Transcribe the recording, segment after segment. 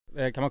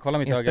Kan man kolla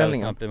mitt öga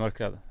utan att bli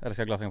mörkrädd? Eller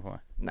ska jag glasögon på mig?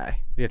 Nej.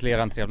 Det är ett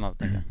lerande trevnad,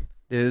 tänker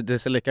jag. Du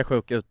ser lika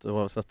sjuk ut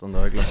oavsett om du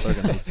har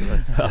glasögon eller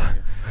sådär.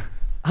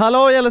 Hallå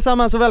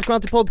allesammans och välkomna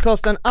till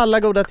podcasten Alla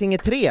goda ting är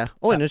 3.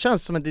 Oj, nu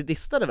känns det som att det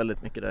distade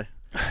väldigt mycket där.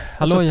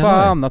 Hallå, så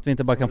fan att vi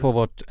inte bara kan få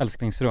vårt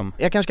älsklingsrum.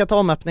 Jag kanske ska ta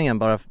om öppningen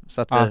bara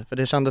så att vi, för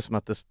det kändes som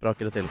att det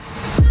sprakade till.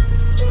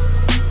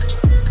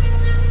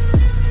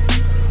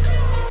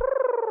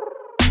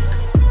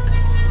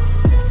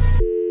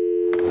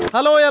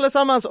 Hallå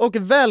allesammans och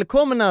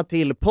välkomna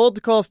till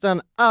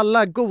podcasten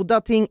Alla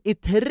goda ting i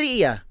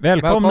 3.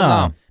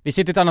 Välkomna! Vi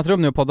sitter i ett annat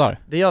rum nu och poddar.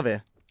 Det gör vi.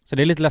 Så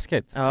det är lite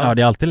läskigt. Ja,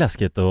 det är alltid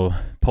läskigt att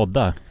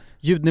podda.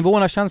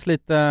 Ljudnivåerna känns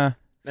lite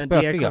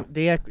spökiga.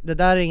 Det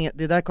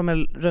där kommer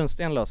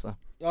Runsten lösa.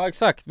 Ja,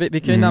 exakt. Vi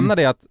kan ju nämna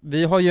det att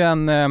vi har ju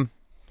en...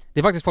 det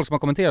är faktiskt folk som har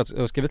kommenterat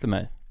och skrivit till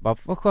mig.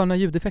 Vad sköna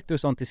ljudeffekter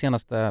och sånt i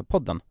senaste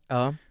podden.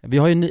 Ja. Vi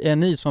har ju en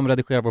ny som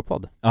redigerar vår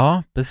podd.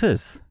 Ja,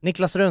 precis.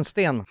 Niklas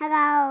Runsten.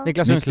 Hello.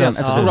 Niklas Runsten, en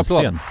stor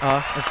applåd.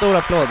 Ja, en stor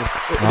applåd.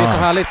 Och det är så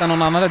härligt när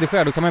någon annan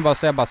redigerar, då kan man ju bara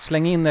säga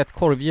släng in ett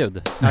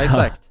korvljud. Ja,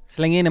 exakt.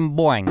 Släng in en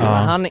boing.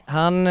 Ja.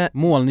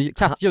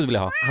 Kattljud vill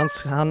jag ha.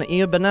 Han är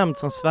ju benämnd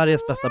som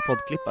Sveriges bästa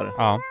poddklippare.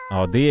 Ja,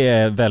 det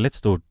är väldigt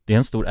stort. Det är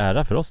en stor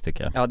ära för oss,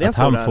 tycker jag. Ja, det är att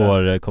han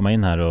får komma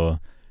in här och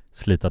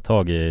slita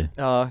tag i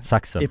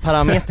saxen. I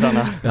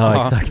parametrarna.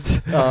 Ja,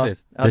 exakt. Ja,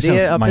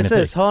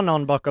 precis. Har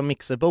någon bakom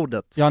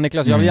mixerbordet. Ja,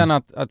 Niklas, jag vill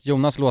gärna att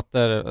Jonas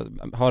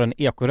har en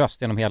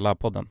ekoröst genom hela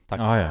podden. Tack.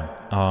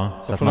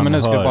 Ja. Så från och med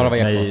nu ska det bara vara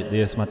eko. Nej,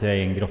 det är som att jag är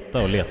i en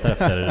grotta och letar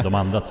efter de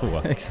andra två.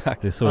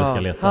 Exakt. Det är så vi ska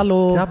leta.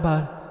 Hallå.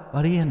 Grabbar,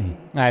 var är ni?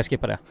 Nej,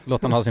 skippa det.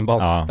 Låt han ha sin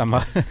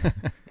basstämma.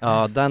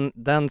 Ja,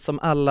 den som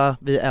alla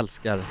vi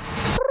älskar.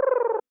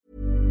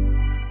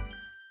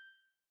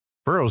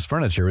 Burrow's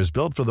furniture is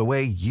built for the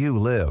way you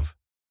live.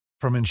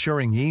 From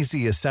ensuring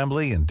easy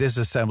assembly and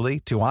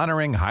disassembly to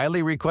honoring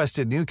highly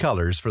requested new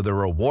colors for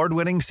their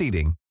award-winning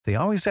seating, they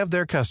always have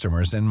their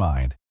customers in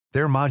mind.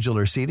 Their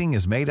modular seating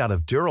is made out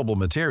of durable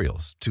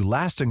materials to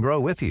last and grow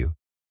with you.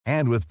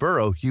 And with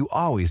Burrow, you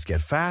always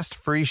get fast,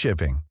 free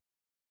shipping.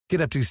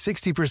 Get up to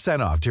 60%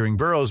 off during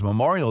Burrow's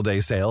Memorial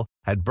Day sale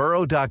at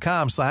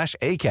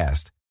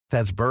burrow.com/ACAST.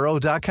 That's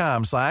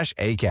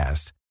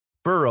burrow.com/ACAST.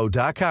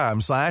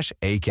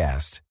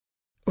 burrow.com/ACAST.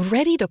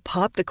 Ready to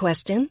pop the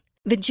question?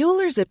 The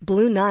jewelers at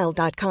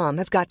BlueNile.com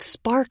have got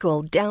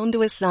sparkle down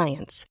to a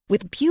science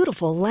with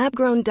beautiful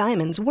lab-grown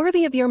diamonds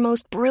worthy of your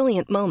most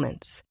brilliant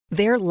moments.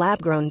 Their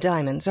lab-grown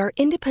diamonds are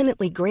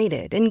independently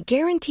graded and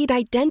guaranteed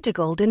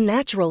identical to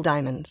natural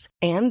diamonds,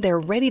 and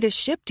they're ready to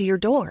ship to your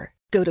door.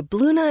 Go to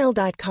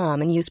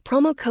BlueNile.com and use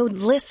promo code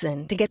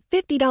LISTEN to get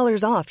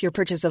 $50 off your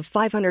purchase of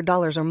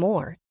 $500 or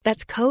more.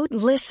 That's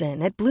code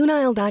LISTEN at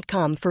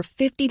BlueNile.com for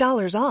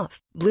 $50 off.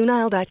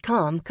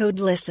 BlueNile.com, code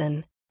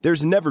LISTEN.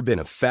 There's never been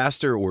a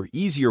faster or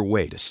easier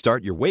way to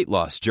start your weight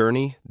loss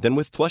journey than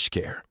with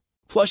PlushCare.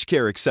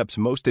 PlushCare accepts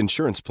most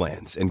insurance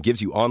plans and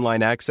gives you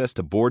online access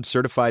to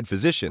board-certified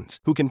physicians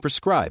who can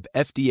prescribe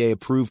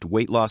FDA-approved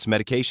weight loss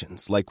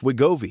medications like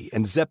Wegovy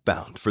and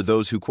Zepbound for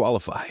those who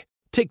qualify.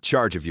 Take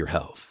charge of your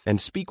health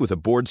and speak with a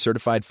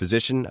board-certified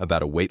physician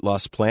about a weight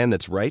loss plan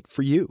that's right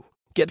for you.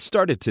 Get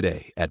started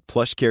today at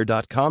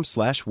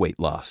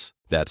plushcare.com/weightloss.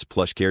 That's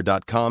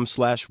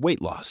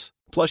plushcare.com/weightloss.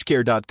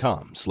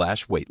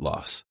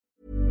 plushcare.com/weightloss.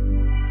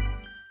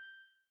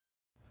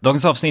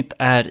 Dagens avsnitt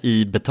är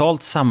i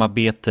betalt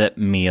samarbete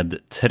med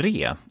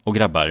 3. Och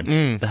grabbar,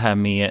 det här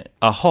med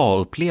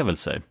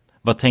aha-upplevelser.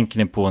 Vad tänker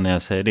ni på när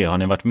jag säger det? Har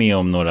ni varit med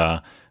om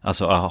några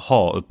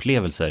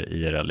aha-upplevelser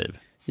i era liv?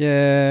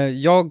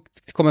 Jag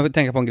kommer att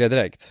tänka på en grej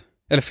direkt.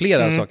 Eller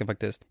flera saker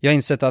faktiskt. Jag har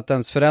insett att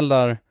ens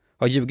föräldrar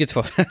har ljugit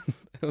för en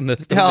under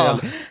stor del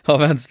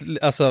av ens...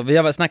 Alltså, vi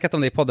har snackat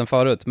om det i podden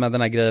förut, med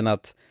den här grejen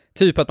att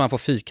typ att man får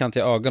fyrkant i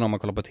ögonen om man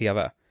kollar på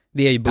tv.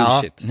 Det är ju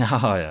bullshit.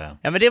 Ja,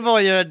 men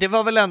det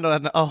var väl ändå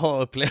en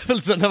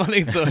aha-upplevelse när man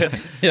insåg att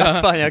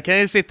fan, jag kan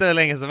ju sitta hur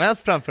länge som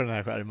helst framför den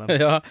här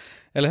skärmen. Ja,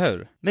 eller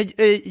hur? Men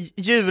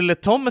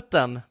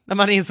jultomten, när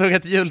man insåg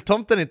att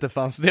jultomten inte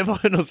fanns, det var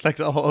ju någon slags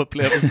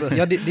aha-upplevelse.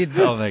 Ja, det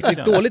är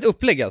ett dåligt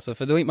upplägg alltså,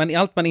 för då,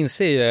 allt man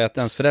inser ju är att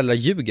ens föräldrar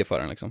ljuger för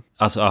en liksom.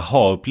 Alltså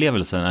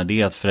aha-upplevelsen, är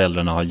det att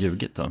föräldrarna har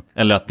ljugit då?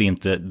 Eller att det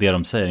inte, det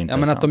de säger inte är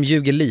men sant? Att de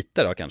ljuger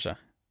lite då kanske.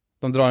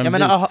 De drar en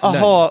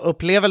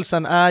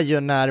aha-upplevelsen är ju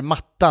när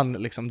mattan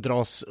liksom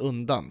dras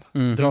undan,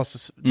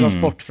 dras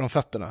bort från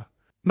fötterna.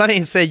 Man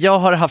inser, jag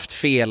har haft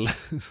fel.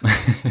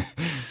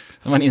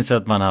 Man inser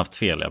att man har haft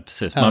fel, ja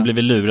precis. Man har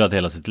blivit lurad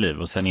hela sitt liv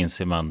och sen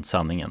inser man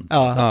sanningen.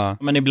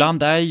 Men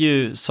ibland är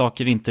ju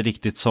saker inte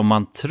riktigt som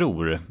man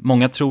tror.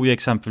 Många tror ju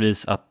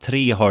exempelvis att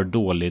 3 har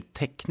dålig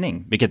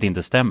täckning, vilket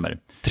inte stämmer.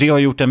 3 har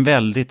gjort en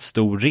väldigt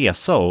stor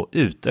resa och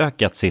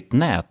utökat sitt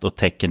nät och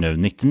täcker nu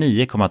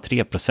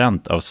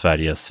 99,3% av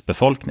Sveriges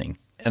befolkning.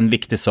 En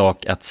viktig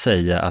sak att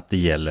säga att det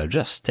gäller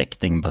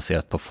rösttäckning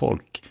baserat på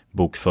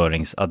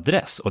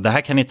folkbokföringsadress. Och det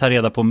här kan ni ta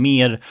reda på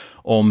mer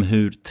om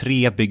hur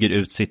 3 bygger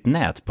ut sitt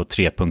nät på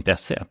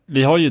 3.se.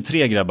 Vi har ju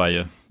 3 grabbar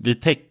ju. Vi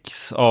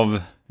täcks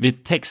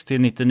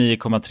till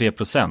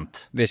 99,3%.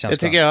 Det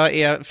tycker jag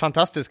är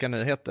fantastiska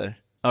nyheter.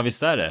 Ja,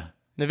 visst är det.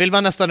 Nu vill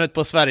man nästan ut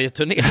på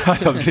Sverige-turné.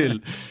 jag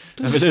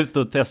vill ut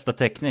och testa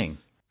teckning.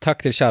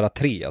 Tack till kära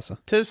 3 alltså.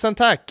 Tusen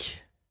tack.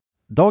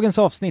 Dagens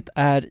avsnitt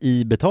är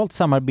i betalt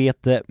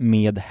samarbete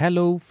med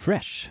Hello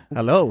Fresh.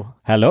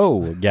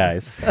 Hello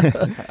guys.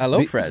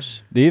 Hello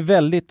Fresh. Det är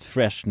väldigt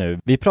fresh nu.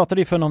 Vi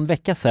pratade ju för någon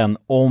vecka sedan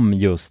om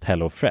just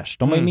Hello Fresh.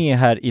 De var ju med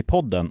här i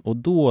podden och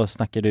då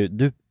snackade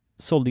du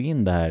sålde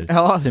in det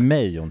här till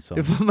mig, Jonsson.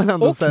 Det får man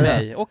ändå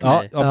säga. Och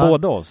mig. Ja,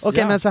 båda oss.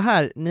 Okej, men så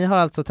här, ni har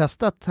alltså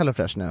testat Hello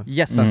Fresh nu?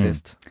 Yes.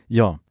 Sist.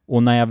 Ja,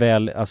 och när jag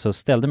väl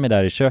ställde mig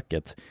där i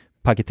köket,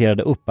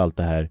 paketerade upp allt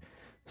det här,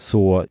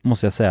 så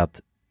måste jag säga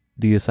att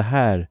det är ju så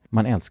här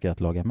man älskar att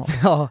laga mat.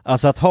 Ja.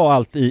 Alltså att ha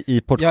allt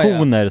i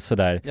portioner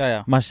sådär.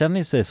 Ja. Man känner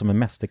ju sig som en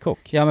mästerkock.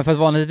 Ja, men för att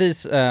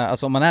vanligtvis,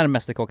 alltså om man är en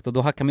mästerkock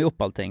då hackar man ju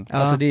upp allting. Ja.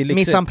 Alltså det är liksom...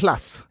 Mise en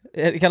place.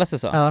 Kallas det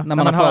så? Ja, när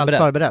man har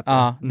förberett.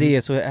 Ja, det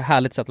är så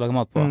härligt sätt att laga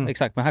mat på.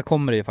 Exakt, men här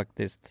kommer det ju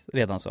faktiskt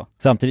redan så.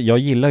 Samtidigt, jag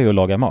gillar ju att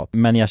laga mat,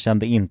 men jag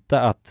kände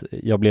inte att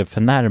jag blev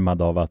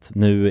förnärmad av att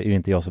nu är det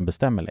inte jag som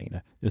bestämmer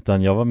längre.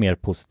 Utan jag var mer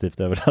positivt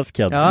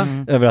överraskad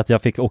över att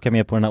jag fick åka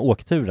med på den här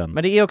åkturen.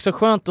 Men det är också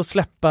skönt att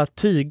släppa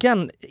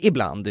tygen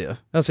ibland ju.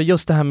 Alltså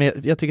just det här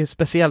med, jag tycker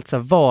speciellt så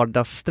här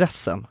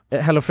vardagsstressen.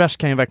 Hello Fresh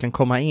kan ju verkligen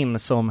komma in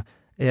som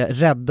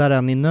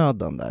räddaren i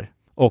nöden där.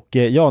 Och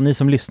ja, ni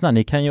som lyssnar,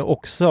 ni kan ju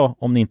också,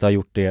 om ni inte har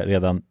gjort det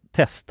redan,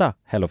 testa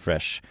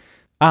HelloFresh.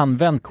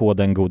 Använd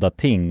koden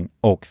GODATING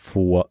och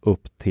få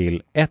upp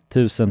till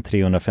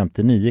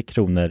 1359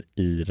 kronor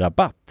i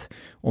rabatt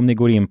om ni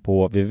går in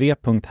på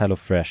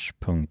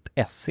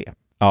www.hellofresh.se.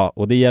 Ja,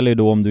 och det gäller ju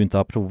då om du inte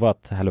har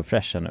provat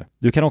HelloFresh ännu.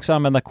 Du kan också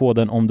använda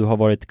koden om du har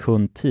varit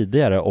kund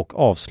tidigare och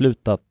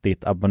avslutat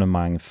ditt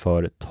abonnemang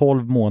för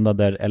 12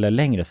 månader eller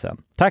längre sedan.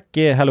 Tack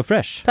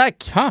HelloFresh!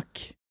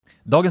 Tack!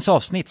 Dagens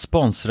avsnitt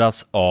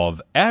sponsras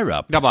av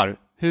AirUp. Grabbar,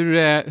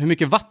 hur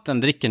mycket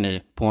vatten dricker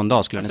ni på en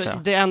dag skulle ni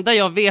säga? Det enda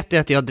jag vet är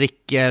att jag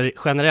dricker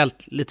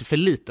generellt lite för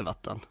lite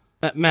vatten.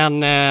 Men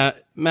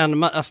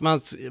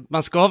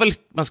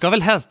man ska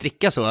väl helst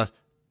dricka så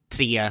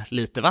 3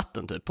 liter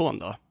vatten typ på en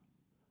dag.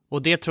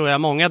 Och det tror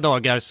jag många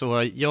dagar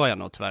så gör jag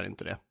nog tyvärr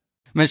inte det.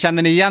 Men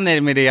känner ni igen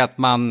er med det att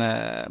man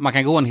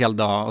kan gå en hel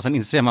dag och sen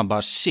inser man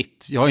bara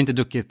shit, jag har inte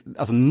druckit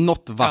alltså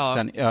något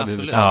vatten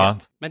överhuvudtaget. Ja.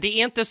 Men det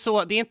är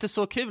inte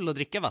så kul att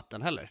dricka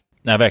vatten heller.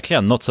 Nej,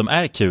 verkligen. Något som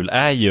är kul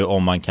är ju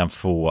om man kan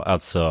få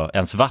alltså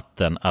ens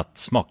vatten att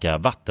smaka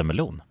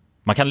vattenmelon.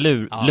 Man kan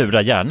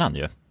lura hjärnan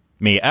ju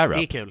med AirUp.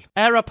 Det är kul.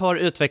 AirUp har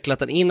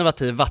utvecklat en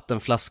innovativ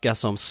vattenflaska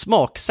som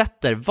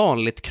smaksätter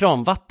vanligt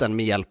kranvatten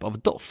med hjälp av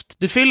doft.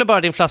 Du fyller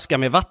bara din flaska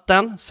med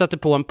vatten, sätter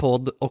på en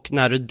podd och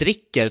när du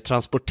dricker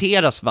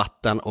transporteras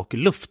vatten och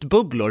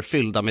luftbubblor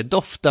fyllda med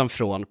doften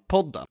från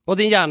podden. Och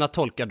din hjärna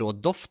tolkar då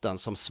doften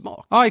som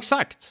smak. Ja,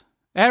 exakt.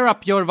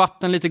 AirUp gör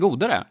vatten lite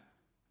godare,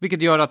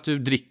 vilket gör att du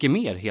dricker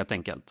mer helt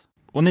enkelt.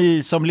 Och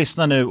ni som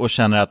lyssnar nu och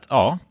känner att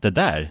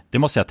det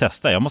måste jag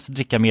testa. Jag måste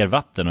dricka mer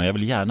vatten och jag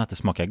vill gärna att det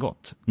smakar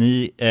gott.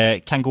 Ni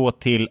kan gå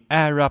till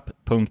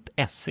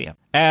airup.se.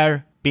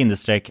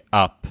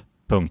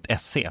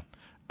 air-up.se.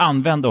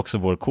 Använd också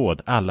vår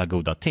kod alla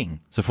goda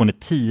ting så får ni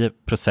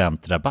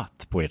 10%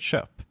 rabatt på ert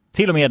köp.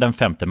 Till och med den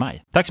 5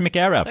 maj. Tack så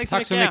mycket AirUp.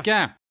 Tack så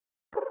mycket.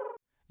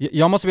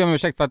 Jag måste be om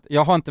ursäkt för att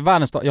jag har inte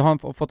jag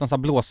har fått en sån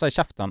här blåsa i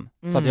käften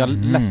så att jag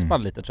läspar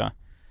lite tror jag.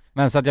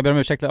 Men så att jag ber om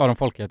ursäkt till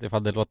öronfolket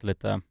ifall det låter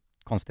lite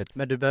konstigt.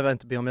 Men du behöver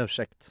inte be om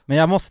ursäkt. Men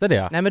jag måste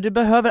det. Nej, men du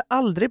behöver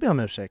aldrig be om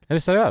ursäkt. Är du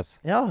seriös?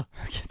 Ja.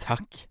 Okej,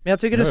 tack. Men jag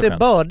tycker du ser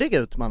bördig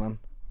ut, mannen.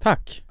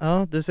 Tack.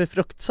 Ja, du ser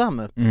fruktsam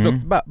ut.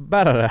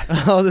 Fruktbärare.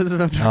 Ja, du ser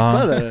en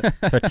fruktbärare.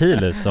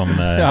 Fertil ut som...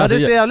 Ja, du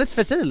ser jävligt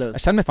fertil ut.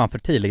 Jag känner mig fan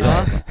fertil idag.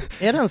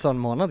 Är det en sån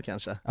månad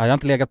kanske? Ja, jag har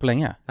inte legat på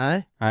länge.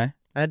 Nej,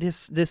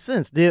 det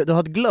syns. Du har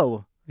ett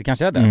glow. Det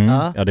kanske är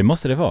det. Ja, det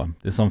måste det vara.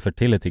 Det är som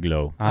fertility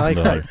glow. Ja,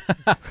 exakt.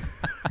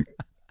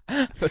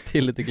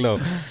 Fertility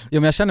glow.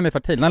 Jo, men jag känner mig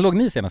fertil. När låg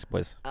ni senast på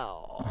is?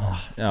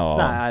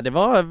 Ja. Nej, det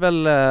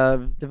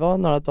var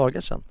några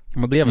dagar sedan.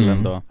 Men det blev väl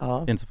ändå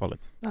inte så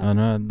farligt. Ja,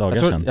 några dagar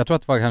sedan. Jag tror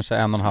att det var kanske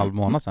 1,5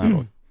 månad sedan jag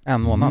låg. 1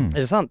 månad.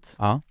 Är det sant?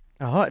 Ja.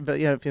 Jaha,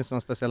 finns det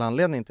någon speciell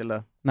anledning till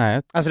det?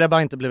 Nej. Alltså det har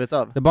bara inte blivit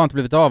av? Det har bara inte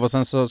blivit av och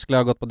sen så skulle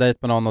jag ha gått på dejt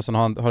med någon och sen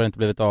har det inte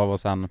blivit av och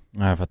sen...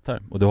 Nej, jag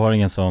fattar. Och du har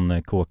ingen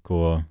sån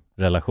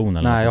KK-relation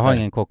eller? Nej, jag har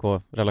ingen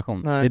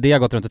KK-relation. Det är det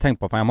jag gått runt och tänkt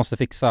på, för jag måste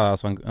fixa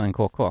alltså en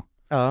KK.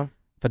 Ja.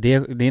 För det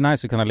är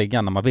nice att kunna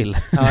ligga när man vill.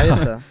 Ja,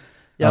 just det.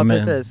 Ja,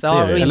 precis.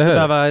 Ja, och inte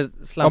behöva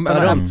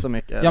slampa runt så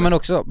mycket. Ja, men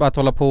också bara att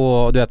hålla på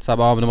och du vet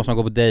såhär, då måste man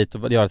gå på dejt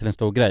och göra det till en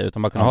stor grej,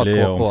 utan bara kunna ha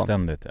ett KK.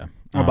 Omständigt,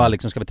 och bara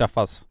liksom, ska vi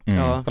träffas?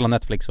 Kolla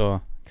Netflix och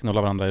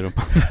knulla varandra i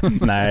rumpan.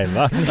 Nej,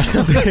 va?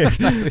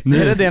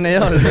 Är det ni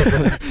gör?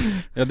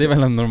 Ja, det är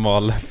väl en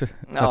normal Netflix.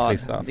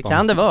 Ja, det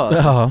kan det vara.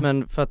 Ja.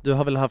 Men för att du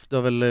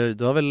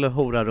har väl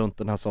hora runt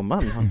den här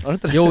sommaren, har du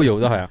inte det? Jo,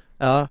 det har jag.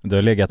 Ja. Du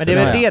har legat. Men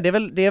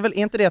det är väl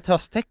inte det ett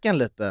hösttecken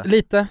lite?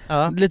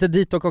 Lite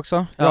detox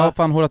också. Jag har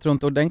fan horat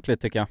runt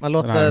ordentligt tycker jag. Man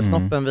låter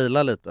snoppen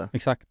vila lite.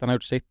 Exakt, han har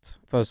gjort sitt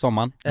för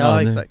sommaren.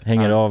 Ja, exakt.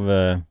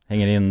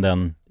 Hänger in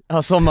den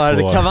Ja,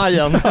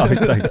 sommarkavajen. Ja,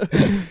 exakt.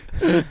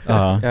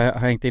 Ja. Jag har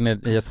hängt in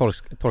i ett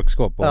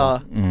torkskåp. Och,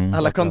 ja,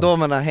 alla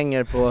kondomerna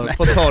hänger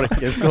på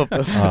tork i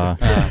skåpet. Ja.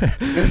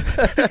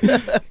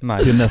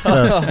 Nice.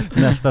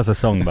 Till nästa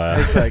säsong bara.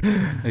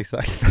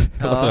 Exakt.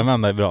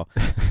 Återanvända är bra.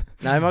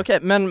 Nej men okej,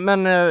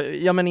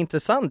 men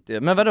intressant ju.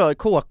 Men vadå,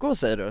 KK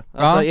säger du?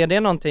 Alltså är det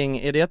någonting,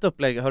 är det ett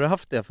upplägg, har du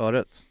haft det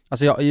förut?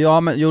 Alltså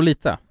jo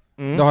lite.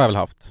 Det har jag väl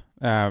haft,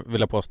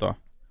 vill jag påstå.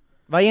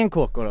 Vad är en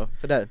KK då,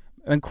 för dig?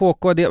 En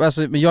KK,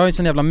 alltså, men jag är en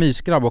sån jävla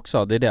mysgrabb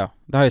också, det är det.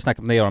 Det har jag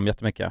snackat med er om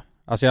jättemycket.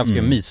 Alltså jag älskar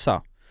ju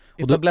mysa.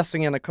 It's a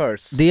blessing and a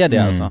curse. Det är det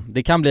alltså.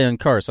 Det kan bli en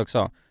curse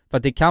också. För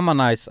att det kan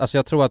vara nice, alltså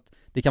jag tror att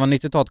det kan vara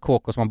nyttigt att ha ett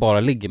KK som man bara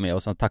ligger med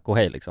och sen tack och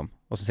hej liksom.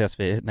 Och så ses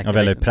vi nästa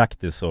väldigt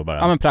praktiskt så bara.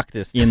 Ja men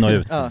praktiskt. In och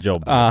ut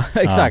jobb. Ja,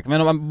 exakt.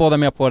 Men om man båda är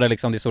med på det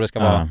liksom, det är så det ska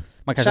vara.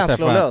 Man kanske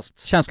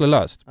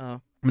känslolöst.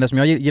 Men det som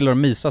jag gillar att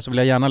mysa, så vill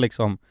jag gärna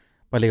liksom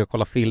bara ligga och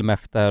kolla film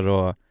efter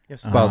och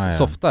bara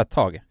softa ett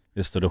tag.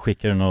 Just det, då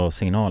skickar du några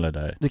signaler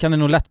där. Det kan det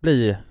nog lätt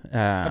bli.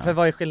 För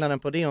vad är skillnaden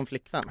på det om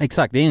flickvän?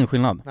 Exakt, det är ingen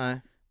skillnad.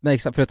 Nej. Men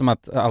exakt, förutom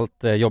att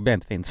allt jobbiga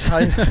inte finns.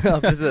 Ja, just det, ja,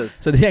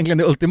 precis. Så det är egentligen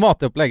det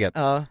ultimata upplägget.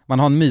 Ja. Man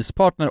har en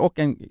myspartner och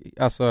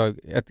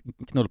ett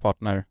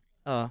knullpartner,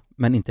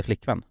 men inte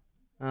flickvän.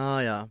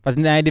 Ja. Fast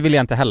nej, det vill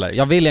jag inte heller.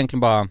 Jag vill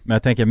egentligen bara... Men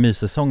jag tänker,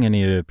 myssäsongen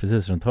är ju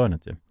precis runt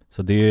hörnet ju.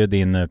 Så det är ju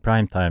din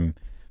primetime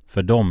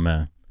för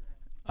dem,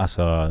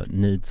 alltså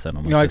needsen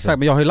om man säger exakt, så.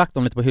 Men jag har ju lagt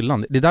dem lite på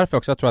hyllan. Det är därför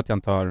också jag tror att jag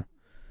inte har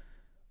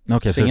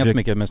svingat så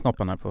mycket med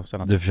snoppen här på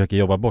senaste. Du försöker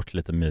jobba bort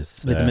lite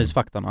mys. Lite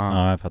mysfaktorn,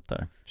 ja. Jag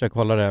fattar. Försöker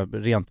hålla det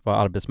rent på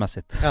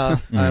arbetsmässigt. Ja,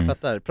 jag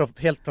fattar.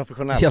 Helt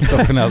professionellt. Helt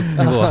professionellt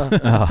nivå.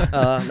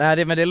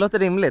 Nej, men det låter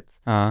rimligt.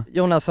 Ja.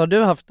 Jonas, har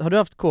du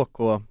haft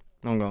KK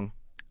någon gång?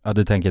 Ja,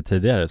 du tänker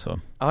tidigare så?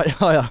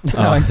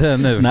 Ja. Inte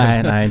nu.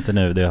 Nej, inte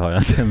nu, det har jag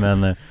inte.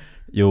 Men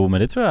jo,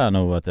 men det tror jag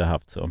nog att jag har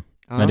haft så.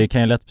 Ja. Men det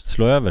kan ju lätt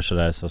slå över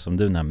sådär, så som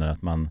du nämner,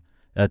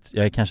 att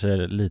jag är kanske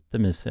lite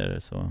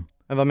mysigare så.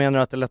 Men vad menar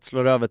du att det lätt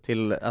slår över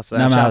till, alltså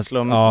en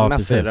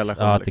känslomässig relation?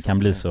 Ja, att det kan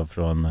bli så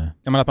från...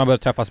 Ja, men att man börjar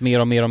träffas mer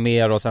och mer och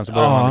mer och sen så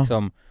börjar man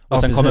liksom... Och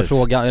sen kommer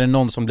frågan, är det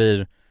någon som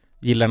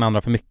gillar den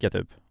andra för mycket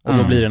typ? Och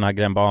då blir den här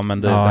grejen bara,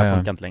 men det där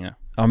funkar inte längre.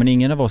 Ja, men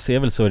ingen av oss är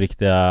väl så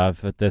riktiga,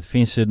 för att det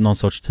finns ju någon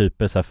sorts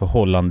typer så här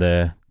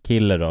förhållande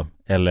kille då,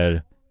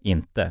 eller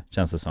inte,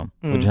 känns det som.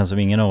 Och det känns som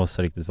ingen av oss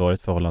har riktigt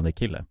varit förhållande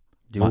kille.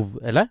 Jo,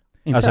 eller?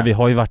 Inte. Alltså vi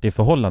har ju varit i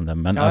förhållande,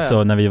 men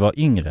när vi var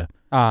yngre,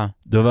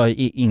 då var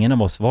ingen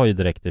av oss var ju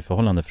direkt i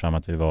förhållande fram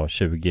att vi var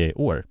 20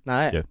 år.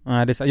 Nej.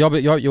 Nej, det är jag var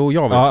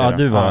Ja,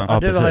 du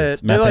var,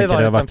 precis. Men jag tänker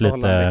det har varit en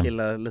förhållande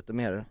kille lite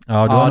mer.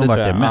 Ja, du har nog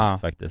varit det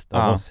mest faktiskt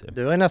av oss.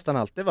 Du har ju nästan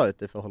alltid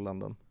varit i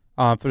förhållanden.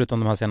 Ja, förutom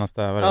de här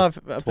senaste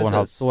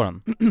 2,5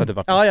 åren.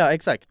 Ja,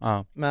 exakt.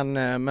 Ja.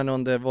 Men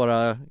under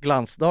våra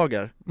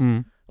glansdagar.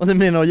 Under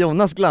mina och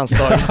Jonas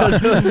glansdagar.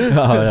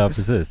 ja,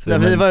 precis. När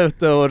vi var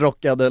ute och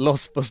rockade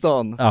loss på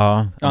stan.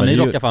 Ja, ni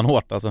rockade fan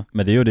hårt alltså.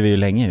 Men det gjorde vi ju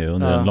länge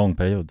under en lång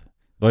period. Det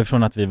var ju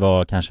från att vi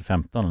var kanske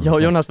 15. Ja,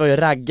 och Jonas var ju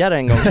raggare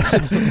en gång i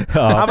tiden.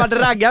 Han var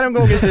raggare en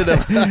gång i tiden.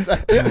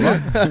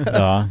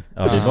 ja,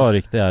 vi var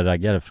riktiga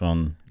raggare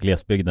från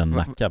glesbygden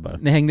Nacka bara.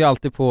 Ni hängde ju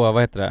alltid på,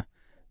 vad heter det?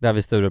 Där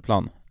vid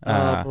Stureplan.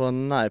 På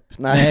Nipe.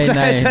 Nej,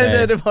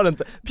 det var det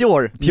inte.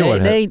 Pure.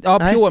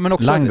 Pure, men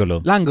också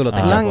Langolo. Langolo,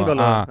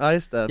 ja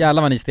just det.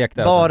 Jävlar vad ni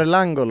stekte. Bar alltså.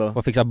 Langolo.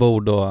 Och fixa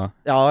bord och...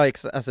 Ja,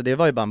 alltså det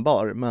var ju bara en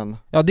bar, men...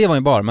 Ja, det var ju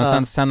en bar,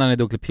 men sen när ni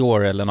drog till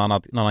Pure eller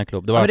någon annan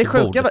klubb, det var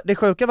det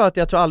sjuka var att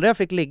jag tror aldrig jag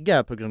fick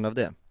ligga på grund av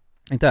det.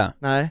 Inte?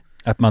 Nej.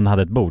 Att man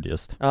hade ett bord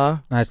just. Ja.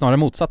 Nej, snarare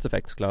motsatt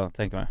effekt skulle jag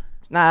tänka mig.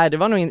 Nej, det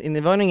var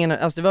nog ingen,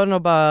 alltså det var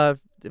nog bara,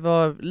 det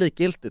var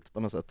likgiltigt på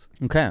något sätt.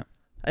 Okej.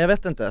 Jag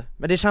vet inte,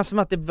 men det känns som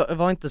att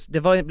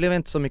blev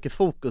inte så mycket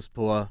fokus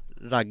på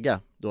ragga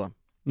då.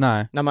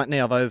 Nej. När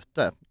jag var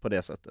ute på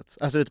det sättet.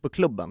 Alltså ute på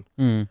klubben.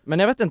 Men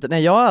jag vet inte,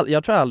 nej jag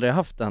tror jag aldrig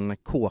haft en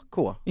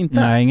KK. Inte?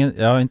 Nej,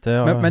 inte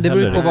jag. Men det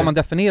beror på vad man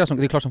definierar som,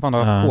 det är klart som fan du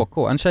har haft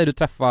KK. En tjej du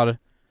träffar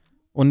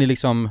och ni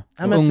liksom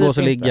umgås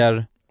och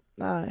ligger.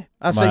 Nej.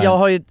 Alltså jag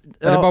har ju...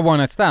 Är det bara one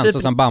night stands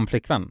och sen bam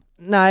flickvän?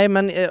 Nej,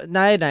 men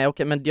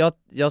okej, men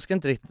jag ska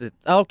inte riktigt...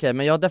 okej,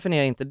 men jag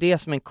definierar inte det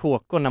som en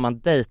KK när man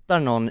dejtar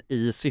någon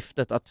i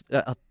syftet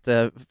att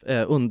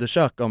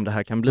undersöka om det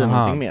här kan bli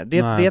någonting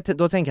mer.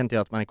 Då tänker inte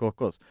jag att man är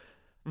KKs.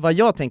 Vad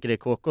jag tänker är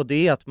KK,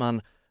 det är att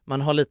man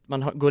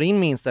går in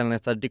med inställningen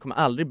att det kommer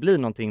aldrig bli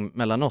någonting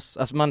mellan oss.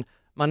 Alltså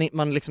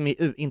man liksom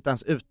är inte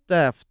ens ute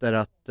efter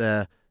att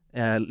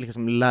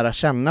liksom lära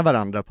känna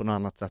varandra på något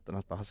annat sätt än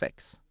att bara ha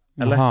sex.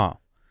 Eller? Aha.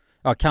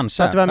 Ja,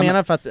 kanske. Vet du vad jag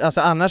menar? För att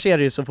alltså, annars är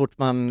det ju så fort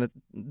man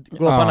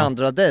går på en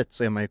andra dejt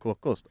så är man ju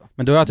KKs då.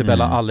 Men du har typ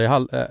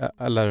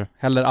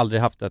heller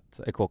aldrig haft ett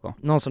KK.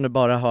 Någon som du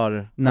bara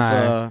har...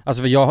 Nej,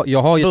 alltså för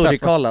jag har ju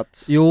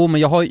träffat... Jo,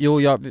 men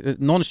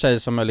någon tjej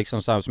som jag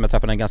liksom så här, som jag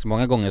träffade ganska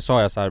många gånger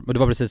sa jag så här, men det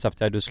var precis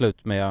efter jag gjorde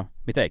slut med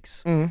mitt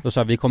ex. Då sa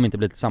jag, vi kommer inte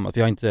bli tillsammans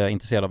för jag är inte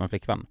intresserad av en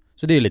flickvän.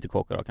 Så det är lite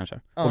KK då kanske.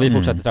 Och vi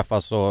fortsatte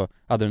träffas och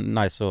hade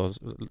nice och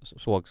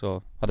sågs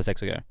och hade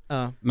sex och grejer.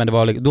 Men det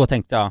var, då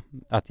tänkte jag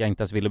att jag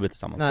inte ens ville bli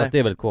tillsammans. Nej. Så att det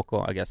är väl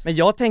KK, I guess. Men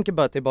jag tänker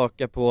bara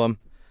tillbaka på,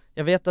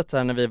 jag vet att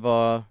här när vi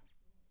var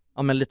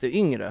lite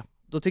yngre,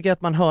 då tycker jag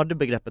att man hörde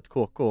begreppet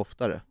KK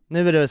oftare.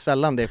 Nu är det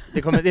sällan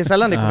det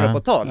kommer upp på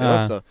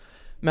tal också.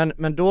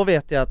 Men då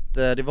vet jag att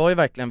det var ju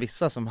verkligen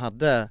vissa som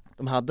hade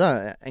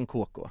en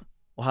KK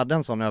och hade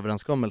en sån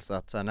överenskommelse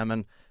att säga, nej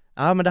men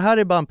det här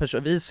är bara en person,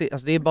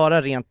 alltså det är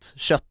bara rent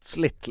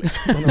köttsligt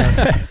liksom.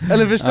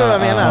 Eller förstår du vad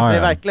jag menar? Alltså, det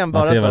är verkligen bara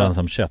man ser så. varandra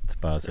som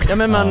kött bara så. Ja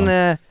men man,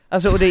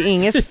 alltså och det är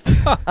inget,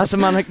 alltså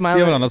man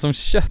ser varandra som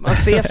kött. Man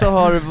ses och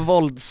har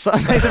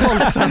våldsamt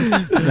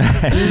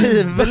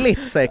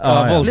livligt sex.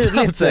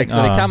 Våldsamt sex,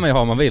 det kan man ju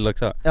ha om man vill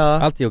också.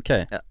 Allt är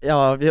okej.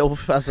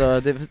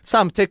 Alltså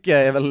samtycke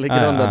är väl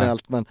grunden i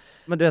allt, men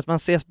du vet, man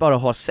ses bara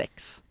och har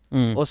sex.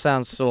 Och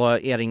sen så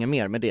är det inget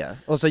mer med det.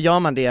 Och så gör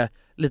man det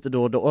lite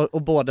då och då,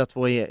 och båda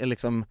två är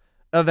liksom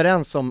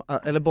överens om,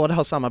 eller båda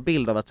har samma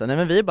bild av att säga, nej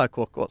men vi är bara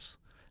KKs.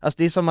 Alltså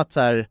det är som att så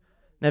här,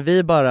 när vi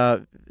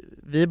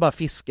är bara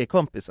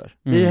fiskekompisar.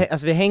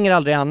 Vi hänger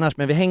aldrig annars,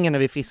 men vi hänger när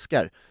vi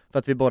fiskar för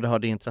att vi båda har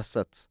det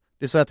intresset.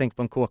 Det är så jag tänker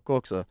på en KK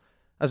också.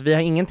 Alltså vi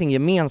har ingenting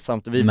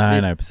gemensamt och vi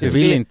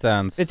vill inte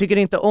ens. Vi tycker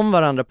inte om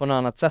varandra på något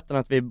annat sätt än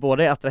att vi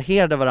båda är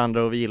attraherade av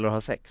varandra och vi gillar att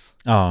ha sex.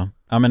 Ja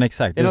men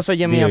exakt. Det är något så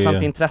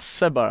gemensamt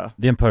intresse bara.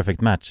 Det är en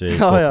perfect match i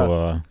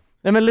KK.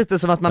 Nej men lite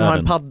som att man har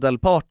en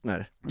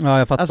paddelpartner. Ja,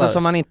 jag fattar. Alltså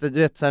som man inte, du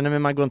vet såhär, när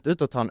man går inte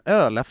ut och tar en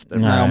öl efter.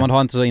 Nej, och man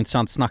har inte så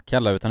intressant snack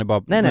heller, utan det är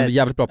bara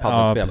jävligt bra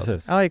paddelspel.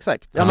 Ja,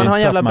 exakt. Ja, man har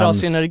en jävla bra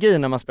synergi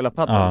när man spelar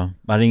paddel. Ja,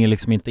 man ringer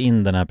liksom inte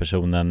in den här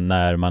personen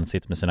när man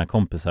sitter med sina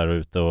kompisar och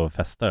ute och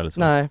festar eller så.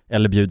 Nej.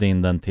 Eller bjuder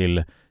in den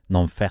till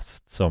någon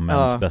fest som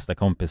ens bästa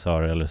kompis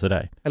har eller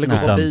sådär. Eller gå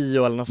på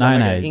bio eller något sånt.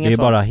 Nej, det är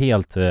bara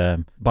helt,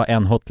 bara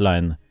en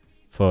hotline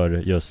för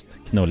just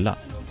knulla.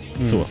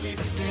 Så.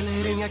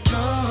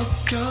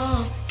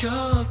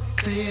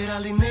 Säger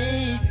aldrig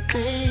nej,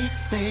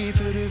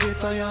 för du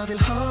vet vad jag vill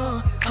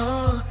ha,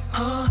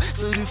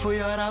 så du får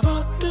göra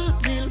vad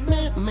du vill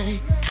med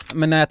mig.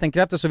 Men när jag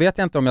tänker efter så vet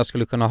jag inte om jag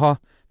skulle kunna ha,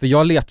 för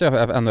jag letar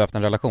ju ändå efter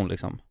en relation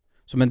liksom.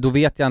 Så men då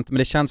vet jag inte, men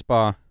det känns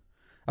bara,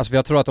 alltså för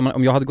jag tror att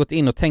om jag hade gått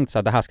in och tänkt så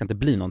här, det här ska inte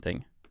bli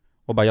någonting,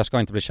 och bara jag ska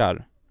inte bli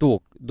kär,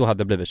 då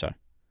hade jag blivit kär.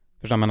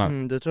 Förstår du vad jag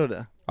menar? Du tror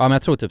det? Ja, men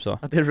jag tror typ så.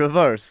 Att det är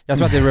reversed. Jag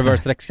tror att det är reverse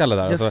sträckskalle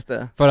där. Just alltså.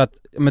 det. För att,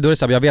 men då är det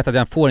så här, jag vet att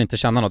jag får inte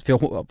känna något.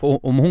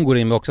 För om hon går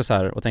in med också så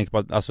här och tänker på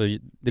att alltså,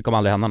 det kommer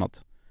aldrig hända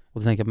något.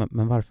 Och då tänker jag,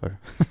 men varför?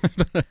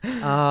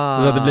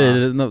 Så att det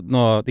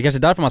blir det kanske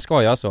är därför man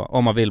ska göra så,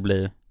 om man vill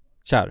bli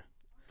kär.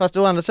 Fast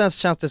å andra sidan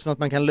känns det som att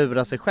man kan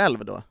lura sig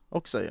själv då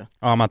också ju.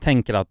 Ja, man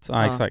tänker att,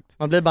 exakt.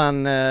 Man blir bara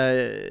en,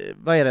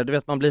 vad är det? Du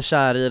vet, man blir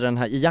kär i den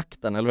här, i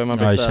jakten eller vad man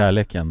brukar säga. Ja, i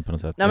kärleken på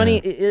något sätt. Nej, men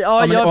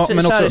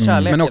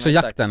kärleken. Men också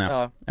jakten,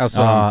 ja.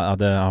 Alltså,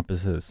 ja,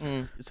 precis.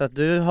 Så att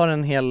du har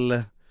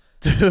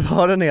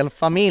en hel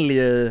familj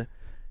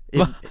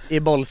i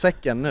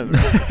bollsäcken nu.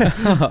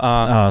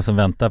 Ja, som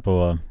väntar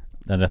på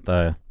den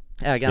rätta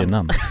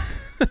kvinnan.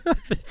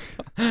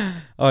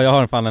 Ja, jag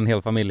har fan en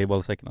hel familj i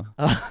bollsäcken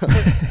alltså.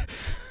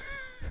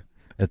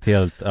 Ett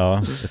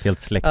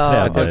helt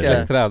släktträd. Ja, ett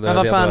släktträd. Men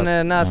vad fan,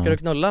 när ska du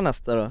knulla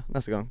nästa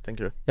gång,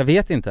 tänker du? Jag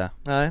vet inte.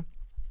 Nej.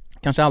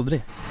 Kanske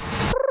aldrig.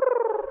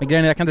 Men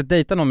grejen är, jag kan inte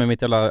dejta någon med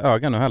mitt jävla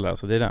öga nu heller,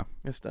 alltså det är det.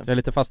 Just det. Jag är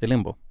lite fast i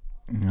limbo.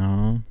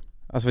 Ja.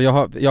 Alltså jag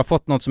har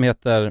fått något som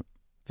heter,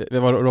 vi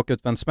var råkat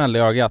ut för en smäll i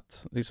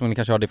ögat, som ni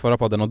kanske hörde i förra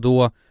podden, och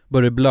då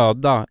började det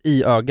blöda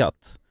i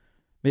ögat.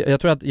 Jag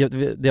tror att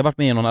det har varit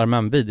med i någon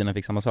RMM-video när jag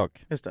fick samma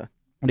sak. Just det.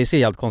 Och det ser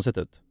helt konstigt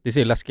ut. Det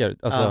ser läskigt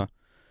ut. Alltså,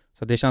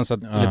 så det känns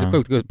att lite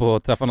sjukt att gå ut på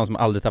att träffa någon som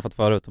aldrig träffat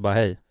förut och bara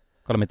hej,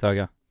 kolla mitt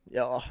öga.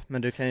 Ja,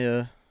 men du kan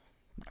ju,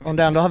 om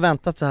du ändå har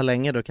väntat så här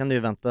länge, då kan du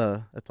ju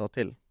vänta ett tag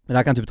till. Men det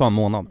här kan typ ta en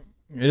månad.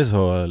 Är det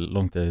så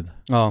lång tid?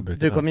 Ja.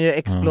 Du kommer ju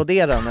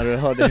explodera när du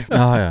hör det.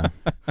 Ja.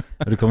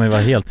 Du kommer ju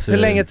vara helt... Hur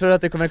länge tror du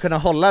att du kommer kunna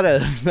hålla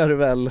dig när du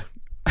väl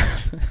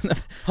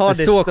har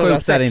ditt så stora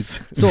sjukt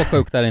sex? Så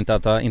sjukt är det inte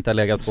att inte ha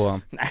legat på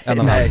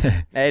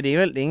Nej, det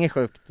är inget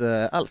sjukt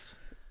alls.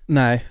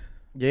 Nej.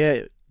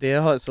 Det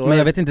har så. Men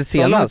jag vet inte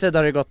senast. Så lång tid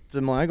har det gått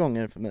många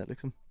gånger för mig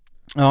liksom.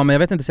 Ja, men jag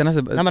vet inte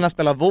senast. När man har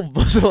spelat WoW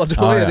och så,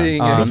 då är det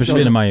ingen. Då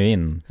försvinner man ju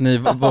in. Ny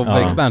WoW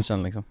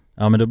expansion liksom.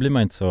 Ja, men då blir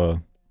man inte så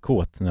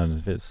kåt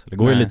nödvändigtvis. Det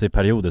går ju lite i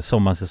perioder.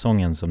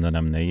 Sommarsäsongen som du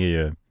nämner är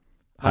ju...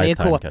 Han är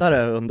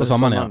kåtare under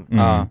sommaren.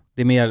 Ja,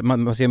 det är mer,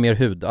 man ser mer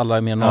hud, alla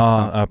är mer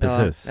nakna. Ja,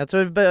 precis. Jag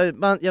tror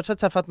att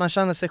så här, för att man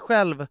känner sig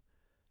själv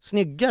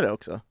snyggare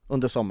också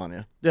under sommaren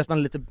ju. Du vet, man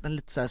är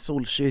lite så här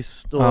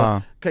solkysst och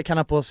kan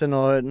ha på sig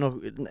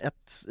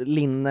ett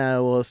linne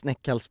och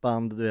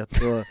snäckhalsband, du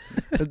vet, och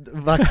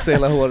vax i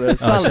hela håret.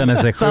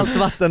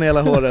 Saltvatten i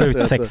hela håret.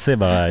 Sjukt sexig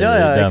bara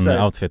i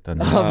den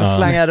outfiten.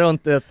 Slänga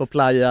runt, du vet, på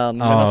playan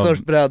med en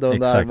surfbräda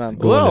under armen.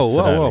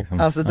 Wow. Liksom.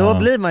 Alltså då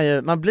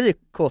blir man blir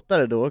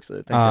kåtare då också,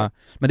 tänker jag.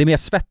 Men det är mer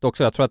svett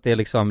också, jag tror att det är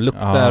liksom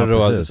lukter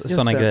och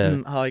sådana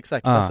grejer. Ja,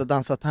 exakt. Alltså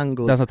dansa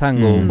tango.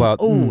 Och bara,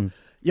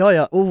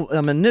 Ja,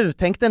 men nu,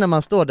 tänk dig när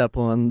man står där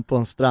på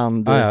en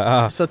strand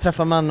så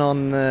träffar man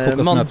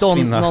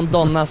någon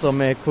donna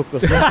som är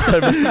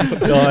kokosnötter.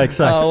 Ja,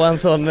 exakt. Ja, och en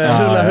sån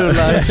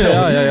hula.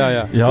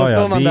 Ja,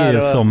 står man det är där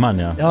ju sommaren,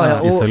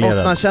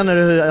 och man känner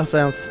hur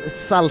ens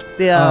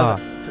saltiga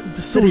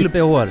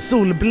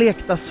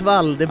solblekta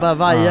svall, det bara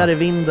vajar i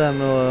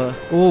vinden och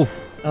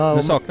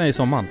nu saknar jag ju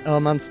sommaren. Ja,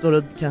 man står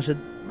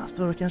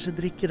och kanske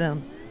dricker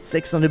en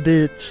Sex on the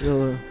beach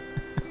och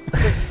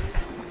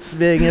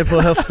svänger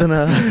på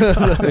höfterna.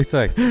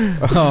 Exakt.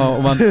 Ja,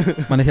 och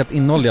man är helt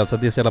innehållig, alltså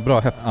det är så jävla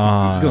bra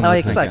höftgummi. Ja,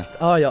 exakt.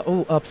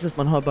 Ja, precis,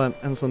 man har bara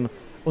en sån.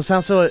 Och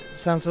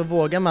sen så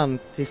vågar man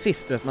till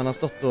sist, du vet, man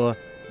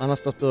har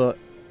stått och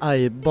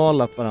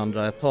eyeballat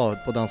varandra ett tag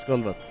på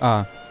dansgolvet.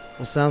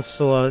 Och sen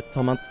så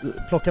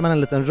plockar man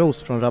en liten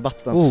ros från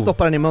rabatten,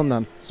 stoppar den i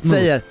munnen,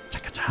 säger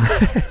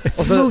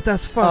smooth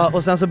as fuck.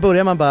 Och sen så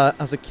börjar man bara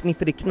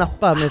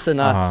knappa med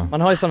sina,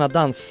 man har ju såna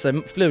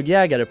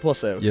dansflugjägare på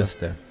sig också. Just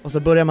det. Och så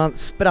börjar man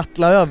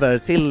sprattla över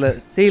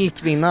till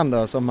kvinnan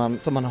då, som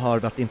man har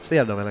varit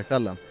intresserad av hela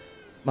kvällen.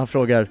 Man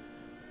frågar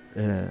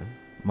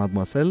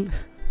Mademoiselle,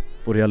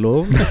 får jag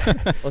lov?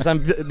 Och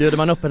sen bjuder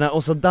man upp henne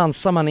och så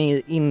dansar man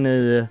in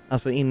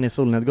i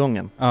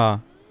solnedgången.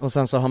 Och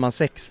sen så har man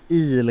sex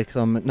i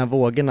liksom när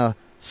vågorna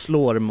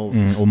slår mot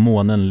och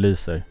månen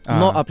lyser.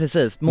 Ja,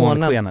 precis.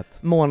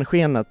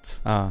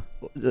 Månskenet.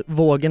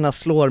 Vågorna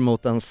slår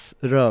mot ens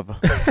röv.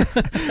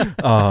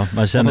 Ja,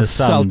 man känner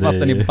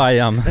saltvatten i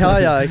bajan.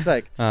 Ja,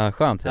 exakt.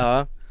 Skönt.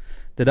 Ja.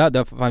 Det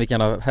där fan,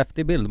 vilken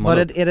häftig bild.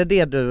 Är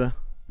det du?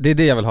 Det är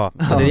det jag vill ha.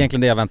 Det är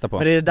egentligen det jag väntar på.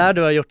 Men det är det där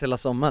du har gjort hela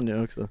sommaren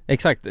nu också.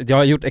 Exakt, jag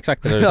har gjort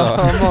exakt det du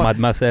sa.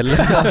 Mademoiselle.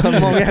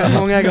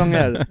 många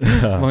gånger.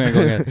 Många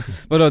gånger.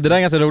 Vadå, det där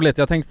är ganska roligt.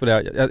 Jag har tänkt på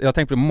det. Jag har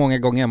tänkt på det många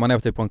gånger. Man är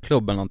typ på en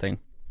klubb eller någonting.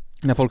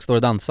 När folk står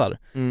och dansar.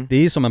 Det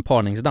är ju som en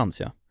parningsdans,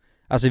 ja.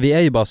 Alltså vi är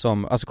ju bara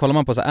som, alltså kollar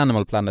man på så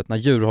Animal Planet när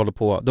djur håller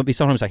på,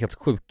 vissa har de så här helt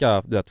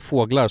sjuka, du vet,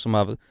 fåglar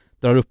som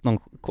drar upp någon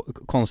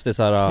konstig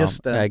så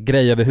här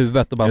grej över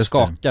huvudet och bara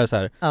skakar så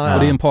här. Och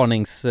det är en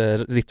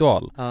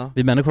parningsritual.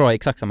 Vi människor har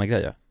exakt samma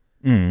grejer.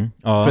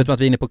 Förutom att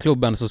vi är inne på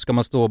klubben så ska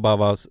man stå och bara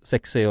vara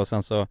sexig och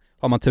sen så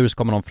har man tur så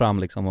kommer någon fram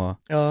liksom och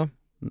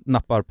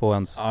nappar på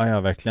ens. Ja,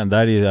 verkligen. Där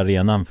är ju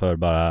arenan för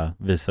bara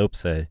visa upp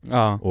sig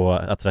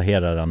och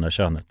attrahera det andra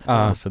könet. Så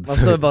man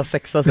står bara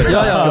sexa sig.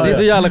 Ja, det är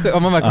så jävla skönt.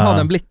 Om man verkligen har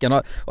den blicken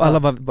och alla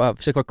bara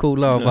försöker vara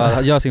coola och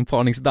bara gör sin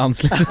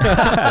parningsdans liksom.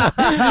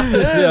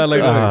 Det är så jävla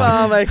skönt.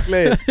 Fan,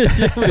 verkligen. Det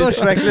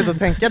är verkligen att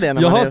tänka det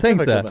när jag man har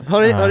tänkt det.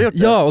 Har du gjort det?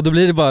 Ja, och då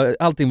blir det bara,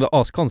 allting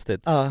blir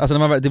askonstigt. Alltså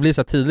när det blir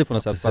så tydligt på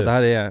något sätt. Att det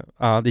här är,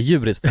 det är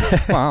djuriskt.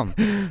 Fan.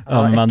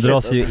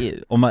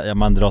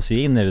 Man dras ju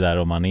in i det där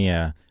om man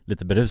är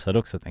lite berusad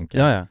också, tänker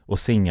jag. Ja. Och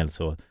singel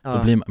så.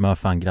 Då blir man,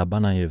 fan,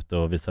 grabbarna är ute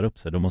och visar upp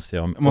sig. Då måste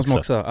jag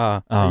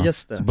också.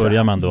 Just det. Så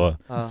börjar man då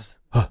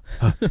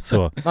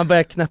så. Man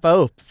börjar knäppa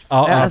upp.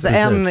 Alltså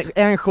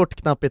en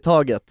skjortknapp i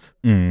taget.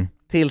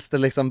 Tills det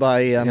liksom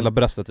bara är hela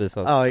bröstet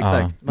visas. Ja,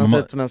 exakt. Man ser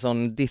ut som en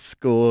sån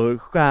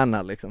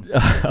disco-stjärna liksom.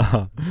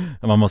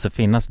 Man måste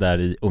finnas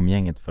där i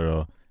umgänget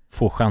för att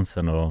få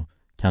chansen och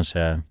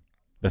kanske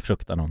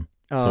befrukta någon.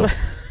 Så,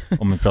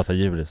 om man pratar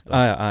djuriskt då.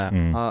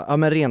 Ja,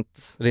 men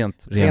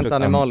rent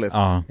animaliskt.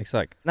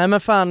 Exakt. Nej men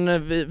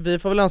fan, vi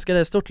får väl önska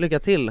dig stort lycka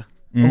till.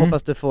 Och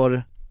hoppas du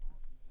får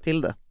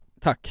till det.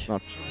 Tack.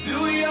 Snart. Du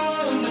och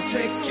jag under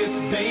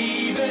täcket,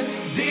 baby.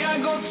 Det har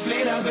gått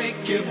flera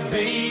veckor,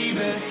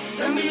 baby.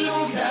 Sen vi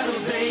låg där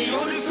hos dig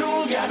och du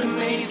frågade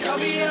mig, ska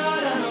vi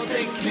göra något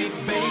äckligt,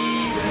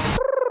 baby?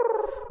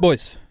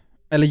 Boys,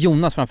 eller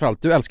Jonas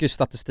framförallt, du älskar ju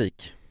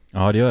statistik.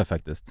 Ja, det gör jag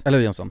faktiskt. Eller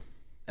hur, Jonsson?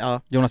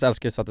 Ja. Jonas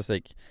älskar ju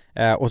statistik.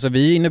 Och så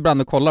vi är inne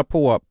ibland och kollar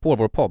på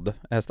vår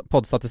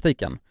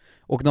poddstatistiken.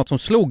 Och något som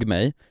slog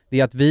mig, det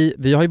är att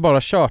vi har ju bara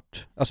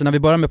kört, alltså när vi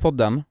börjar med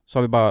podden så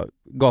har vi bara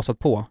gasat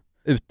på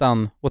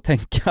utan att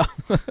tänka.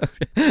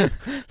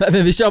 Nej,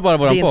 men vi kör bara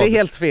våran podd. Det är inte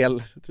helt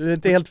fel. Du är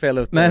inte helt fel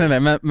ute. Nej,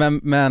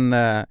 men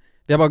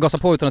vi har bara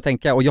gasat på utan att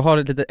tänka. Och jag har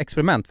ett litet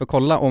experiment för att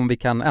kolla om vi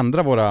kan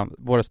ändra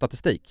våra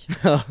statistik.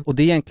 Och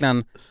det är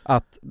egentligen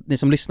att ni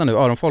som lyssnar nu,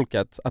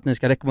 öronfolket, att ni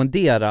ska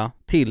rekommendera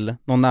till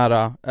någon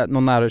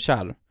nära och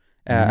kär.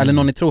 Eller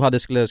någon ni tror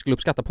skulle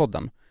uppskatta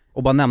podden.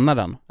 Och bara nämna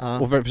den.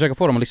 Och försöka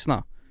få dem att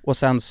lyssna. Och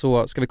sen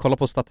så ska vi kolla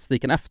på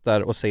statistiken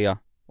efter och se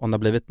om det har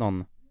blivit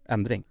någon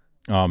ändring.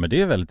 Ja, men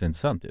det är väldigt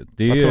intressant ju.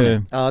 Det är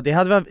ju... Ja,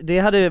 det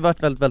hade ju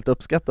varit väldigt, väldigt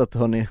uppskattat,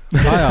 hörni.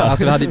 Ja,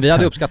 alltså vi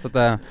hade uppskattat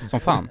det som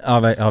fan.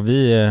 Ja,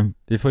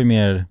 vi får ju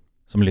mer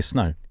som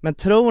lyssnar. Men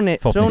tror ni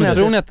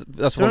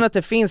att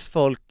det finns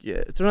folk,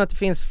 tror ni att det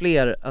finns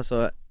fler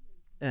alltså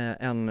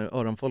än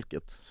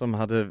öronfolket som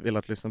hade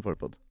velat lyssna på det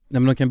podd? Nej,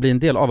 men de kan bli en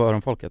del av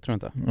öronfolket, tror du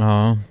inte?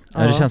 Ja.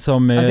 Det känns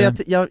som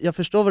alltså jag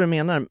förstår vad du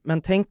menar,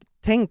 men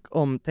tänk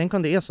om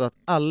det är så att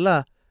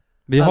alla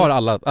har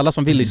alla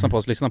som vill lyssna på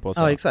oss.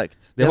 Ja, exakt.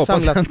 Vi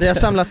har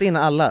samlat in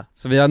alla.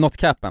 Så vi har nått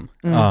capen.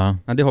 Ja.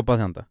 Men det hoppas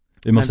jag inte.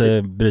 Vi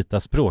måste bryta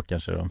språk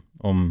kanske då.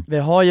 Vi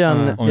har ju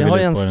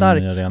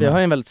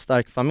en väldigt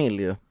stark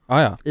familj ju.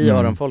 I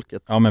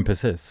öronfolket. Ja, men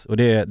precis. Och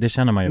det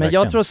känner man ju men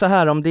verkligen. Jag tror så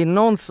här, om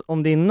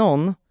det är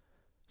någon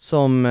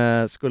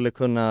som skulle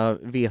kunna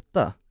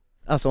veta,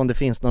 alltså om det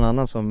finns någon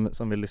annan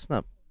som vill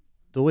lyssna,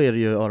 då är det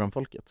ju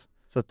öronfolket.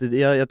 Så att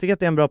jag tycker att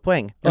det är en bra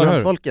poäng.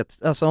 Öronfolket,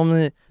 alltså om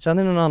ni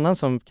känner någon annan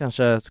som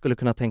kanske skulle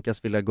kunna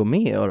tänkas vilja gå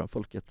med i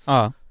öronfolket,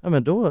 ja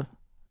men då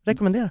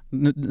rekommendera.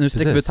 Nu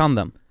sticker vi ut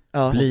handen.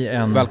 Ja. Bli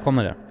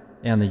välkomnare.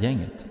 En i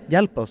gänget.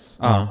 Hjälp oss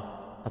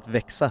att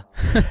växa.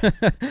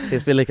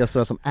 Tills vi är lika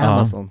stora som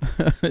Amazon.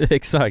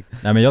 Exakt.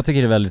 Nej, men jag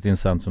tycker det är väldigt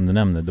intressant som du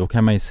nämner. Då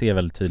kan man ju se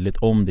väldigt tydligt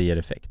om det ger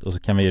effekt. Och så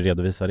kan vi ju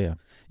redovisa det.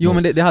 Jo,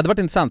 men det hade varit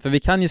intressant, för vi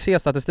kan ju se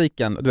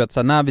statistiken. Du vet, så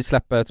här, när vi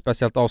släpper ett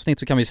speciellt avsnitt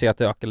så kan vi se att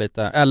det ökar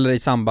lite. Eller i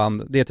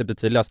samband, det är typ det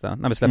tydligaste.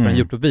 När vi släpper en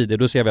YouTube-video,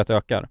 då ser vi att det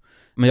ökar.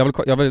 Men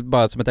jag vill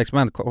bara som ett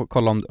experiment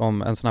kolla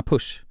om en sån här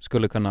push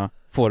skulle kunna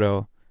få det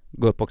att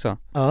gå upp också.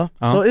 Ja.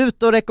 Så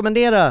ut och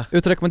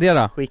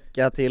rekommendera.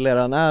 Skicka till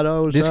era nära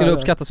och det skulle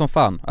uppskattas som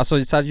fan.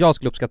 Alltså så här, jag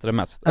skulle uppskatta det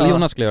mest. Eller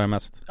Jonas skulle göra det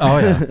mest.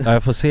 Ja,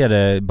 jag får se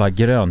det bara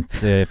grönt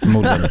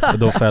förmodligen. Och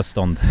då får jag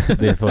stånd.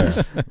 Det får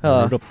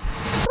jag.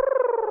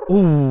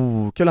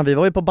 Kulan, vi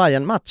var ju på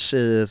Bayern-match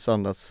i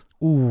söndags.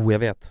 Jag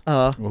vet.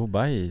 Ja.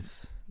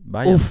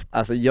 Bayern.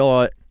 Alltså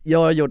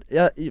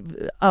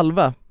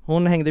Alva,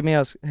 hon hängde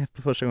med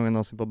på första gången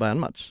någonsin på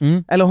Bayern-match.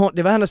 Eller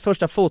det var hennes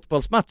första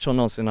fotbollsmatch hon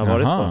någonsin har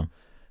varit på.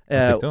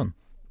 Vad tyckte hon?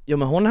 Jo,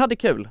 men hon hade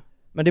kul.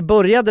 Men det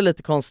började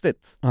lite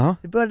konstigt.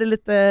 Det började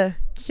lite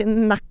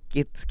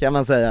knackigt, kan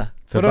man säga.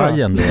 För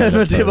Bayern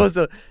då? Det var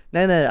så.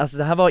 Nej, alltså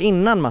det här var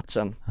innan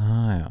matchen.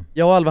 Ja.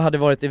 Jag och Alva hade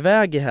varit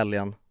iväg i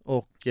helgen.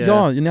 Och,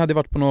 ni hade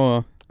varit på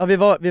något... Ja, vi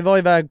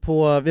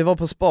var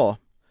på spa.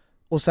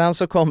 Och sen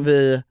så kom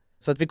vi...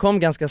 Så att vi kom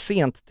ganska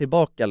sent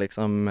tillbaka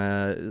liksom,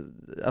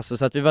 alltså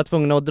så att vi var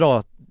tvungna att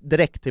dra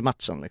direkt till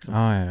matchen liksom.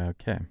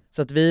 Okay.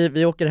 Så att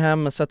vi åker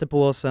hem, sätter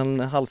på oss en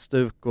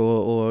halsduk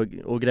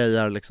och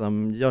grejer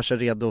liksom, gör sig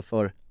redo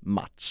för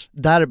match.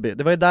 Derby,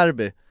 det var ju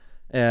derby.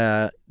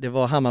 Det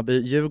var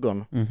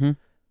Hammarby-Djurgården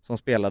som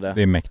spelade.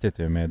 Det är mäktigt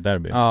ju med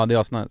derby. Ja, det är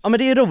asnice. Ja, men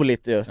det är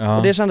roligt ju. Ja.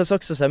 Och det kändes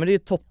också så här, men det är ju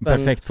toppen.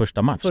 Perfekt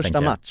första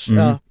match.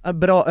 Ja,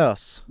 bra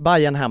ös.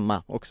 Bayern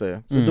hemma också ju.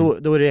 Så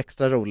då är det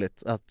extra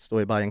roligt att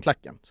stå i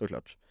Bayern-klacken,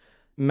 såklart.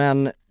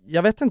 Men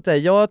jag vet inte,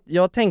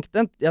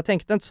 jag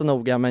tänkte inte så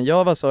noga, men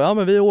jag var så, ja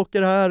men vi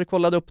åker här,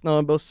 kollade upp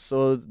någon buss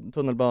och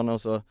tunnelbana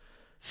och så.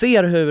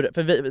 Ser hur,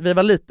 för vi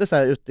var lite så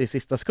här ute i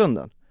sista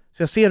sekunden.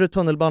 Så jag ser hur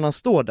tunnelbanan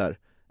står där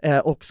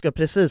och ska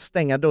precis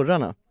stänga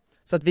dörrarna.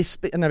 Så att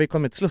när vi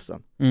kommer till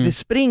Slussen. Så vi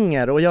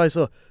springer och jag är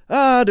så,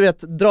 du vet,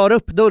 drar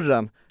upp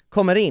dörren,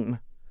 kommer in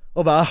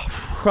och bara,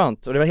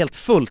 skönt. Och det var helt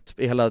fullt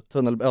i hela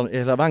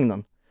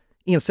vagnen.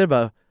 Inser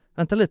bara,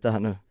 vänta lite här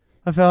nu.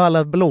 Varför har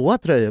alla blåa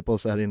tröjor på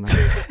sig här inne?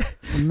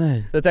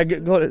 Nej.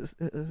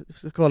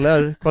 Så jag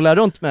kollar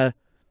runt med,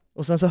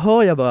 och sen så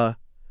hör jag bara,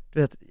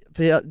 du vet,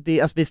 för det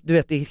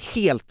är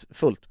helt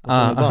fullt på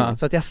tunnelbanan.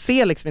 Så att jag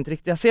ser liksom inte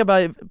riktigt, jag ser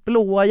bara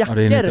blåa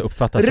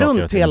jackor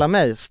runt hela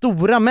mig.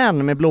 Stora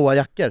män med blåa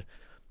jackor.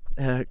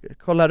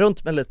 Kollar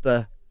runt mig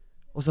lite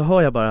och så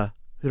hör jag bara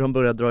hur de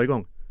börjar dra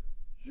igång.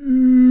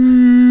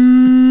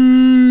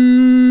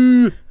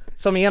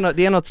 Som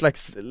det är något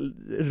slags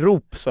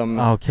rop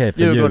som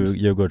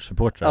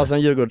Djurgårdssupportrar. Ja, som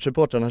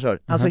Djurgårdssupportrarna kör.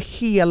 Alltså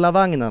hela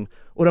vagnen.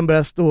 Och de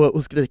börjar stå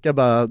och skrika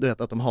bara, du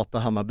vet, att de hatar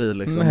Hammarby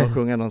liksom, och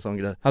sjunga någon sån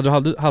grej.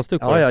 Hade du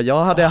halsduk på? Ja,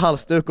 jag hade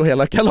halsduk och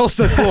hela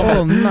kalaset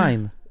på mig.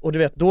 Nej. Och du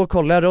vet, då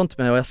kollar jag runt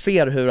mig och jag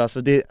ser hur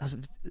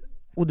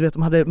och du vet,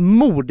 de hade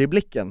mord i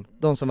blicken,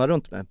 de som var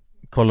runt mig.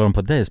 Kollar de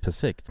på dig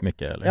specifikt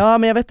mycket eller? Ja,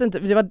 men jag vet inte,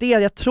 det var det,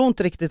 jag tror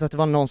inte riktigt att det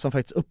var någon som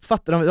faktiskt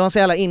uppfattade. De var så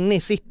jävla inne i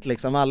sitt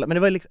liksom, alla. Men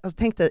det var liksom, alltså,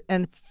 tänk dig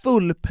en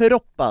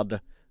fullproppad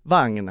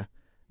vagn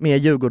med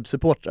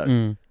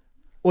Djurgårdssupportrar.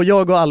 Och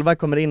jag och Alva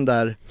kommer in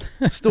där,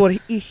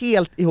 står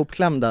helt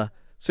ihopklämda.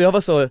 Så jag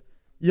var så,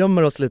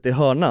 gömmer oss lite i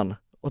hörnan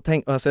och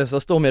alltså, så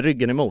står med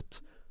ryggen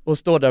emot och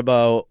står där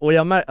bara och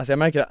jag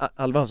märker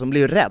Alva som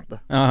blir rädd.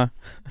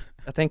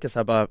 Jag tänker så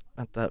här bara,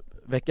 vänta,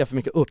 väcker för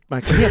mycket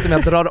uppmärksamhet om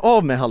jag drar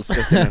av mig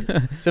halsduken.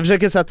 Så jag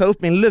försöker så här, ta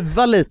upp min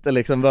luva lite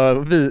liksom,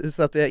 bara,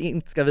 så att jag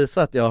inte ska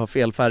visa att jag har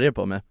fel färger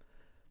på mig.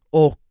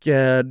 Och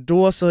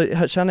då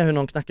så känner jag hur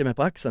någon knackar mig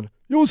på axeln.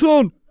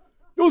 Jonsson!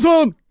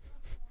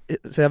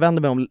 Så jag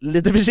vänder mig om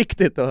lite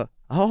försiktigt och,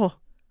 ja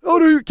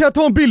du, kan jag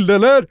ta en bild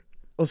eller?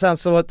 Och sen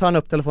så tar han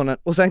upp telefonen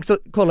och sen så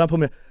kollar han på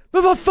mig.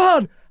 Men vad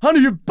fan, han är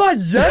ju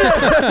bajare!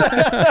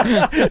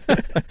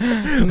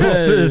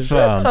 Nej, fy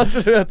fan.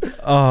 Alltså du vet,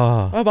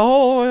 jag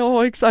bara,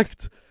 ja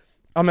exakt.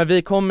 Ja, men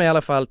vi kommer i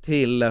alla fall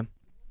till,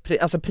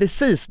 alltså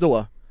precis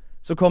då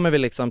så kommer vi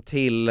liksom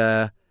till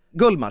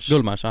Gullmars.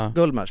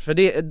 Gullmars, för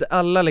det,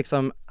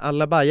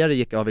 alla bajare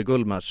gick av i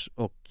Gullmars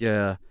och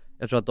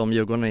jag tror att de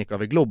Djurgården gick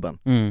av i Globen.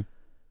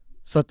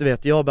 Så att du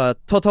vet, jag bara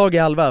tar tag i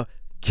Alva,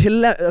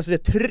 alltså det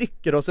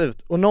trycker oss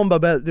ut och någon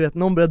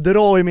börjar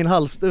dra i min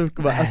halsduk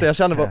och bara, alltså jag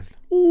känner bara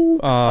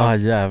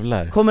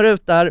jävlar. Kommer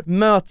ut där,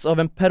 möts av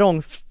en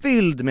perrong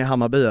fylld med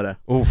Hammarbyare.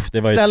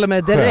 Det var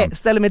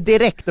ställer mig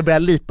direkt och börjar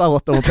lipa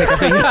åt dem och peka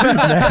finger.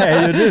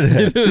 Nej,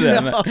 gjorde du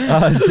det?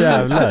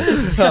 Jävlar.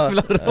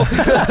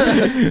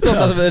 Stod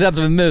alltså rädd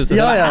som en mus.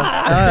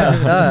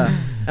 Ja,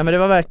 men det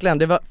var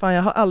verkligen, fan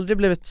jag har aldrig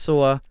blivit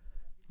så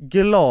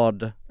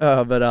glad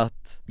över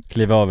att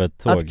kliva av ett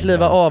tåg. Att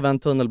kliva av en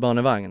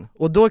tunnelbanevagn.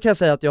 Och då kan jag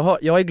säga att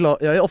jag är glad,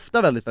 jag är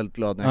ofta väldigt, väldigt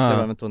glad när jag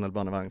kliver av en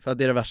tunnelbanevagn. För att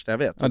det är det värsta jag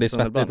vet. Ja, det är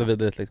svettigt och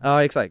vidrigt liksom.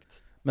 Ja, exakt.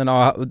 Men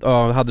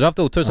hade du haft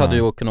otur så hade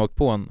du kunnat åka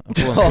på en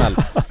smäll.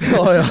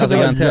 Alltså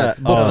garanterat.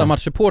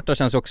 Bortamatchsupportrar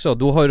känns också,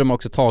 då har ju de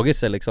också tagit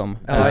sig liksom.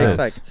 Ja,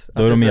 exakt.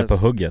 Då är de med på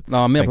hugget.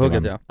 Ja, med på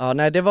hugget, ja. Ja,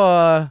 nej, det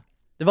var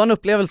en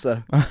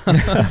upplevelse.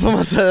 Får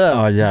man säga.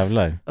 Ja,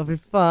 jävlar. Ja, fy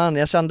fan,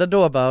 jag kände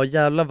då bara, och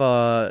jävlar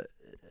vad...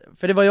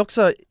 För det var ju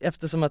också,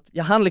 eftersom att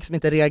jag hann liksom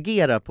inte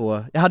reagera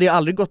på, jag hade ju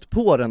aldrig gått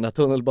på den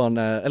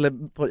där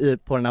eller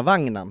på den här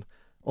vagnen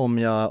om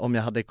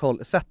jag hade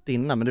sett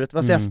innan, men du vet, det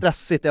var så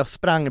stressigt, jag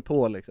sprang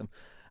på liksom.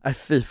 Nej,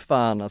 fy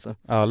fan alltså.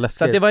 Ja, läskigt.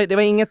 Så att det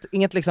var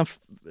inget liksom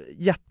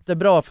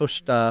jättebra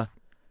första,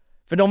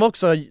 för de var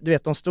också, du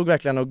vet, de stod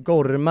verkligen och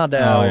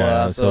gormade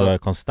alltså, så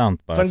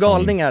konstant bara. Som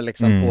galningar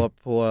liksom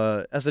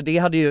på alltså det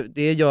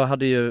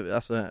hade ju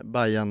alltså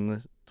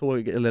Bayern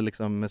tåg, eller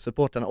liksom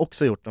supporterna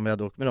också gjort om vi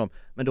hade åkt med dem.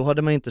 Men då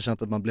hade man ju inte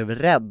känt att man blev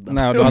rädd.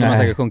 Nej, då hade man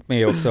säkert sjunkit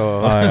med också.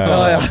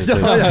 Ja,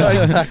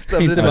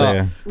 exakt. Inte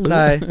bara,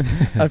 nej,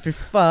 fy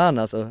fan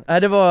alltså.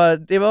 Nej, det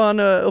var en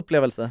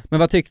upplevelse. Men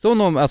vad tyckte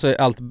hon om alltså,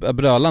 allt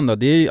brölande?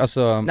 Det är ju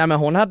alltså... Nej, men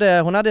hon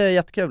hade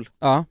jättekul.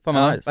 Ja, fan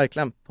vad nice.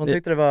 Verkligen. Hon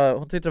tyckte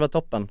det var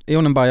toppen. Är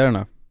hon en bajare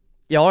nu?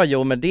 Ja,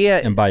 jo, men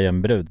det... En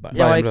Bayern-brud bara.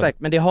 Ja, exakt.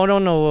 Men det har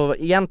hon nog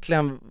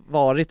egentligen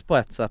varit på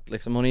ett sätt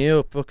liksom. Hon är ju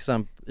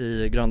uppvuxen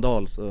i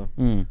Gröndal, så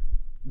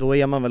då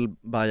är man väl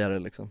bajare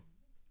liksom.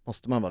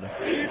 Måste man vara det.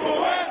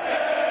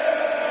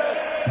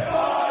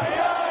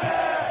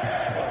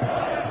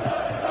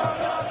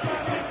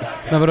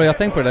 Men vadå, jag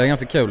tänkte på det där, är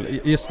ganska kul.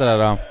 Just det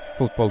där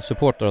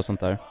fotbollssupporter och sånt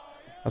där.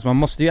 Alltså man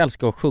måste ju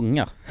älska att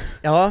sjunga.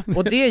 Ja,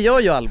 och det gör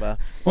ju Alva.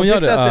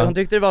 Hon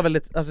tyckte det var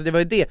väldigt, alltså det var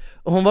ju det.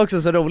 Och hon var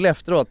också så rolig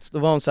efteråt. Då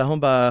var hon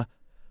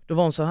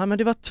så här, men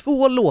det var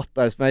 2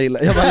 låtar som jag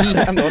gillade. Jag var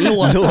ändå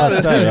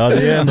låtar. Ja,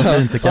 det är ändå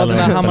fint att kalla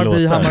den här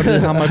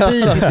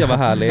Hammarby tyckte jag var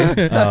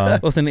härlig. Ja.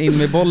 Och sen in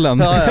med bollen.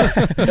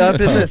 Ja,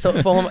 precis. Så,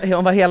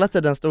 hon var hela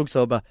tiden stod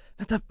så och bara,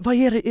 vänta, vad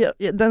är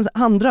det? Den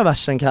andra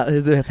versen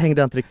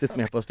hängde jag inte riktigt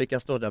med på. Så fick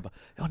jag stå där och bara,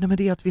 ja, nej, men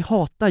det är att vi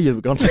hatar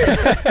Djurgården.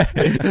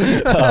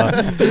 Ja,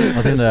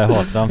 det är det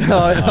hatramsen.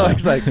 Ja,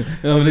 exakt.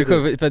 Ja, men det är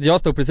sjukt, för att jag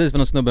stod precis för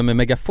någon snubbe med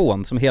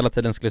megafon som hela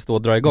tiden skulle stå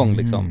och dra igång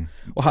liksom.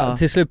 Och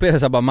till slut blev det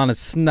så här bara, mannen,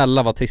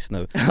 snälla var tyst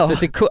nu.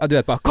 Du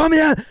vet bara, kom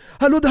igen!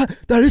 Hallå,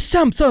 det här är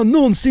sämsta jag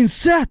någonsin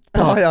sett!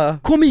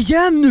 Kom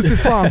igen nu för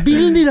fan,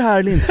 vill ni det här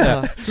eller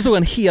inte? Så stod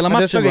han hela matchen.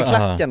 Men du såg i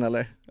klacken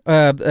eller?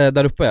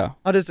 Där uppe, ja.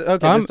 Ja, du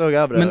stod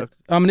över det.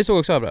 Ja, men ni såg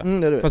också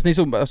över det. Fast ni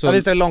såg alltså,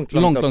 vi stod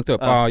långt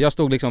upp. Ja, jag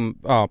stod liksom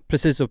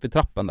precis upp vid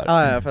trappen där.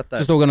 Ja, jag fattar.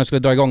 Så stod han och skulle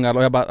dra igång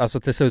och jag bara, alltså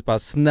till slut bara,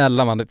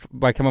 snälla man,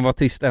 kan man vara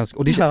tyst ens?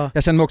 Och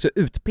jag känner mig också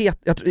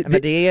utpetad.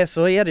 Men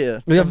så är det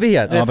ju. Jag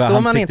vet.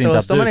 Står man inte.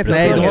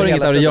 Nej, då har det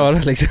inget att göra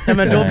liksom. Nej,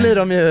 men då blir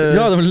de ju...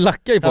 Ja, de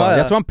lackar ju på.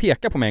 Jag tror han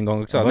pekade på mig en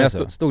gång också, när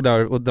jag stod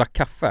där och drack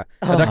kaffe.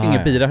 Jag drack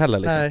ingen bira heller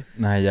liksom.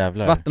 Nej,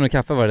 jävlar. Vatten och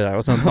kaffe var det där,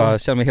 och sen bara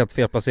kände mig helt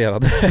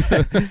felplacerad.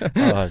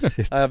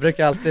 Shit. Jag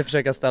brukar alltid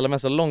försöka ställa mig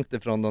så långt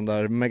ifrån de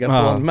där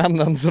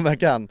megafonmännen som jag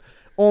kan.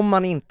 Om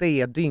man inte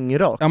är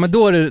dyngrak. Ja, men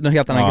då är det en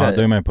helt annan grej.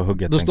 Då är man på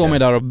hugget. Då står man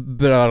där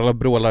och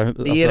brålar.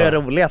 Det är det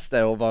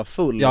roligaste att vara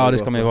full. Ja, det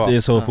ska man ju vara. Det är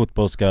så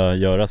fotboll ska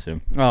göras ju.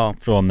 Ja.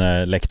 Från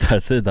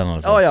läktarsidan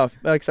och så.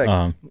 Ja,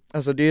 exakt.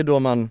 Alltså det är då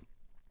man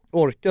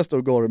orkar stå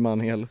och gorma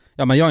en hel.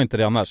 Ja, men jag är inte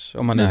det annars,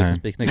 om man är liksom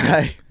spiknykter.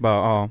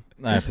 Nej.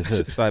 Nej,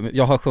 precis.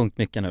 Jag har sjunkit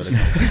mycket nu liksom.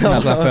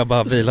 Snälla, får jag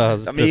bara vila.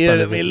 Vi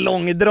är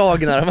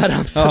långdragna de här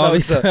ramsarna.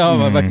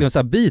 Ja, verkligen så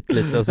här bit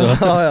lite och så.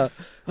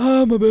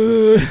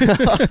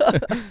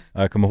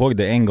 Jag kommer ihåg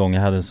det en gång,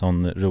 jag hade en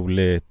sån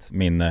roligt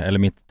minne, eller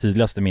mitt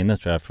tydligaste minne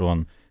tror jag, från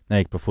när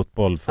jag gick på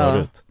fotboll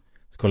förut.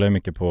 Så kollade jag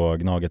mycket på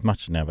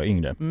Gnaget-matchen när jag var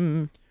yngre.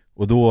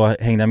 Och då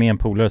hängde jag med en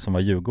polare som var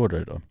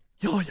djurgårdare då.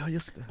 Ja,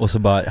 just det. Och så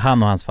bara,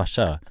 han och hans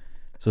farsa,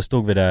 så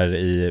stod vi där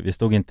vi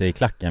stod inte i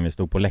klacken, vi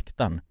stod på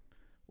läktaren.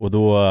 Och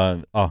då,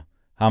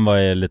 han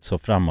var lite så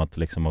framåt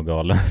liksom och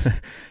galen.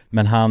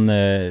 Men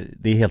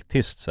det är helt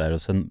tyst så här,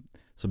 och sen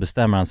så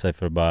bestämmer han sig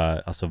för att bara,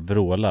 alltså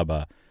vråla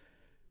bara,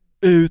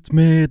 ut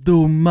med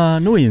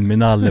domaren och in med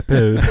Nalle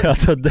Puh.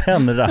 Alltså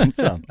den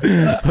ramsan.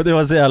 Och det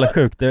var så jävla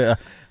sjukt. Det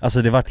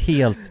var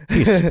helt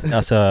tyst.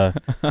 Alltså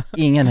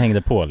ingen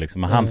hängde på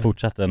liksom. Han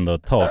fortsatte ändå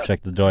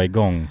försökte dra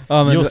igång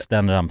just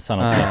den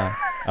ramsan också.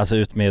 Alltså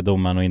ut med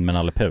domaren och in med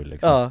Nalle Puh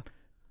liksom.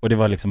 Och det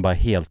var liksom bara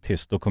helt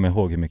tyst. Då kommer jag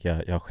ihåg hur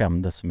mycket jag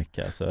skämdes så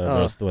mycket. Alltså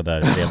bara stå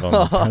där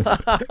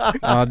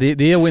Ja,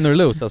 det är win or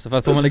lose alltså. För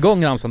att får man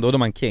igång ramsan, då är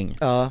man king.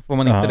 Får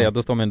man inte det,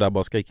 då står man där och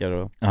bara skriker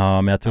och...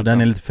 Ja, men jag tror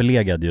den är lite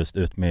förlegad just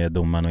ut med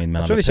domaren och in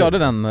med Nalle Puh. Jag tror vi körde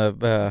den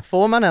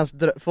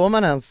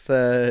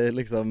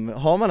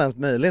har man ens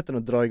möjligheten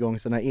att dra igång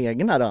sina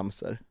egna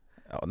ramser?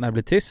 Ja, när det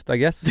blir tyst, I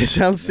guess. Det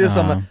känns ju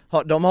som,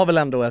 de har väl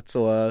ändå ett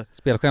så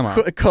spelschema,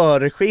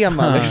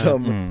 körschema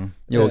liksom.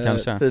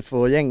 kanske.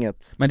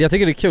 tifo-gänget. Men jag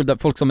tycker det är kul,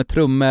 folk som är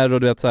trummor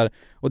och du vet så här,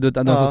 och de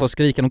som står och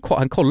skriker,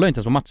 han kollar ju inte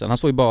ens på matchen, han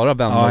står ju bara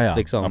vänd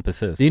liksom. Ja,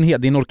 precis. Det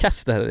är en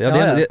orkester, det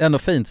är ändå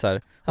fint så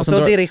här. Han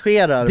står och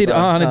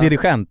dirigerar. Han är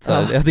dirigent så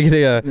här. Jag tycker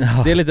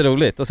det är lite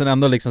roligt, och sen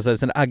ändå liksom så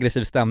här, en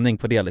aggressiv stämning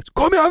på det liksom.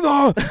 Kom igen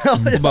då!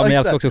 Bara, men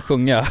jag ska också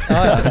sjunga.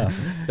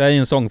 Jag är ju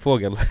en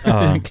sångfågel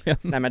egentligen.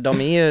 Nej men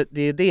de är ju,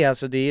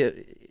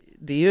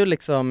 det är ju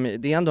liksom,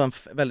 det är ändå en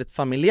väldigt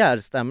familjär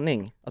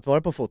stämning att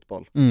vara på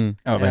fotboll.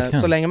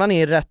 Så länge man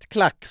är i rätt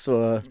klack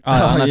så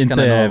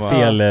inte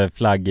fel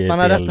flagg, man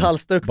har rätt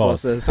halsduk på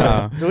sig, så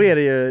då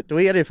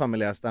är det ju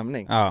familjär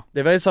stämning.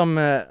 Det var ju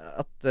som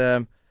att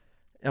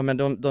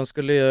de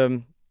skulle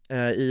ju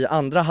i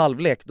andra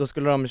halvlek, då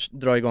skulle de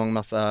dra igång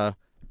massa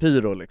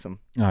pyro liksom,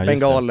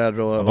 bengaler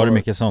och... Var det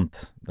mycket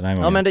sånt den här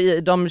gången? Ja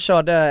men de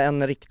körde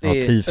en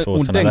riktig... tifo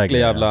och såna ordentlig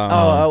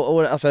jävla...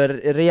 och alltså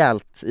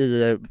rejält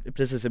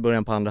precis i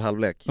början på andra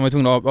halvlek. De var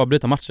tvungna att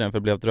avbryta matchen för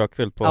det blev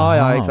rökfyllt på...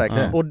 Ja,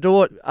 exakt. Och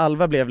då,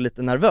 Alva blev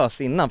lite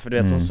nervös innan, för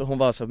du vet, hon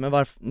var så, men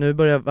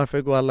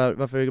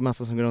varför är det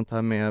massa som går runt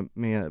här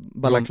med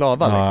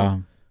balaklava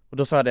liksom? Och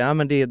då sa jag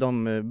men det är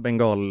de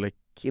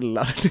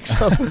bengalkillar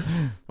liksom.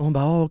 Och hon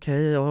bara,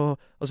 okej. Och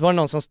så var det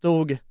någon som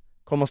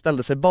kom och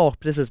ställde sig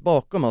precis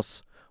bakom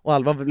oss, och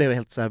Alva blev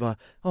helt så här bara,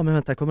 men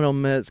vänta, kommer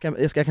de, ska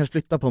jag kanske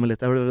flytta på mig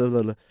lite?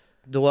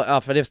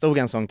 Då, för det stod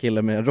en sån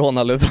kille med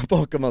rånarluva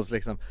bakom oss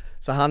liksom.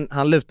 Så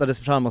han lutade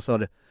sig fram och sa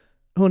det: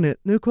 hörni,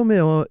 nu kommer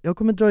jag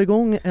kommer dra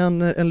igång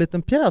en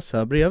liten pjäs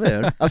här bredvid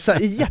er. Alltså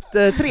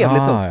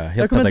jättetrevligt.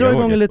 Jag kommer dra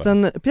igång en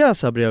liten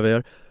pjäs här bredvid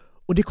er.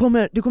 Och det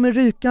kommer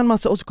ryka en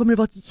massa, och så kommer det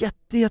vara ett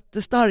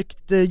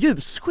jättestarkt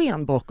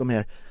ljussken bakom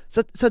er.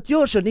 Så att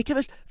gör så, ni kan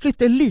väl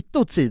flytta lite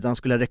åt sidan,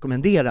 skulle jag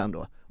rekommendera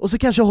ändå. Och så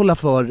kanske hålla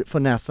för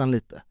näsan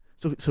lite.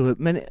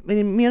 Men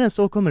mer än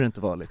så kommer det inte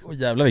vara liksom.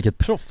 Jävlar vilket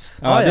proffs.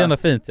 Ja, det är ändå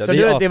fint. Ja. Så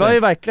det var ju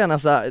verkligen,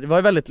 alltså, det var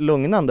ju väldigt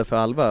lugnande för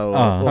Alva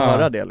att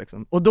höra det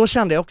liksom. Och då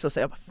kände jag också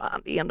säga,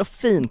 fan, det är ändå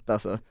fint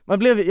alltså.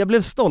 Jag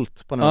blev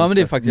stolt på något sätt. Men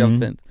det är faktiskt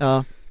jävligt fint.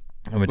 Ja,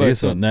 men det är ju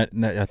så,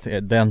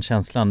 när den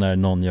känslan när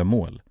någon gör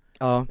mål.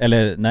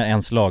 Eller när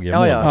ens lag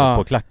gör mål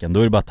på klacken, då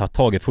är det bara att ta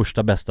tag i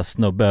första bästa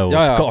snubbe och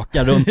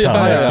skaka runt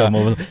här liksom,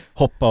 och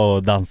hoppa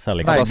och dansa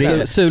liksom. Bara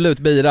sula ut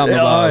biran och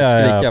bara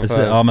skrika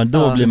för... Ja, men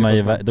då blir man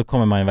ju, då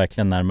kommer man ju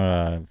verkligen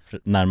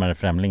närmare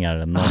främlingar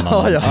än någon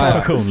annan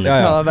situation liksom.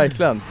 Ja,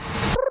 verkligen.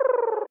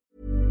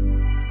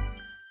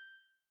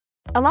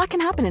 A lot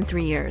can happen in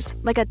 3 years,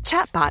 like a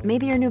chatbot may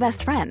be your new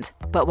best friend.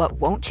 But what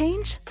won't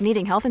change?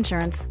 Needing health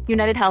insurance.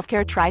 United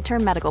Healthcare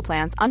Tri-Term Medical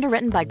Plans,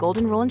 underwritten by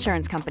Golden Rule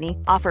Insurance Company,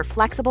 offer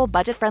flexible,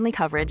 budget-friendly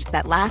coverage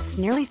that lasts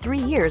nearly 3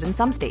 years in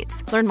some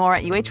states. Learn more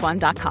at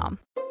uh1.com.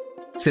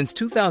 Since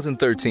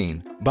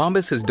 2013,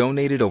 Bombas has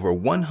donated over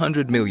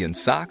 100 million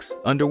socks,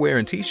 underwear,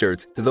 and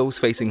T-shirts to those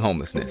facing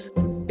homelessness.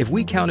 If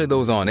we counted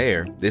those on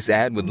air, this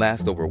ad would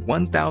last over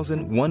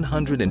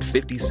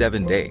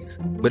 1,157 days.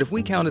 But if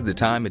we counted the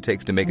time it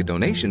takes to make a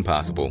donation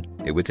possible,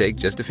 it would take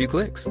just a few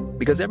clicks.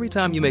 Because every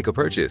time you make a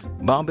purchase,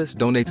 Bombas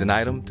donates an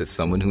item to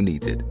someone who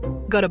needs it.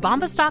 Go to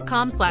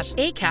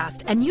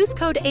bombas.com/ACAST and use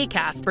code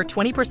ACAST for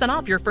 20%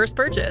 off your first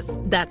purchase.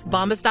 That's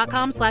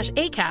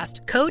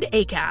bombas.com/ACAST, code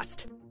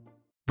ACAST.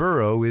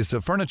 Burrow is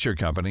a furniture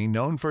company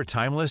known for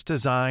timeless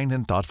design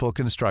and thoughtful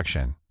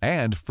construction,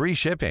 and free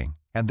shipping.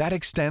 And that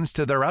extends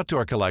to their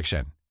outdoor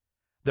collection.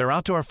 Their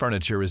outdoor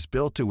furniture is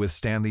built to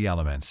withstand the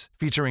elements,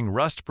 featuring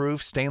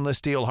rust-proof stainless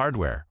steel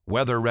hardware,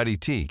 weather-ready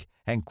teak,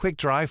 and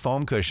quick-dry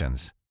foam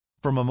cushions.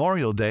 For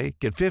Memorial Day,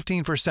 get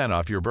 15%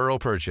 off your Burrow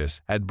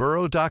purchase at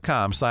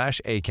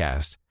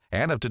burrow.com/ACAST,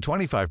 and up to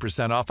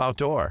 25% off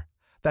outdoor.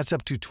 That's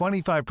up to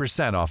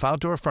 25% off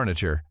outdoor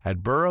furniture at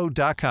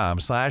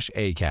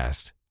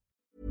burrow.com/ACAST.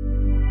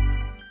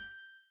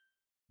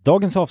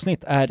 Dagens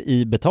avsnitt är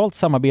i betalt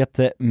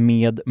samarbete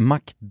med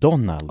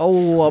McDonalds.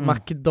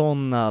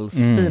 McDonalds.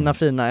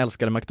 Fina,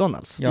 älskade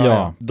McDonalds.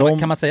 Ja.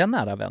 Kan man säga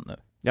nära vän nu?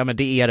 Ja, men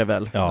det är det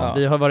väl. Ja.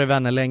 Vi har varit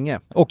vänner länge.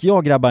 Och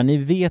grabbar, ni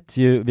vet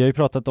ju, vi har ju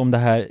pratat om det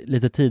här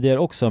lite tidigare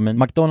också, men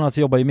McDonalds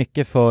jobbar ju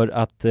mycket för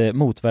att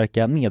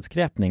motverka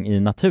nedskräpning i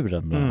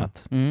naturen bland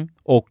annat.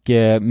 Och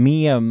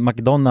med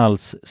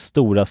McDonalds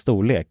stora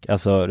storlek,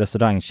 alltså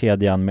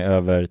restaurangkedjan med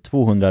över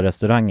 200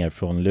 restauranger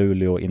från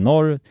Luleå i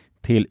norr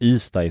till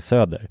Ystad i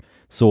söder,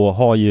 så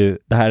har ju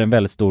det här en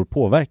väldigt stor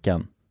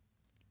påverkan.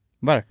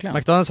 Verkligen.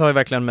 McDonalds har ju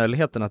verkligen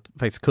möjligheten att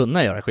faktiskt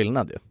kunna göra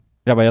skillnad ju.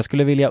 Grabbar, jag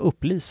skulle vilja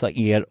upplysa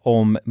er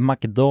om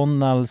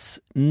McDonalds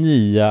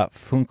nya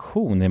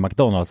funktion i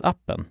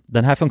McDonalds-appen.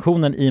 Den här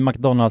funktionen i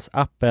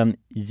McDonalds-appen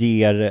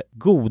ger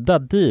goda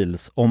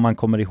deals om man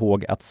kommer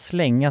ihåg att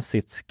slänga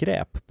sitt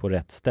skräp på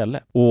rätt ställe.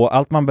 Och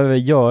allt man behöver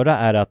göra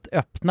är att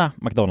öppna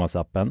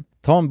McDonalds-appen,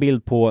 ta en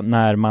bild på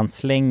när man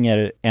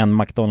slänger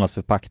en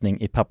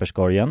McDonalds-förpackning i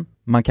papperskorgen.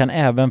 Man kan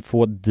även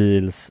få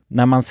deals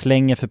när man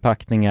slänger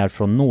förpackningar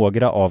från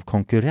några av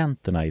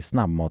konkurrenterna i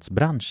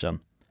snabbmatsbranschen.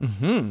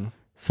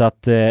 Så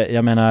att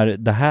jag menar,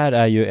 det här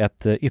är ju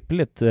ett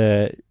ypperligt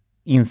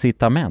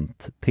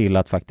incitament till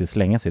att faktiskt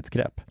slänga sitt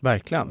skräp.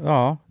 Verkligen.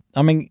 Ja,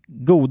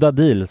 goda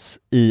deals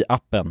i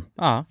appen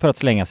för att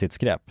slänga sitt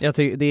skräp. Jag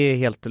tycker det är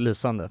helt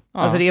lysande.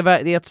 Alltså det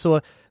är ett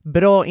så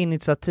bra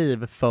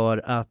initiativ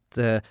för att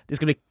det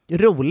ska bli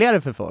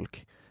roligare för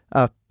folk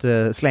att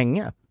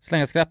slänga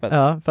skräpet.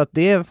 Ja, för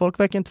att folk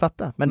verkar inte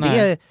fatta.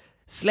 Men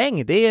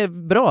släng, det är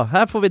bra.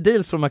 Här får vi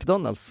deals från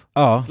McDonalds.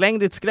 Ja. Släng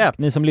ditt skräp.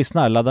 Ni som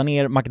lyssnar, ladda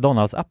ner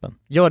McDonalds-appen.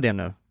 Gör det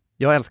nu.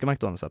 Jag älskar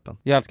McDonalds-appen.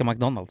 Jag älskar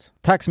McDonalds.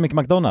 Tack så mycket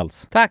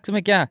McDonalds. Tack så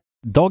mycket.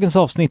 Dagens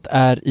avsnitt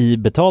är i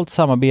betalt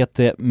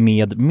samarbete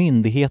med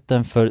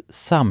Myndigheten för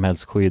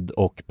samhällsskydd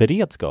och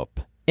beredskap,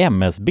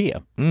 MSB.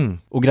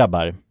 Och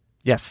grabbar,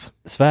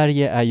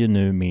 Sverige är ju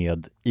nu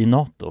med i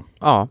NATO.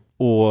 Ja.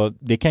 Och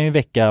det kan ju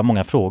väcka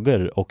många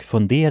frågor och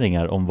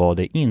funderingar om vad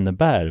det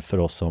innebär för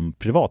oss som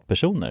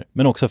privatpersoner,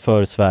 men också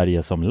för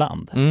Sverige som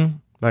land.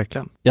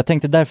 Verkligen. Jag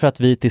tänkte därför att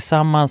vi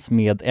tillsammans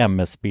med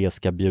MSB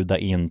ska bjuda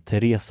in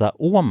Teresa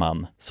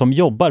Åman som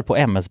jobbar på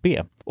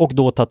MSB och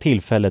då ta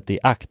tillfället i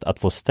akt att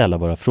få ställa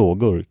våra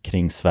frågor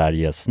kring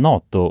Sveriges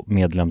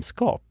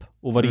NATO-medlemskap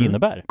och vad det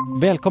innebär.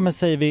 Välkommen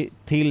säger vi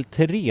till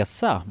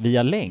Teresa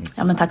via länk.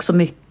 Ja, men tack så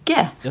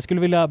mycket. Jag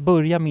skulle vilja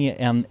börja med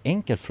en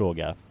enkel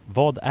fråga.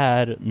 Vad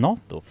är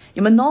NATO?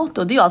 Ja, men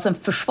NATO, det är alltså en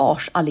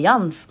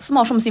försvarsallians som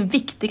har som sin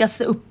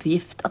viktigaste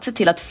uppgift att se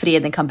till att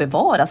freden kan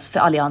bevaras för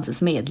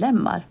alliansens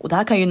medlemmar. Och det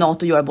här kan ju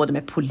NATO göra både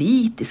med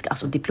politiska,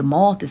 alltså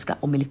diplomatiska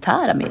och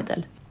militära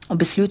medel. Och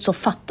beslut som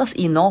fattas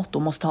i NATO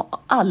måste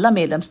ha alla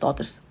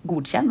medlemsstaters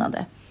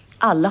godkännande.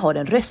 Alla har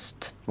en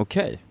röst.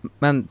 Okej.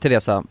 Men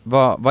Teresa,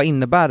 vad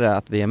innebär det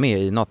att vi är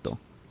med i NATO?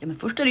 Ja, men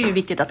först är det ju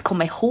viktigt att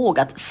komma ihåg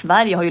att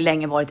Sverige har ju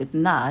länge varit ett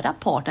nära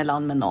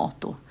partnerland med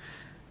NATO.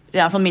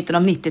 Redan från mitten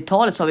av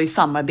 90-talet så har vi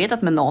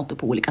samarbetat med NATO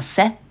på olika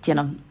sätt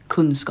genom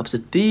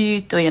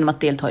kunskapsutbyte och genom att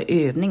delta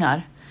i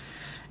övningar.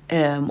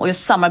 Och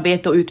just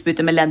samarbete och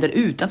utbyte med länder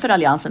utanför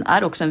alliansen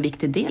är också en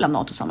viktig del av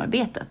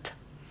NATO-samarbetet.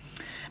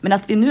 Men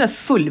att vi nu är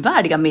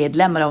fullvärdiga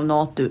medlemmar av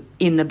NATO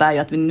innebär ju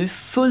att vi nu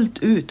fullt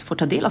ut får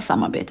ta del av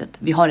samarbetet.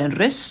 Vi har en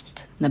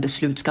röst när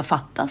beslut ska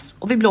fattas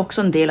och vi blir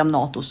också en del av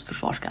NATOs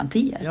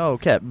försvarsgarantier. Ja,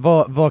 okej.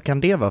 Vad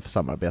kan det vara för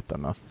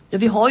samarbeten då? Ja,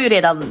 vi har ju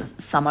redan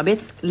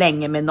samarbetat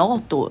länge med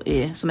NATO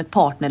som ett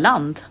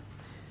partnerland.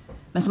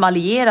 Men som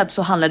allierad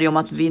så handlar det om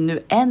att vi nu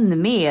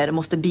än mer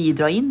måste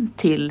bidra in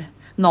till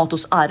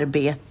NATOs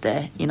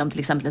arbete inom till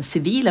exempel den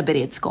civila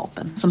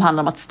beredskapen som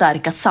handlar om att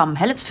stärka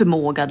samhällets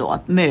förmåga då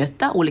att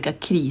möta olika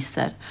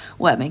kriser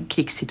och även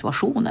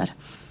krigssituationer.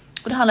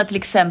 Och det handlar till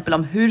exempel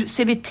om hur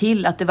ser vi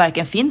till att det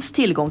verkligen finns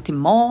tillgång till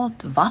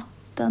mat,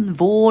 vatten,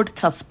 vård,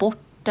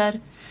 transporter,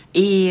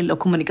 el och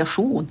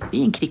kommunikation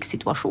i en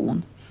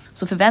krigssituation.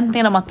 Så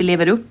förväntningarna om att vi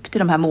lever upp till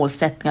de här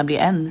målsättningarna blir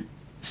än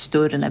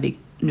större när vi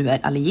nu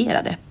är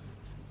allierade.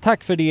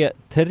 Tack för det,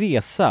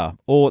 Teresa.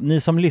 Och ni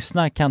som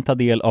lyssnar kan ta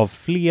del av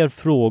fler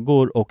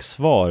frågor och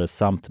svar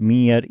samt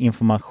mer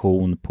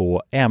information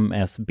på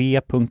msb.se/NATO.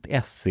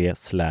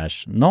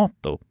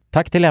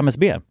 Tack till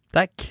MSB.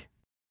 Tack.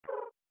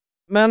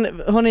 Men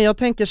hörni, jag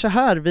tänker så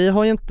här, vi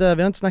har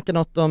inte snackat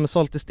något om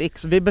Solstice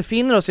X. Vi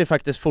befinner oss ju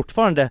faktiskt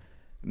fortfarande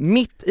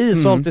mitt i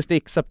Solstice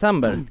X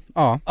september.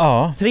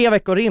 Ja. 3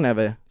 veckor in är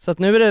vi. Så att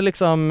nu är det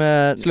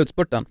liksom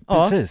slutspurten.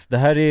 Ja. Precis, det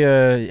här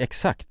är ju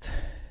exakt.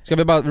 Ska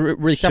vi bara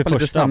recapa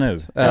lite snabbt nu.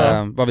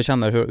 Vad vi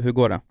känner, hur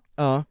går det?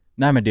 Ja.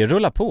 Nej, men det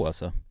rullar på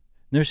alltså.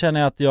 Nu känner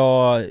jag att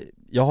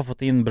jag har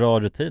fått in bra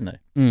rutiner.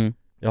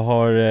 Jag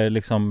har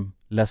liksom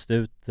läst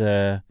ut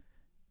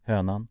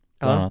Hönan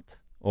bland annat.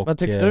 Och, vad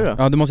tyckte du då?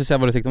 Ja, du måste säga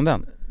vad du tyckte om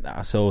den.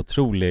 Alltså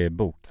otrolig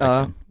bok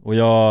verkligen. Och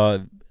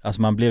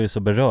alltså man blev ju så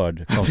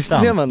berörd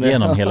konstant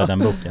genom hela den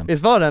boken.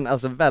 Visst var den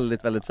alltså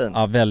väldigt, väldigt fin?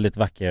 Ja, väldigt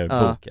vacker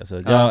bok alltså.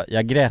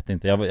 Jag grät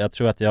inte, jag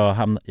tror att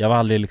jag var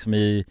aldrig liksom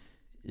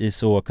i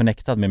så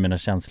connectad med mina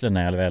känslor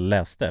när jag väl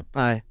läste.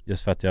 Nej.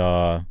 Just för att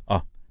jag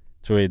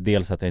tror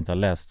dels att jag inte har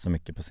läst så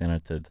mycket på senare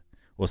tid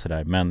och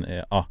sådär. Men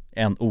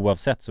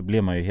oavsett så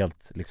blev man ju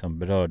helt liksom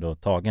berörd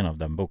och tagen av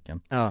den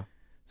boken. Ja.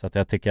 Så att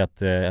jag tycker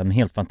att en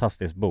helt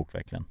fantastisk bok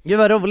verkligen. Gud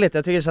vad roligt,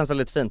 jag tycker det känns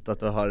väldigt fint att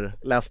du har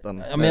läst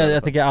den. Ja, men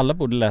jag tycker alla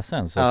borde läsa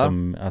den så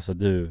som alltså,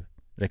 du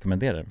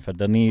rekommenderar. För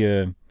den är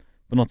ju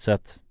på något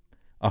sätt,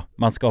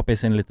 man skapar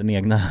sin liten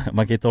egna,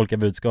 man kan ju tolka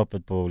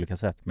budskapet på olika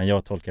sätt. Men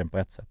jag tolkar den på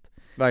ett sätt.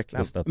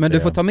 Verkligen. Att, men du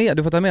får ta med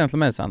den till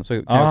mig sen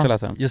så kan jag också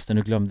läsa den. Just det,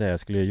 nu glömde jag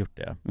skulle ha gjort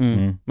det.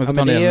 Men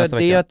det är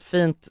ju ett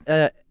fint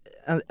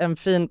en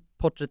fin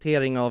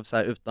porträttering av så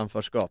här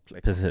utanförskap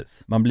liksom.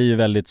 Precis. Man blir ju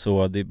väldigt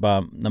så, det är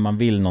bara när man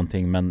vill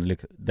någonting, men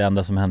det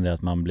enda som händer är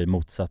att man blir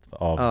motsatt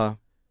av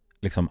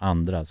liksom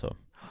andra så.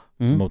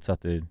 Så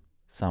motsatt i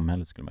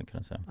samhället skulle man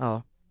kunna säga.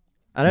 Ja.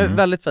 Ja, det är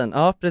väldigt fin.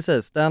 Ja,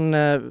 precis. Den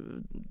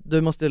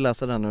du måste ju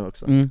läsa den nu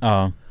också.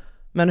 Ja.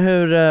 Men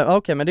hur,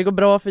 okej, men det går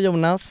bra för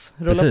Jonas,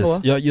 rulla Precis.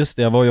 på. Ja, just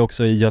det, jag var ju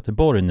också i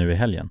Göteborg nu i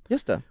helgen.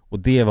 Just det. Och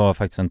det var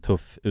faktiskt en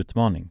tuff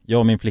utmaning. Jag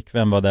och min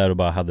flickvän var där och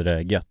bara hade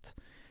det gött.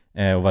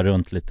 Och var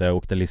runt lite och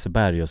åkte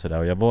Liseberg och sådär.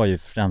 Och jag var ju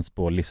främst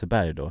på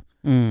Liseberg då.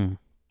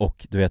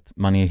 Och du vet,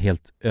 man är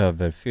helt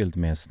överfylld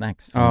med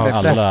snacks. Ja,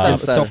 alla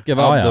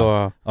sockervadd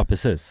och... Ja,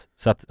 precis.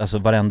 Så att alltså,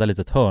 varenda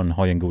litet hörn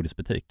har ju en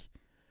godisbutik.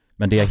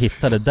 Men det jag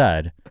hittade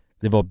där,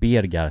 det var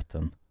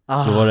Bergarten.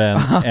 Då var det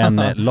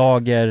en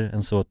lager,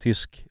 en så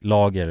tysk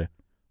lager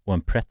och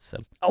en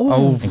pretzel.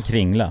 En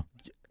kringla.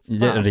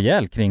 En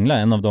rejäl kringla,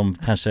 en av dem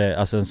kanske,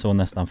 alltså en så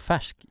nästan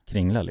färsk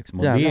kringla liksom.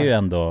 Och det är ju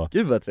ändå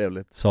Gud vad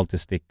trevligt. Salty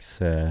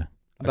Sticks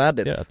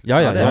värdigt. Liksom.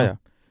 Ja.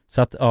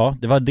 Så att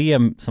det var det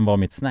som var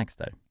mitt snacks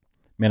där.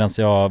 Medan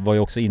jag var ju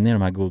också inne i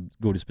de här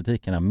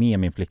godisbutikerna med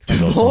min flickvän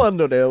då. Det var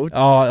ändå det.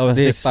 Ja,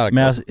 det är starkt.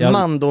 Men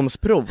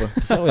mandomsprov.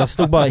 Så jag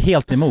stod bara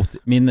helt emot.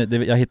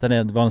 Jag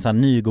hittade, det var en sån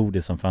här ny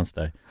godis som fanns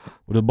där.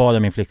 Och då bad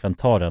jag min flickvän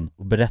ta den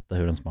och berätta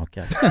hur den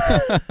smakar.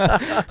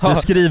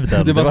 Beskriv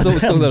den. Du bara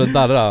stod där och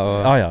darra.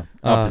 Och...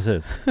 Ja,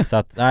 precis. Så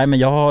att, nej men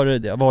jag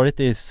har varit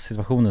i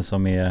situationer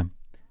som är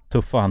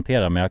tuffa att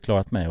hantera, men jag har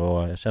klarat mig.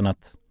 Och jag känner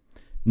att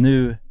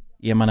nu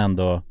är man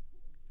ändå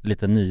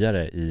lite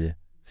nyare i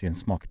sin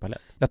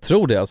smakpalett. Jag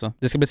tror det alltså.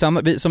 Det ska bli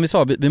samma, som vi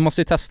sa, vi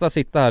måste ju testa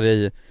sitta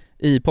här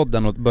i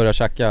podden och börja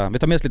käka. Vi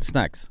tar med oss lite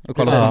snacks och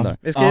kolla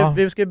där.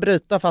 Vi ska ju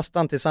bryta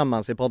fastan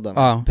tillsammans i podden.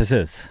 Ja,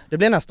 precis. Det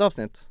blir nästa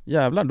avsnitt.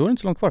 Jävlar, då är det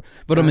inte så långt kvar.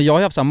 Vadå, men jag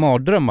har haft så här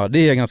mardrömmar. Det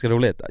är ganska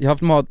roligt. Jag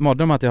har haft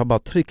mardrömmar att jag har bara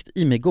tryckt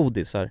i mig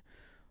godis här.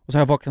 Och så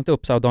har jag vaknat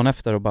upp så här dagen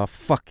efter och bara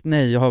fuck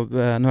nej,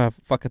 nu har jag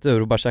fuckat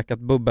ur och bara käkat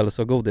bubbels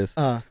och godis.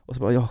 Och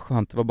så bara,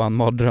 skönt, det var bara en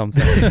mardröm.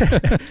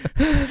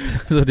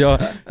 Så att jag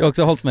har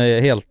också hållit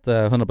mig helt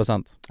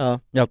 100%. Ja.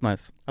 Helt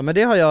nice. Ja, men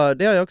det har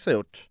jag också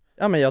gjort.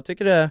 Ja, men jag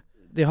tycker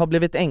det har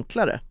blivit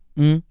enklare.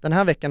 Den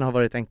här veckan har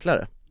varit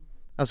enklare.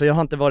 Alltså jag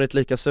har inte varit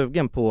lika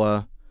sugen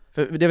på...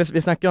 För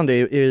vi snackade om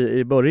det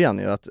i början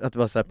ju, att det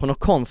var så här, på något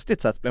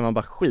konstigt sätt blev man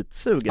bara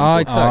skitsugen på.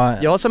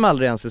 Exakt. Jag som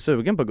aldrig ens är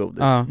sugen på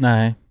godis.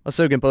 Nej. Var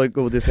sugen på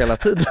godis hela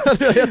tiden. Det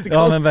var jättekonstigt.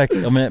 Ja men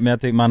verkligen, men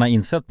jag tycker man har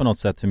insett på något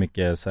sätt hur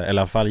mycket, eller i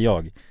alla fall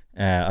jag,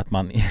 att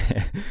man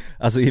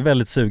alltså är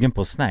väldigt sugen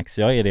på snacks.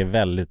 Jag är det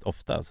väldigt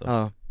ofta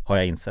alltså, har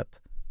jag insett.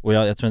 Och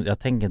jag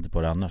tänker inte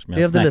på det annars,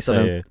 men snacks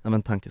är ju... Ja,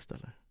 men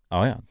tankeställare.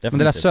 Ja, definitivt. Men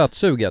det där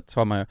sötsuget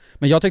har man ju.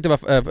 Men jag tyckte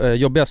det var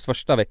jobbigast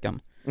första veckan.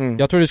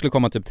 Jag trodde det skulle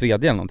komma typ 3D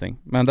eller någonting.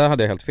 Men där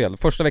hade jag helt fel.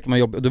 Första veckan var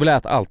jobbigt. Du ville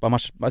äta allt, bara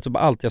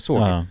allt jag såg.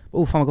 Fan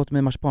vad gott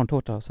med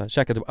marsipantårta så här.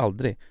 Käkade typ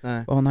aldrig.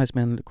 Nice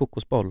med en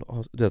kokosboll.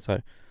 Du vet så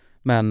här.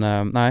 Men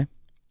nej,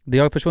 det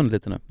har försvunnit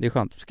lite nu. Det är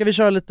skönt. Ska vi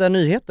köra lite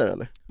nyheter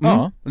eller?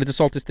 Ja, lite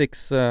Salty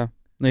Sticks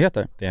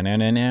nyheter.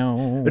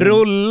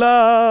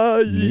 Rulla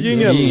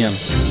jingeln.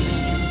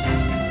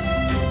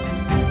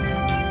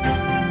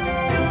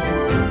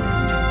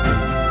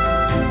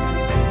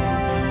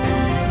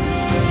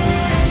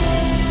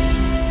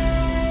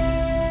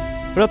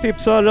 För att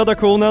tipsa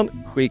redaktionen,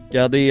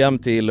 skicka DM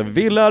till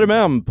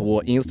Villarmem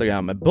på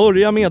Instagram.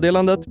 Börja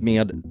meddelandet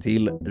med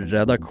till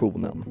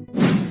redaktionen.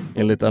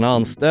 Enligt en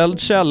anställd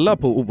källa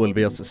på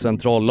OLVs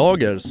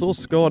centrallager så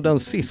ska den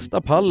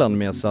sista pallen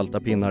med salta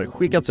pinnar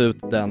skickats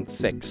ut den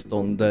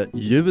 16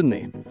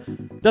 juni.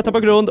 Detta på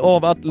grund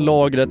av att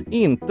lagret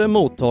inte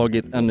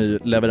mottagit en ny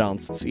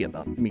leverans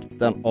sedan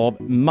mitten av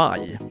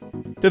maj.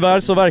 Tyvärr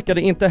så verkar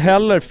det inte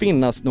heller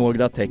finnas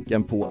några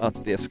tecken på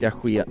att det ska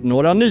ske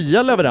några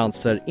nya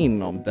leveranser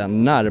inom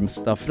den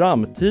närmsta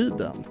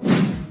framtiden.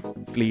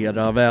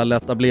 Flera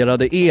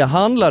väletablerade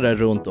e-handlare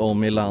runt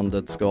om i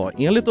landet ska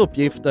enligt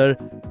uppgifter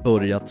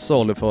börjat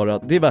saluföra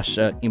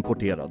diverse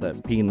importerade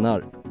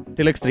pinnar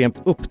till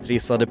extremt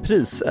upptrissade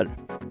priser.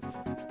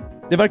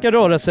 Det verkar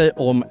röra sig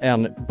om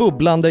en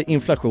bubblande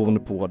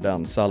inflation på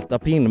den salta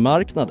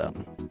pinnmarknaden.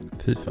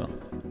 Fy fan.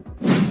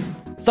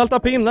 Salta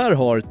pinnar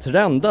har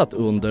trendat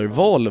under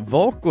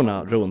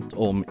valvakorna runt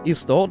om i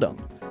staden.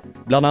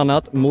 Bland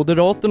annat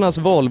Moderaternas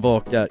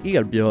valvaka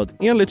erbjöd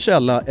enligt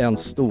källa en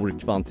stor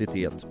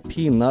kvantitet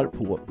pinnar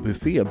på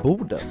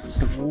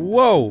buffébordet.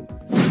 Wow!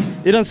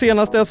 I den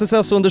senaste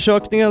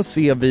SSS-undersökningen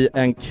ser vi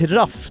en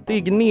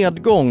kraftig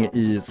nedgång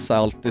i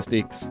Salty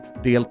Sticks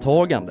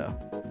deltagande.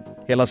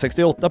 Hela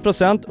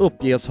 68%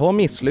 uppges ha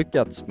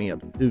misslyckats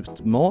med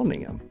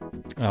utmaningen.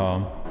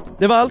 Ja.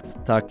 Det var allt.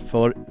 Tack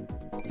för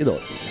idag.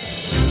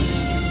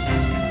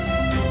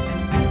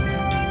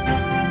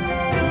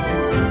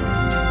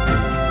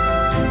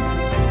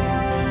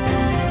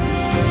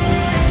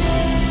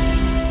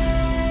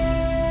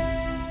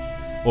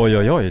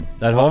 Oj,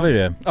 där har vi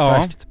det.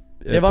 Ja.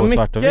 Det var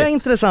mycket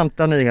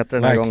intressanta nyheter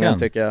den här gången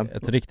tycker jag.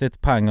 Ett riktigt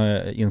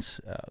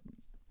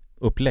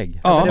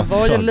upplägg. Ja, det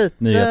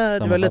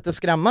var ju lite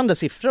skrämmande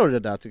siffror det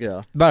där tycker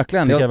jag.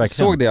 Verkligen, jag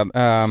såg det.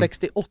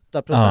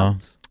 68%.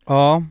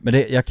 Ja,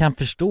 men jag kan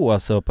förstå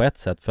alltså på ett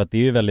sätt, för att det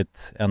är ju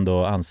väldigt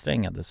ändå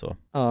ansträngande så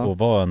att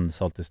vara en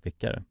saltig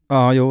stickare.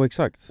 Ja, jo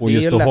exakt. Och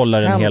just att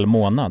hålla en hel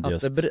månad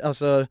just.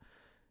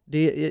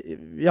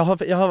 Jag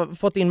har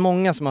fått in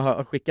många som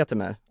har skickat till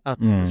mig att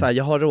så här,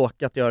 jag har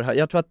råkat göra det här.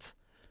 Jag tror att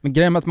men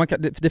grejen med att man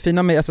kan, det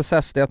fina med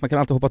SSS är att man kan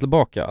alltid hoppa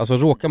tillbaka. Alltså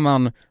råkar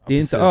man, det är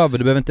inte över,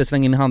 du behöver inte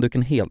slänga in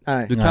handduken helt.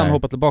 Du kan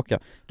hoppa tillbaka.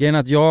 Grejen är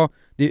att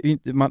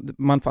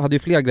man hade ju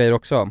fler grejer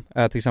också.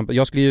 Till exempel,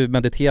 jag skulle ju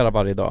meditera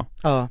varje dag.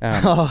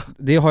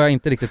 Det har jag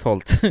inte riktigt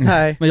hållit.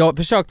 Nej. Men jag har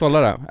försökt hålla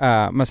det.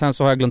 Men sen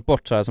så har jag glömt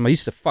bort så här, som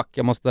just det, fuck,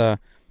 jag måste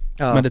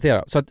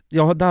meditera. Så att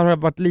där har jag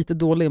varit lite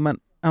dålig, men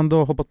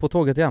ändå hoppat på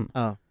tåget igen.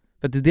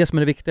 För det är det som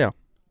är det viktiga.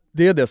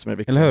 Det är det som är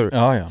viktigt. Eller hur?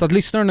 Ja. Så att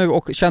lyssnar du nu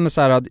och känner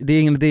så här att det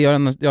är ingen idé,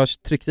 jag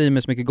har tryckt i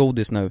mig så mycket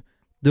godis nu.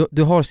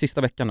 Du har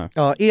sista veckan nu.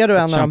 Ja, är du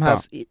en av de här,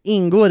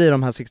 ingår i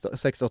de här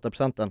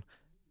 68%,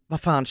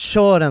 vad fan,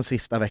 kör den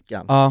sista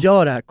veckan.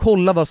 Gör det här,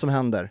 kolla vad som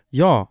händer.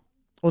 Ja.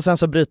 Och sen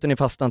så bryter ni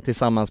fastan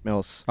tillsammans med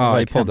oss.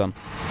 Ja, i podden.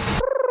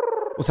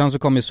 Och sen så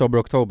kommer ju Sober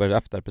October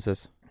efter,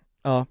 precis.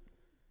 Ja.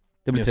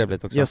 Det blir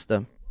trevligt också. Just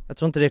det. Jag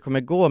tror inte det kommer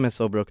gå med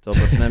Sober October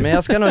för mig, men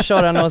jag ska nog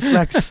köra någon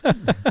slags...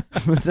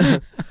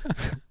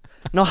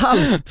 Något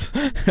halvt.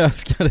 Jag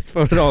älskar det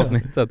förra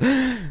avsnittet.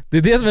 Det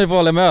är det som är det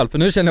vanliga med öl. För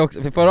nu känner jag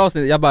också, för förra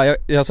avsnittet,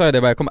 jag sa ju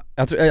det,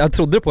 jag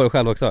trodde på det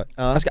själv också.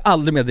 Ja. Jag ska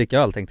aldrig mer dricka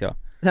öl, tänkte jag.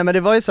 Nej, men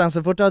det var ju sen,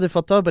 så fort du hade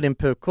fått tag på din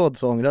pukkod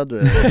så ångrade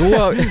du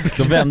det.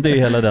 Då vände ju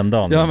hela den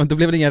dagen. Ja, men då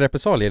blev det inga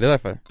repressalier, det är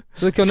därför.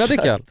 Så då kunde jag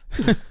dricka öl.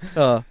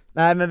 Ja.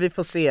 Nej, men vi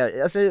får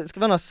se. Alltså, det ska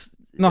vara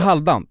något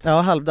halvdant.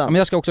 Ja, halvdant. Ja, men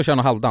jag ska också köra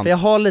något halvdant. För jag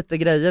har lite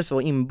grejer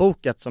så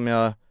inbokat som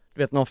jag,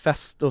 du vet, någon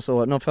fest och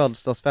så, någon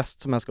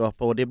födelsedagsfest som jag ska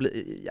på, och det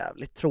blir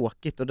jävligt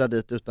tråkigt att dra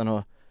dit utan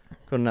att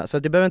kunna. Så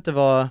det behöver inte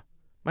vara,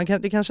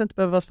 det kanske inte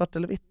behöver vara svart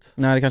eller vitt.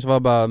 Nej, det kanske var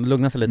bara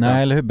lugna sig lite.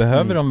 Nej, eller hur?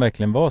 Behöver de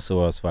verkligen vara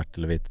så svart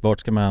eller vitt? Vart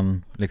ska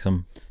man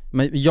liksom...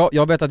 Men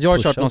jag vet att jag har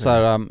kört någon så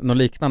här, någon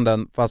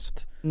liknande,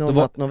 fast...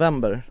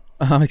 November.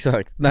 Ja,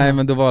 exakt. Nej,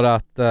 men då var det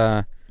att...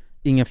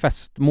 ingen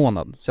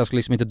festmånad. Så jag skulle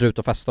liksom inte dra ut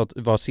och festa och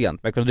vara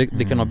sent. Men jag kunde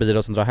dricka några bira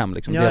och sen dra hem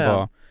liksom. Det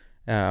var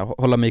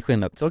hålla mig i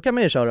skinnet. Så kan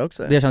man ju köra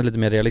också. Det känns lite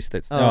mer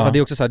realistiskt. För det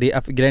är också så här, det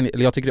är grejen,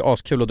 jag tycker det är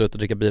askul att dra ut och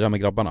dricka bira med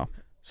grabbarna.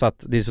 Så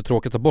att det är så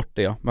tråkigt att ta bort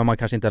det. Men man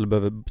kanske inte heller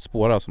behöver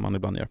spåra som man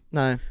ibland gör.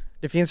 Nej,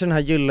 det finns ju den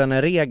här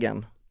gyllene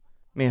regeln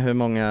med hur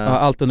många... Ja,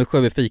 allt under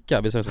 7 är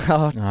fika, visst är det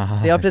så?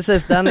 Ja,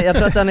 precis, jag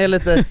tror att den är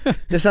lite...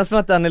 Det känns som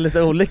att den är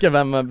lite olika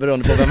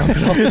beroende på vem man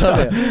pratar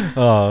med.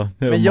 Ja,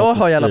 men jag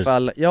har i alla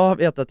fall, jag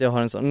vet att jag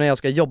har en sån, när jag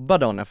ska jobba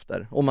dagen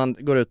efter och man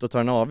går ut och tar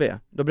en AV,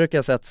 då brukar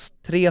jag säga att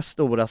 3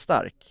 stora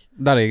stark.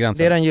 Där är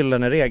gränsen. Det är den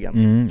gyllene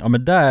regeln. Ja,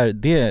 men det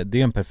är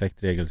en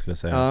perfekt regel skulle jag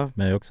säga,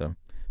 mig också.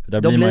 För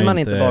där då blir man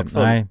inte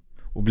bakfull. Nej.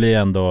 Och blir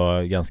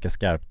ändå ganska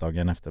skarp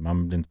dagen efter.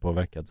 Man blir inte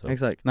påverkad så.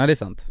 Exakt. Nej, det är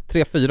sant.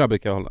 3-4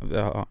 brukar jag hålla.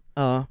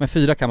 Ja. Men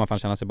 4 kan man fan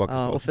känna sig bakfull.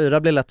 Ja, och 4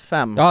 blir lätt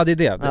 5. Ja, det är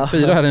det.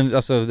 4 är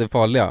alltså det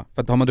farliga.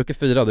 För att har man druckit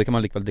 4 då kan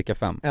man likväl dricka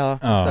 5. Ja,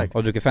 exakt.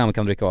 Och druckit 5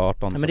 kan man dricka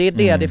 18. Ja, men det är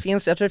det. Det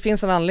finns, jag tror det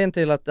finns en anledning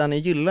till att den är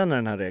gyllene,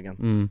 den här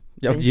regeln.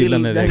 Ja, den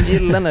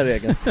gyllene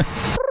regeln.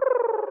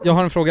 Jag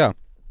har en fråga.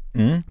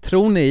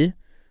 Tror ni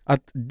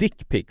att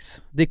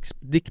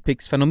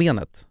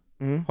dickpics-fenomenet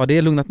har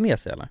det lugnat ner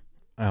sig eller?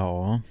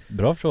 Ja,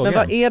 bra fråga. Men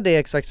vad är det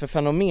exakt för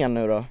fenomen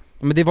nu då?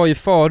 Men det var ju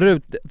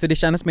förut, för det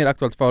kändes mer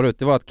aktuellt förut.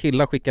 Det var att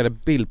killar skickade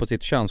bild på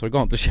sitt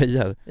könsorgan till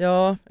tjejer.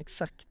 Ja,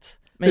 exakt.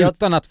 Men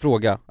utan att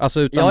fråga,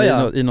 alltså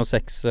utan i någon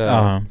sex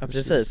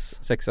precis.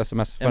 Sex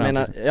sms. Jag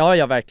menar,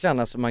 ja verkligen,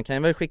 alltså man kan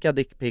ju väl skicka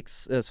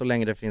dickpics så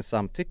länge det finns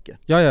samtycke.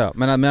 Ja,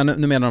 men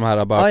nu menar de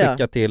här bara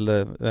skicka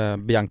till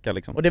Bianca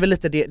liksom. Och det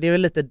är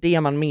väl lite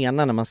det man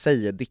menar när man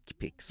säger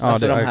dickpics.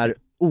 Alltså de här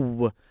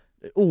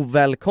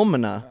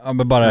ovälkomna. Ja,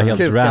 men bara helt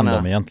kukarna.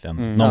 Random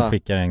egentligen. Någon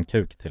skickar en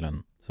kuk till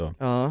en så.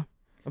 Ja,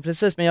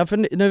 precis, men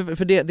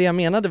för det jag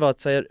menade var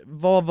att säga,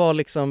 vad var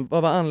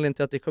anledningen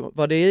till att det kom,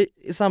 var det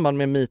i samband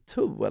med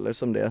MeToo eller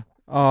som det?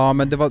 Ja,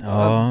 men det var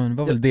det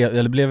var väl det,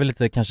 eller blev väl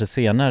lite kanske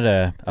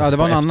senare, alltså det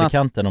var på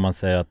efterkanten om man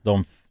säger att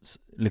de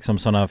liksom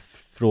sådana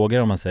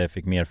frågor om man säger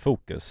fick mer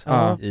fokus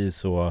i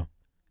så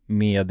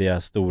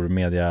stor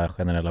media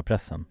generella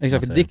pressen.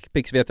 Exakt, för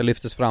dickpics vet jag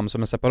lyftes fram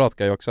som en separat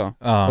grej också.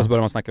 Och så började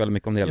man snacka väldigt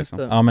mycket om det liksom.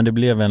 Ja, men det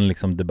blev en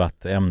liksom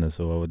debattämne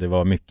så, och det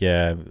var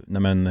mycket,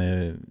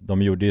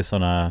 de gjorde ju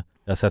sådana,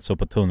 jag har sett så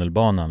på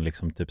tunnelbanan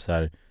liksom typ så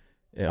här,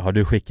 har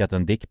du skickat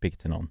en dickpic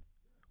till någon?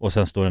 Och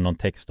sen står det någon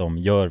text om,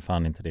 gör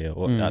fan inte det,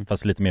 och,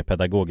 fast lite mer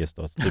pedagogiskt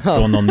då, typ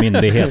från någon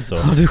myndighet så.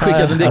 Har du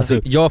skickat en dickpic? Alltså,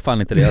 gör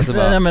fan inte det. Alltså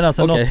bara, nej men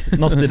alltså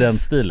något i den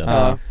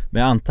stilen.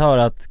 Men jag antar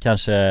att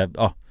kanske,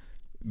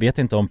 vet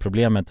inte om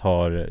problemet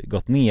har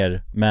gått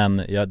ner, men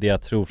det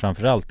jag tror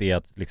framförallt är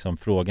att liksom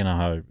frågorna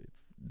har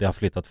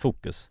flyttat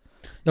fokus.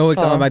 Ja,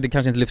 exakt, det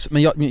kanske inte lyfts,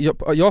 men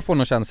jag får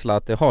någon känsla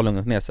att det har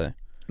lugnat ner sig.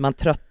 Man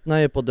tröttnar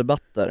ju på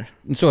debatter.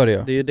 Så är det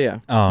ju. Det är ju det.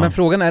 Men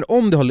frågan är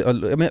om det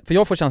har, för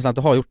jag får känslan att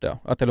det har gjort det,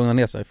 att det lugnar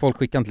ner sig. Folk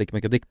skickar inte lika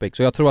mycket dickpics,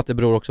 så jag tror att det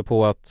beror också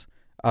på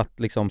att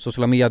liksom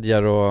sociala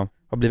medier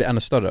har blivit ännu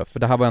större. För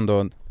det här var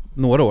ändå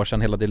några år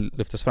sedan hela det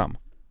lyftes fram.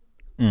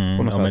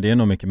 Men det är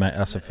nog mycket mer,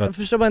 alltså för jag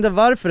förstår bara inte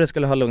varför det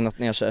skulle ha lugnat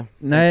ner sig.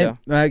 Nej,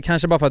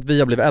 kanske bara för att vi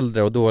har blivit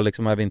äldre och då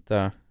liksom är vi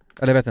inte,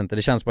 eller jag vet inte,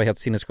 det känns bara helt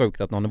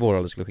sinnessjukt att någon i vår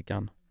ålder skulle skicka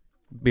en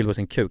bild på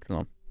sin kuk till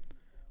någon.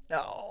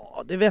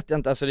 Ja, det vet jag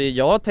inte, alltså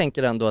jag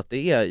tänker ändå att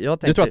det är,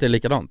 du tror att det är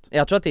likadant?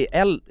 Jag tror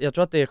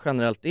att det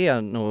generellt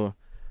är nog,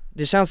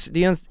 det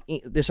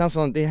känns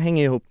som, det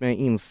hänger ihop med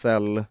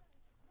incel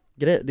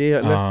grej, det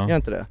eller gör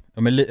inte det?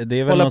 Ja, men det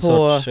är väl någon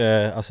sorts,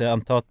 alltså jag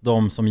antar att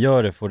de som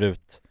gör det får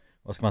ut,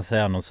 vad ska man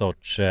säga, någon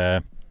sorts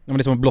men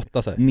det är som att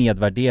blotta sig,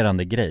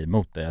 nedvärderande grej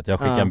mot dig, att jag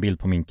skickar en bild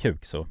på min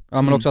kuk så.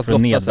 Ja, men också att för att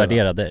sig,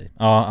 nedvärdera dig.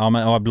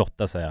 Ja,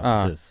 blotta sig,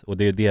 precis. Och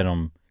det är det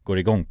de går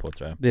igång på,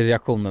 tror jag. Det är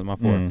reaktionen man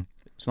får.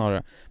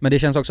 snarare. Men det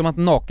känns också som att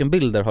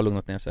nakenbilder har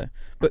lugnat ner sig.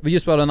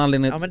 Just bara den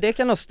anledningen. Ja, men det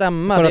kan nog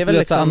stämma. För det att är väl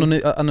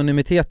liksom...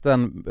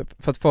 anonymiteten,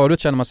 för att förut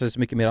känner man sig så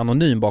mycket mer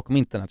anonym bakom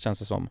internet, känns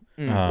det som.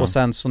 Och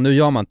sen så nu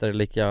gör man inte det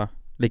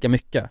lika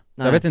mycket.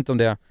 Nej. Jag vet inte om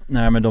det.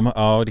 Nej, men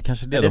det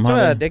kanske det.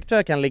 Det tror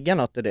jag kan ligga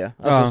något i det.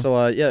 Alltså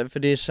för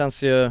det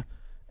känns ju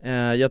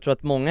jag tror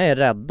att många är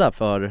rädda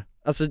för,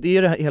 alltså det är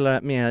ju det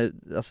hela med,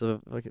 alltså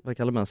vad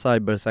kallar man,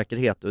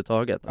 cybersäkerhet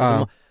överhuvudtaget.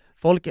 Alltså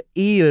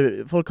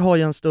folk har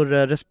ju en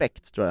större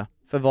respekt, tror jag,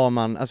 för vad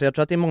man, alltså jag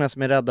tror att det är många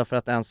som är rädda för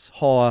att ens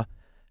ha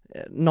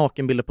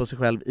nakenbilder på sig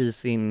själv i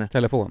sin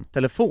telefon.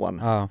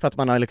 För att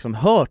man har liksom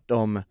hört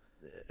om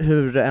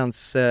hur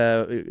ens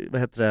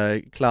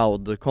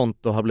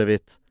cloud-konto har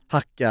blivit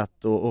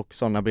hackat och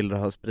sådana bilder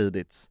har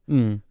spridits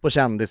på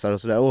kändisar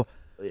och sådär. Och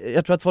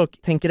jag tror att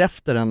folk tänker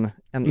efter en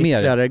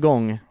ytterligare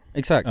gång.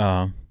 Exakt.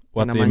 Ja,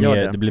 och att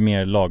det blir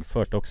mer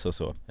lagfört också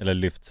så. Eller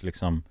lyfts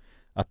liksom.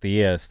 Att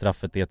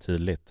straffet är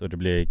tydligt. Och det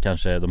blir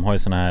kanske, de har ju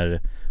såna här,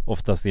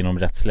 oftast inom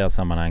rättsliga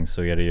sammanhang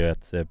så är det ju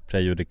ett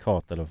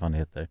prejudikat eller vad fan det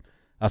heter.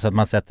 Alltså att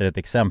man sätter ett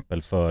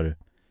exempel för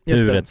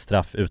hur ett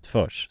straff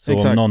utförs.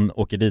 Så om någon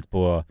åker dit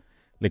på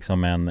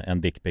liksom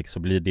en dickpic så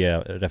blir det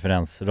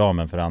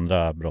referensramen för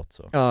andra brott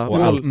så. Ja,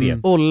 och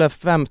Olle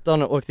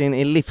 15 åkte in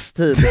i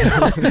livstid.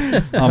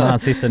 Ja, men han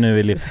sitter nu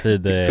i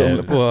livstid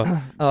på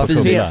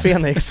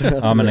Phoenix.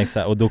 Ja, men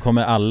exakt. Och då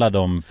kommer alla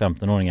de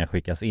 15-åringar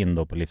skickas in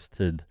då på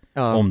livstid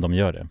om de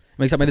gör det.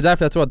 Men exakt, men det är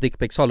därför jag tror att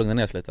dickpics har lugnat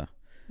ner sig lite.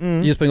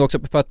 Just på också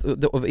för att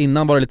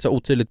innan var det lite så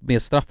otydligt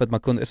med straffet man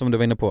kunde, som du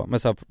var inne på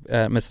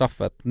med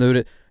straffet.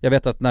 Nu jag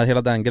vet att när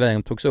hela den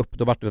grejen togs upp,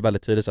 då var det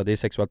väldigt tydligt så att det är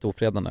sexuellt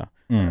ofredande.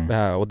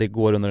 Och det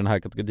går under den här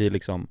kategorin, det är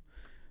liksom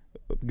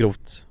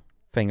grovt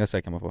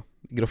fängelse kan man få.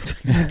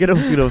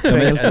 Grovt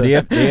fängelse. Det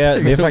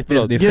är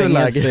faktiskt det är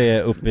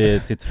fängelse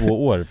upp till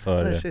 2 år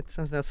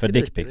för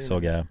dickpics,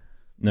 såg jag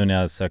nu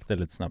när jag sökte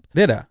lite snabbt.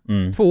 Det är det?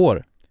 2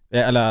 år?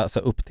 Eller alltså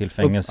upp till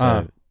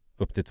fängelse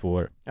upp till 2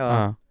 år.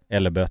 Ja.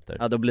 Eller böter.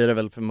 Ja, då blir det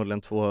väl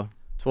förmodligen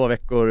 2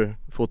 veckor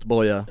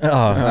fotboja.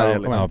 Sverige,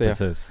 liksom. Ja,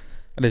 precis.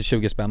 Eller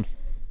 20 spänn.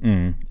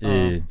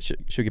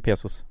 20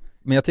 pesos.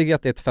 Men jag tycker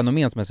att det är ett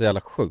fenomen som är så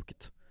jävla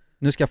sjukt.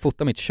 Nu ska jag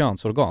fota mitt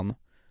könsorgan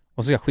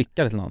och så ska jag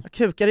skicka det till någon.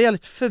 Kukar är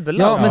jävligt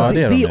fula. Ja,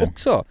 men det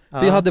också.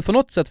 För jag hade på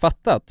något sätt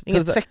fattat.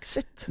 Inget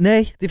sexigt.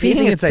 Nej, det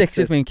finns inget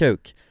sexigt med en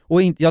kuk.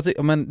 Och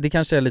men det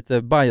kanske är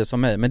lite bias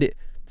om mig, men det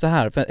så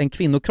här, för en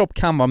kvinnokropp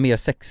kan vara mer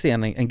sexig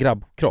än en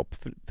grabbkropp.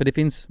 För det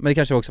finns, men det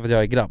kanske också för att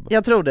jag är grabb.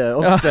 Jag tror det,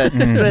 och straight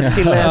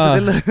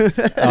kille.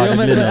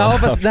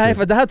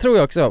 För det här tror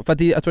jag också. För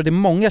att jag tror att det är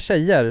många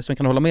tjejer som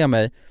kan hålla med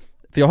mig.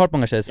 För jag har hört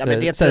många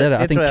tjejer säga det,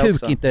 att en kuk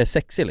också inte är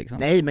sexig liksom.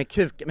 Nej, men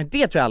men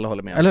det tror jag alla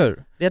håller med om. Eller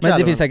hur? Men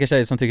det finns säkert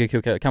tjejer som tycker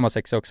kukar kan vara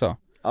sexig också.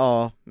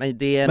 Ja, men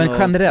det är nog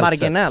generellt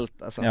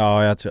marginellt alltså.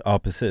 Ja, jag tror,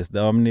 precis.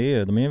 De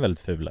är väldigt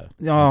fula.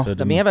 Ja, alltså,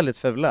 de är väldigt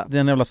fula. Det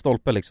är en jävla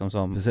stolpe liksom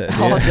som...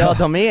 Ja,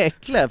 de är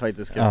äckliga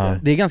faktiskt. Ja.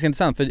 Det är ganska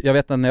intressant, för jag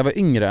vet att när jag var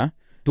yngre,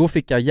 då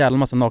fick jag jävla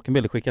massa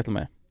nakenbilder skickat till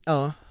mig.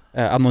 Ja.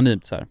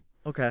 Anonymt så här.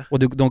 Okay. Och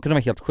de kunde vara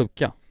helt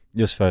sjuka.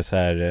 Just för så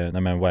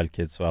här, Wild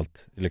Kids och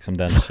allt, liksom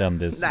den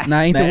kändis.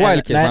 Nej, inte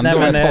Wild Kids,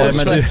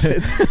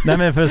 nej,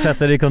 men för att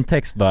sätta det i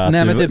kontext bara, att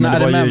men du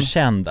var ju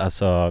känd,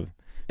 alltså...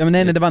 Ja, men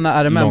nej, det var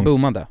när RMM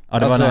boomade. Ja,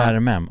 det var när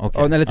RMM,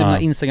 okej. Eller typ när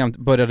Instagram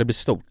började bli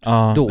stort.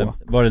 Då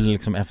var det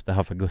liksom efter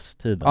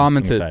Hafagust-tiden. Ja,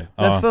 men typ.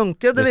 Men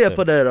funkade det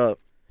på dig då?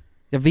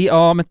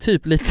 Ja, men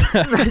typ lite.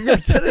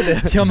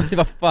 det? Ja, men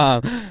vad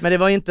fan. Men det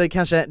var inte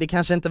det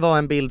kanske inte var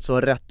en bild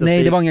så rätt upp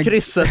det var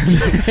krysset.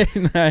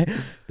 nej,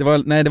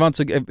 det var inte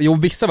så. Jo,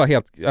 vissa var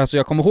helt, alltså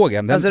jag kommer ihåg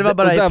alltså det var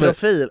bara i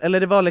profil, eller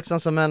det var liksom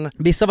som en...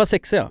 Vissa var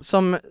sexiga.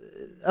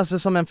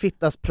 Som en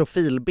fittas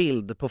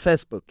profilbild på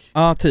Facebook.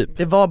 Ja, typ.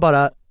 Det var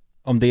bara...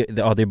 det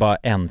är bara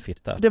en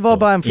fitta. Det var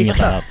bara en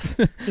fitta.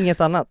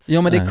 Inget annat.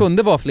 Ja, men det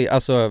kunde vara fler,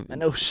 alltså...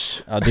 Men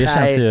usch. Ja, det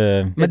känns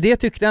ju... Men det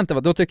tyckte jag inte,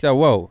 då tyckte jag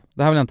wow,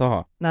 det här vill jag inte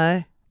ha.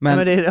 Nej.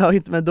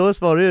 Men då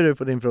svarar ju du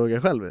på din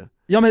fråga själv.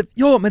 Ja, men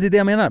det är det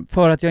jag menar.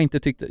 För att jag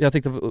tyckte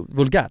det var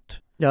vulgärt.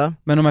 Ja.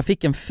 Men om jag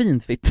fick en fin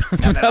fitta,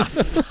 det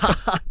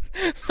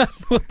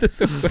låter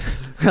så sjukt.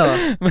 Ja.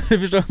 Men du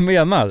förstår vad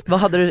jag menar. Vad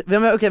hade du,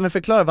 men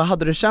förklara, vad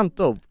hade du känt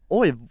då?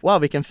 Oj,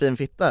 wow, vilken fin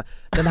fitta.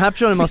 Den här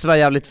personen måste vara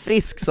jävligt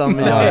frisk som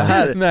gör det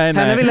här. Nej.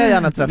 Henne vill jag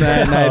gärna träffa.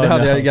 Nej, det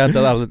hade jag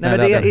garanterat aldrig. Nej, men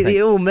det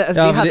är omöjligt.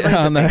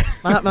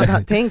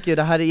 Man tänker ju,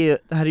 det här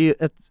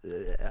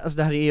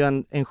är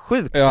ju en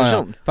sjuk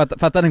person.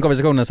 Fatta den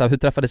konversationen så här, hur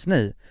träffades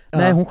ni? Ja.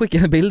 Nej, hon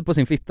skickade en bild på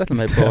sin fitta till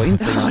mig på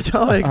Instagram.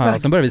 Ja,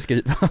 exakt. Sen började vi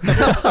skriva.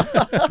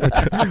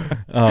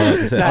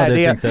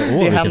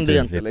 Det hände ju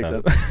inte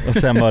liksom. Och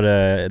sen var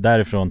det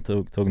därifrån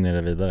tog ni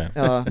det vidare.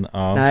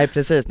 Ja. Nej,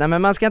 precis. Nej,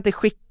 men man ska inte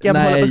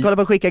kolla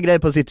på skicka grejer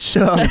på sitt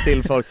kön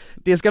till folk.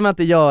 Det ska man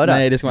inte göra.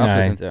 Nej, det ska man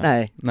absolut inte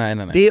göra.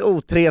 Nej. Det är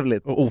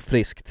otrevligt. Och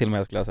ofriskt till och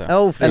med, skulle jag säga. Ja,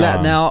 ofriskt.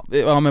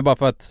 Eller, men bara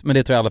för att, men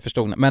det tror jag alla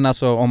förstod. Men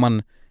alltså, om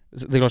man,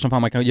 det är klart som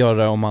fan man kan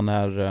göra om man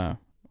är...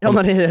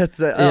 man är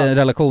i en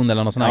relation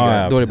eller någon sån här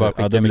grej. Då är det bara att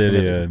skicka. Då blir det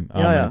ju,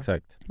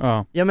 exakt.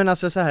 Ja, men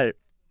alltså så här,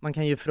 man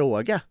kan ju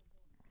fråga.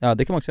 Ja,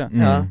 det kan man också göra.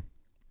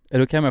 Ja. Är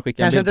det okej om jag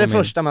skickar kanske en bild inte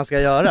det första man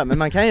ska göra, men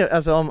man kan ju,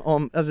 alltså,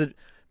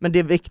 men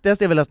det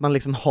viktigaste är väl att man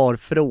liksom har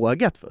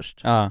frågat först.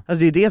 Ja. Alltså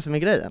det är ju det som är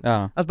grejen.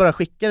 Ja. Att bara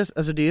skicka,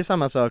 alltså det är ju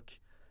samma sak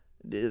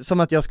som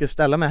att jag skulle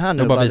ställa mig här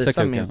nu och bara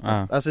visa min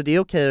snopp. Alltså det är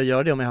okej att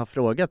göra det om jag har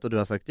frågat och du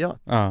har sagt ja.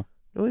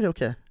 Då är det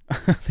okej.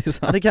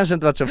 Det kanske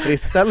inte varit så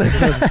friskt heller.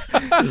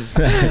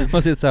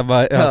 Man sitter såhär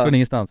bara, jag från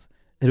ingenstans.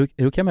 Är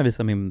du okej med att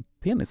visa min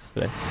penis för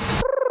dig?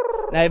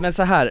 Nej men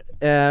så här,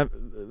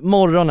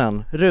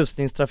 morgonen,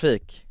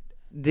 rusningstrafik.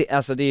 Det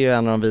är ju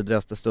en av de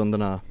vidrigaste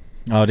stunderna.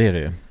 Ja det är det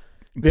ju.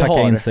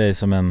 Packa in sig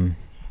som en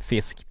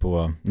fisk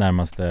på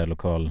närmaste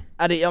lokal.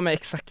 Ja men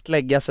exakt,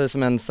 lägga sig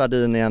som en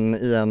sardin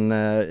i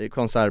en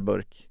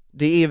konservburk.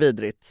 Det är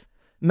vidrigt.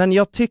 Men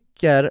jag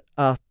tycker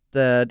att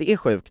det är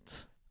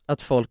sjukt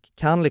att folk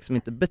kan liksom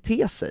inte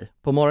bete sig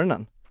på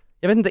morgonen.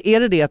 Jag vet inte,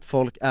 är det att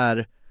folk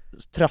är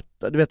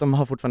trötta? Du vet, de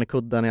har fortfarande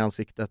kudden i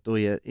ansiktet och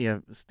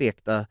är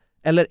stekta.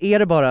 Eller är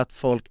det bara att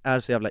folk är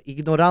så jävla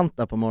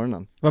ignoranta på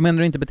morgonen? Vad menar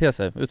du inte bete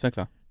sig?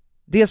 Utveckla.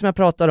 Det som jag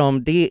pratar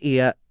om, det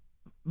är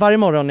varje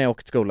morgon när jag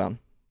åker till skolan,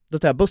 då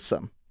tar jag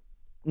bussen.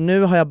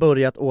 Nu har jag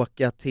börjat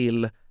åka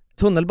till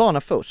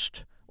tunnelbana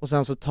först och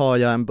sen så tar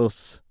jag en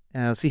buss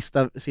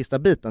sista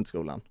biten till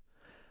skolan.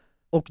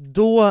 Och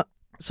då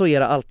så är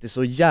det alltid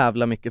så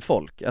jävla mycket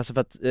folk. Alltså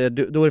för att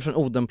då är det från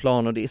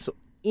Odenplan och det är så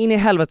in i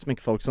helvete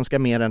mycket folk som ska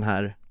med den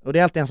här. Och det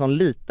är alltid en sån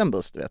liten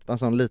buss, du vet. En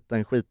sån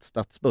liten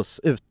skitstadsbuss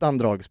utan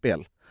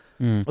dragspel.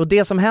 Och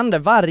det som händer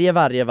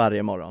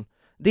varje morgon,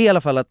 det är i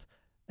alla fall att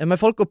men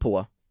folk går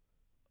på.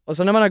 Och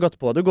så när man har gått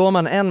på, då går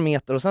man 1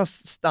 meter och sen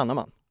stannar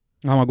man.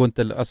 Ja, man går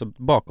inte alltså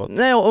bakåt.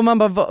 Nej, och man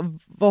bara,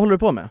 vad håller du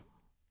på med?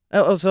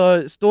 Och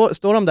så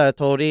står de där ett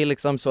tag och det är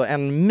liksom så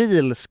en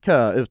mils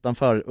kö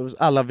utanför. Och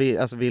alla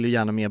vill ju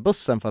gärna med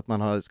bussen för att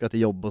man ska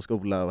till jobb och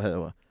skola och hej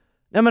och.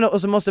 Nej, men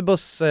och så måste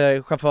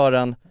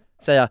busschauffören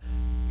säga: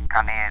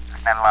 Kan ni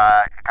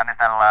snälla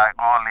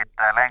gå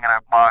lite längre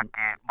bak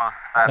i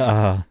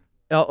bussen?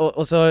 Ja,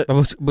 och så...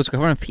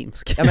 Busschauffören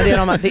finsk. Ja, men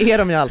det är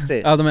de ju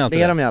alltid. Ja, de är alltid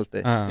det. Är de ju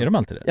alltid. Är de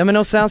alltid det? Ja, men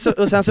och sen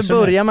så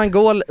börjar man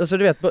gå, och så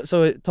du vet,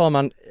 så tar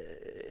man...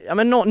 Ja,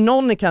 men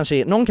någon kanske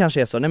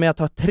är så, nej men jag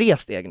tar 3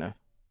 steg nu.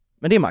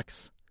 Men det är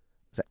max.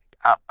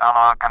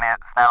 Hallå, kan ni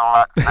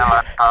snälla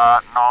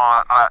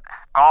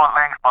gå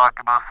längst bak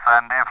i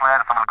bussen, det är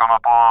fler som vill komma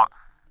på.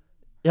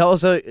 Ja, och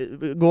så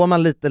går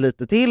man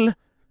lite till.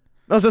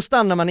 Och så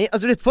stannar man i,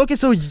 alltså du vet, folk är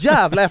så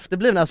jävla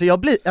efterblivna, alltså jag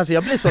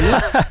blir så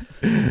lack.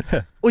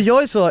 Och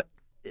jag är så,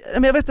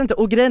 men jag vet inte,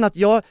 och grejen att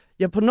jag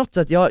på något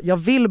sätt, jag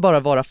vill bara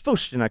vara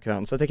först i den här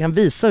kön så att jag kan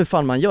visa hur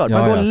fan man gör.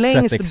 Man går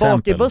längst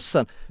bak i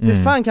bussen.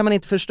 Hur fan kan man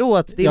inte förstå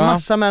att det är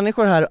massa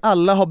människor här,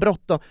 alla har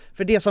bråttom.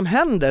 För det som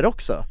händer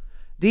också,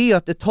 det är ju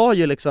att det tar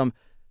ju liksom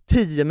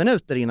 10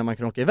 minuter innan man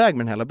kan åka iväg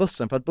med den hela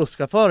bussen, för att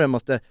busschauffören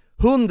måste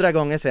 100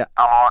 gånger säga: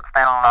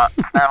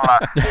 snälla,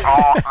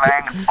 gå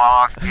längst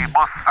bak i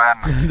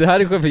bussen. Det här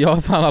är sjukt, för jag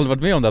har fan aldrig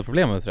varit med om det här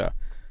problemet, tror jag.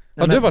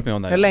 Har du varit med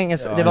om det? Hur länge,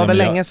 det var väl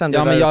länge sedan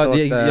du men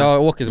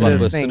jag åker till bara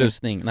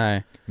rusning.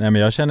 Nej men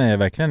jag känner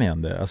verkligen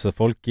igen det. Alltså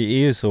folk är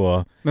ju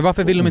så... Men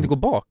varför vill de inte gå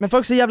bak? Men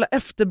folk är så jävla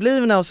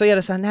efterblivna och så är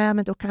det så här: nej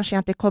men då kanske jag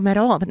inte kommer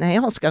av när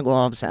jag ska gå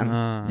av sen.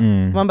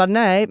 Man bara,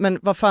 nej men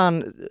vad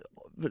fan...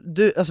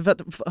 alltså för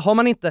att, har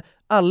man inte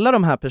alla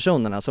de här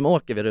personerna som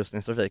åker vid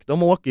rusningstrafik,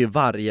 de åker ju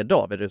varje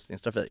dag vid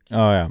rusningstrafik.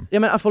 Ja.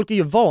 Jag menar, folk är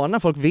ju vana,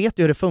 folk vet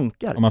ju hur det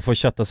funkar. Och man får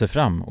kötta sig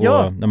fram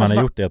och när man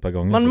har gjort det ett par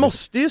gånger. Man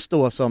måste ju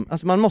stå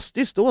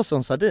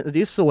som sardin. Det är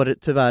ju så det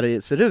tyvärr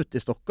ser ut i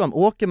Stockholm.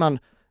 Åker man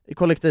i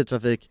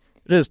kollektivtrafik,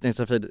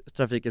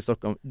 rusningstrafik i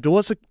Stockholm,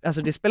 då så,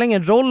 alltså det spelar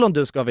ingen roll om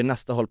du ska vid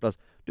nästa hållplats.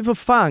 Du får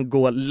fan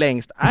gå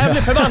längst. Jag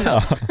blir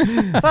förbannad.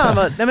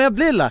 Nej men jag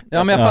blir lack.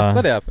 Ja men jag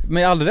fattar det.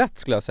 Med all rätt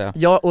skulle jag säga.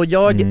 Ja, och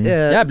jag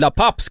jävla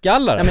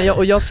pappskallar. Ja,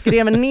 men jag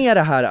skrev ner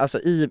det här alltså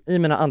i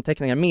mina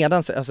anteckningar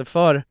medans, alltså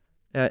för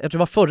jag tror det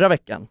var förra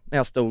veckan när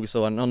jag stod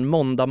så någon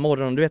måndag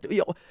morgon, du vet,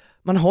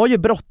 man har ju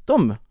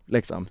bråttom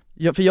liksom.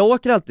 För jag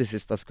åker alltid i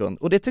sista sekund,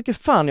 och det tycker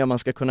fan jag man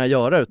ska kunna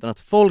göra utan att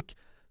folk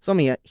som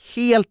är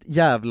helt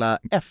jävla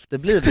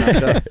efterblivna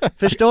ska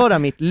förstöra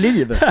mitt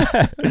liv.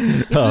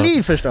 Mitt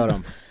liv förstör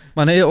dem.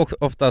 Man är ju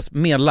oftast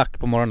mer lack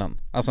på morgonen.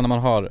 Alltså när man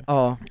har...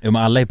 Ja, men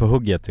alla är på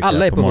hugget tycker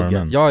alla jag på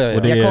morgonen. Hugget. Ja.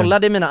 Och jag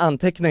kollade i mina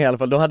anteckningar i alla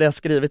fall. Då hade jag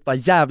skrivit bara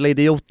jävla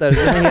idioter.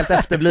 De är helt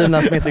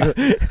efterblivna som inte...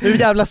 Hur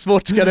jävla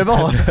svårt ska det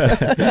vara?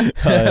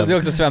 Det är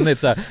också svennigt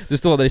så här. Du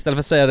står där istället för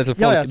att säga det till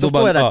folk. Ja, så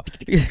står jag där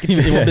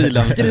i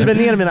mobilen. Skriver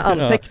ner mina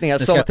anteckningar.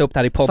 Så, ska jag ta upp det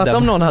här i podden. För att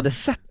om någon hade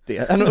sett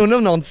det. Undrar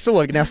om någon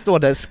såg när jag står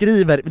där,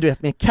 skriver, du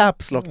vet, med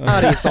caps lock,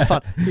 arg som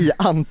fan, i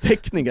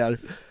anteckningar.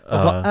 Och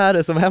vad är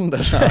det som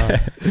händer?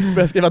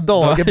 Börjar skriva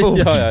dagbok.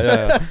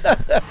 Ja.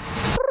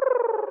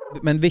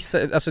 Men vissa,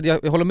 alltså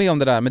jag håller med om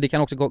det där, men det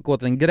kan också gå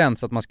till en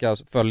gräns att man ska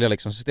följa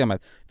liksom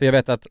systemet. För jag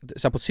vet att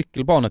så här, på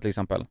cykelbanor till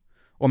exempel,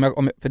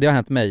 för det har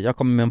hänt mig, jag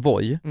kommer med en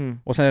Voi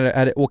och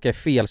sen åker jag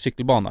fel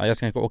cykelbana, jag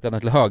ska åka den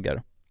till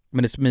höger.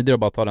 Men det är smidigare att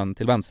bara ta den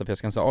till vänster för jag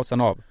ska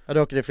sen av. Ja, du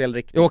åker i fel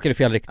riktning. Jag åker i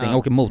fel riktning, jag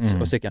åker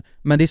mot cykeln.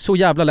 Men det är så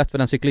jävla lätt för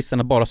den cyklisten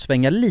att bara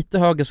svänga lite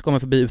höger så kommer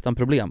förbi utan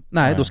problem.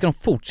 Nej, då ska de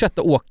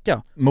fortsätta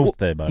åka mot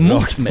dig bara.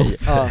 Mot mig.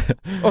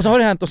 Och så har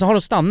det hänt och så har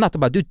de stannat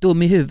och bara, du är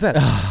dum i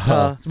huvudet.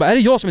 Så bara, är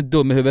det jag som är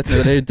dum i huvudet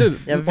nu eller är det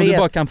du? Om du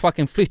bara kan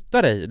fucking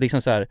flytta dig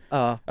liksom så här.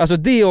 Alltså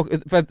det och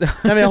för att, nej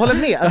men jag håller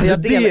med. Alltså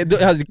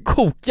det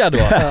kokar då.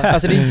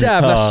 Alltså det är en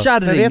jävla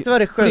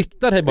kärring.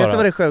 Flytta dig bara. Vet du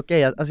vad det sjuka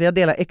är? Alltså jag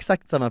delar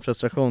exakt samma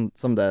frustration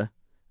som dig.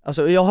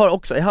 Alltså jag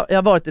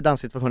har varit i den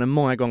situationen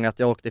många gånger att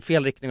jag åkte i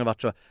fel riktning och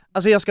varit så.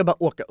 Alltså jag ska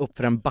bara åka upp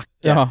för en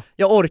backe.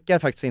 Jag orkar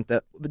faktiskt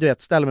inte, du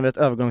vet, ställa mig vid ett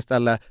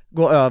övergångsställe,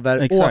 gå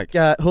över,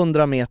 åka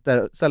 100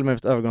 meter, ställa mig vid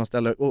ett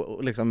övergångsställe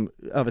och liksom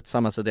över till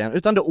samma sida igen.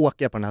 Utan då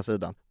åker jag på den här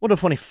sidan. Och då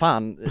får ni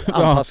fan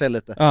anpassa er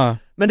lite.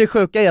 Men det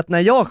sjuka är att när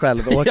jag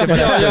själv åker på den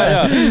här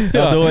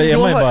sidan, då är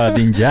man ju bara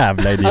din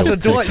jävla idiot. Alltså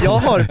då,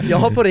 jag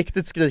har på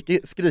riktigt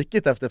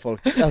skrikit efter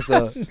folk.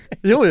 Alltså,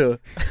 jo.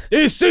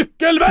 I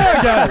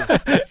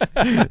cykelvägar!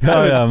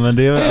 Ja, men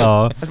det är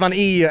alltså man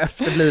är ju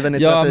efterbliven i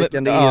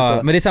trafiken, det är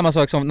så. Men det är samma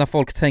sak som när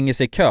folk tränger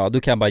sig i kö. Du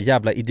kan bara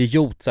jävla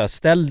idiot så här,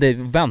 ställ dig,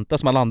 vänta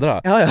som alla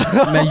andra.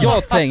 Men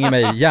jag tränger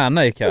mig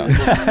gärna i kö.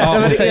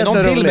 Och säger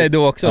någon till mig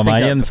då också,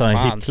 man är en sån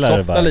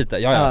hycklare bara. Lite.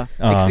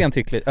 Extremt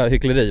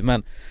hyckleri,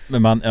 men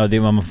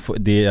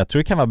jag tror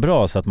det kan vara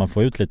bra så att man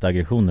får ut lite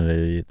aggressioner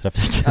i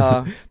trafiken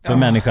för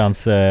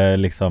människans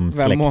liksom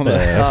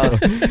släkte.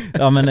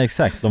 Ja men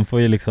exakt, de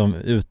får ju liksom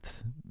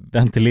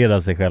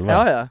ventilera sig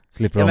själva.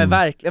 Men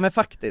verkligen, men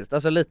faktiskt,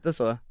 alltså lite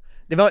så.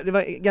 Det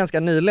var ganska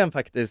nyligen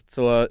faktiskt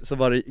så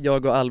var det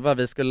jag och Alva,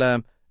 vi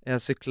skulle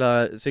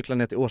cykla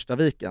ner till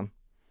Årstaviken.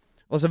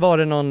 Och så var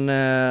det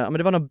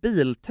någon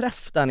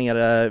bilträff där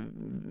nere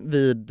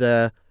vid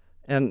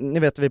ni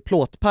vet vid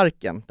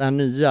Plåtparken, den här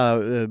nya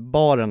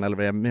baren eller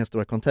vad det är med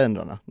stora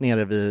containrarna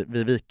nere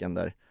vid viken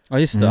där. Ja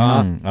just det.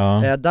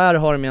 Där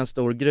har de en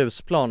stor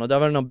grusplan och där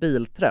var det någon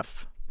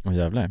bilträff.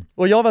 Jävlar.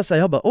 Och jag var så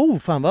här, jag bara,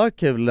 fan vad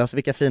kul, alltså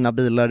vilka fina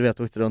bilar, du vet,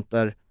 åkte runt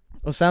där.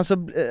 Och sen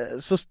så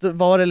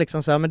var det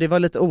liksom så här, men det var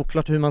lite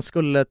oklart hur man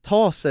skulle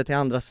ta sig till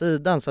andra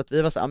sidan, så att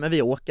vi var så här, men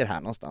vi åker här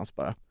någonstans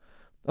bara.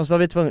 Och så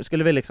var vi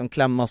skulle vi liksom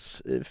klämma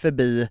oss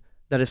förbi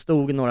där det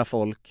stod några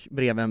folk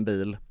bredvid en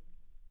bil.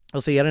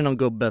 Och så är det någon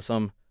gubbe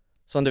som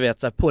du vet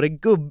så här, på det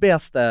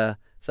gubbigaste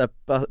så här,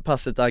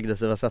 passivt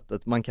aggressiva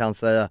sättet man kan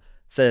säga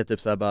typ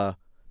så här bara,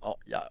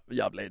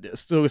 jävla idiot,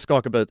 stod och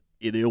skakade på ett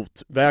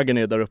idiot, vägen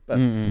är där uppe.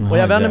 Och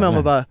jag vänder mig om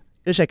och bara,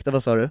 ursäkta,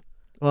 vad sa du?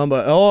 Och han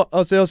bara,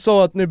 alltså jag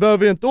sa att ni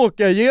behöver inte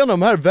åka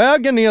igenom här,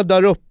 vägen är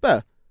där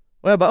uppe.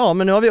 Och jag bara,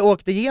 men nu har vi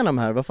åkt igenom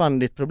här, vad fan är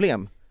ditt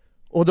problem?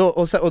 Och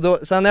då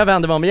sen när jag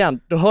vänder mig om igen,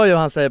 då hör ju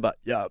han säga bara,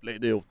 jävla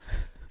idiot.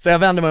 Så jag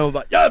vänder mig om och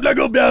bara, jävla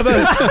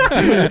gubbjävel!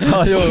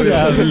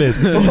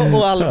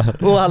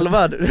 Och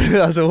Alva,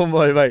 alltså hon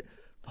var ju bara,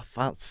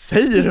 vad fan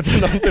säger du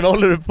för någonting, vad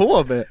håller du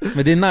på med?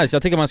 Men det är nice,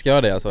 jag tycker man ska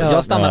göra det alltså.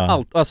 Jag stannar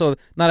allt, alltså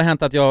när det har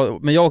hänt att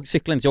jag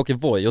cyklar inte, jag åker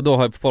Voi och då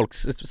har folk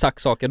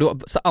sagt saker, då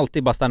så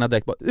alltid bara stannar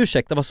direkt bara,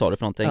 ursäkta, vad sa du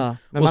för någonting?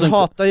 Men man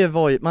hatar ju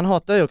Voi, man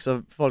hatar ju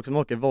också folk som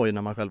åker Voi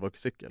när man själv åker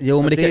cykel.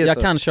 Jo, men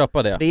jag kan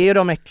köpa det. Det är ju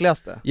de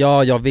äckligaste.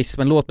 Ja visst,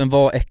 men låt mig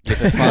vara äcklig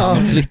för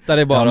fan. Flytta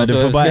dig bara, men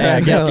du får bara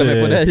äga på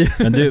dig.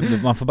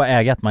 Men man får bara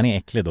äga att man är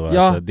äcklig då,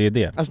 alltså, det är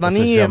det. Alltså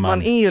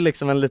man är ju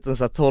liksom en liten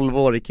så här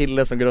 12-årig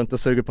kille som går runt och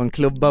suger på en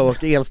klubba och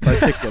åker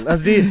elsparkcykel.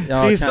 Alltså det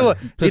är så.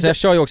 Plus jag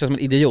kör ju också som en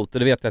idiot, och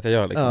det vet jag att jag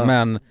gör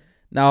liksom.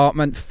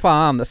 Men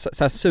fan, så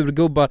här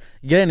surgubbar.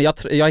 Grejen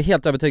är, jag är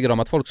helt övertygad om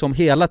att folk som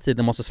hela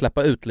tiden måste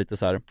släppa ut lite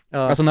så här.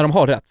 Alltså när de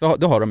har rätt,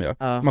 då har de ju.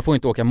 Man får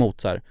inte åka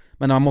emot så här.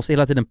 Men man måste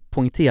hela tiden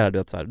poängtera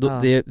det så här.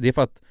 Det är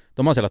för att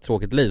de har så jävla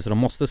tråkigt liv, så de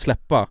måste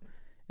släppa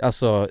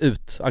alltså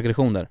ut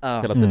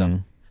aggressioner hela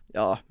tiden.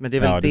 Ja, men det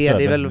är väl det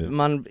är väl,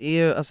 man är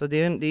ju, alltså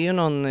det är ju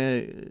någon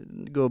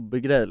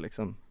gubbgrej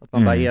liksom, att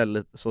man bara är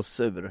lite så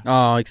sur.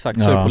 Ja,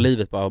 exakt, sur på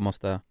livet bara och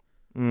måste.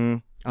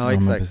 Ja,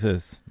 exakt. Men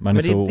precis. Man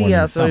är men så det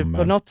är alltså,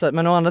 på något sätt,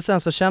 men å andra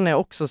sidan så känner jag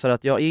också så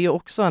att jag är ju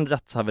också en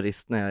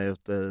rättshaverist när jag är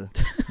ute i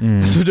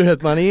så du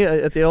vet,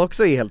 att jag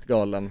också är helt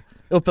galen.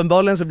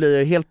 Uppenbarligen så blir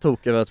jag helt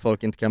tokig över att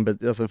folk inte kan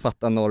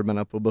fatta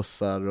normerna på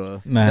bussar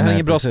och... Nej, det här är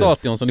ingen bra start,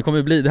 Jonsson, det kommer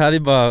ju bli, det här är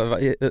bara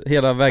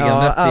hela vägen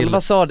rätt till.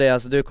 Alva sa det,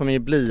 alltså du kommer ju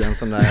bli en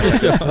sån där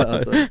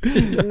alltså.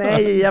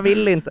 Nej, jag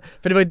vill inte.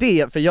 För det var ju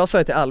det, för jag sa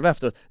ju till Alva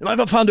efteråt, men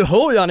vad fan, du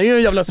hör ju, han är ju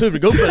en jävla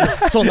surgubbe.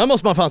 Sådana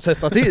måste man fan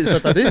sätta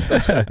dit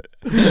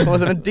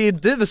alltså. Men det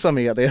är du som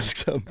är det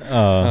liksom.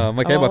 Ja,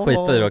 man kan ju bara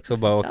skita i det också och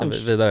bara åka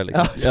vidare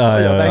liksom.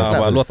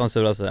 Bara låt han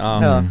sura sig.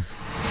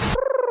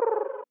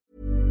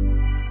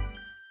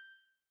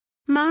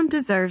 Mom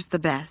deserves the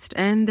best,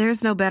 and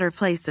there's no better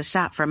place to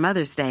shop for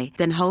Mother's Day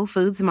than Whole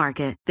Foods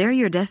Market. They're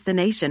your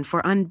destination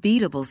for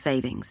unbeatable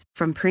savings,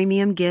 from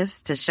premium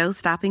gifts to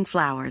show-stopping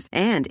flowers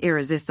and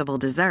irresistible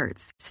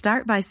desserts.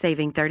 Start by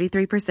saving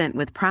 33%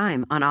 with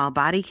Prime on all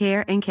body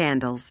care and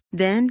candles.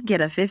 Then get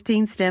a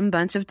 15-stem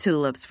bunch of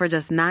tulips for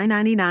just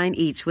 $9.99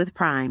 each with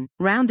Prime.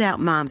 Round out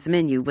Mom's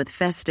menu with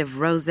festive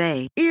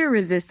rosé,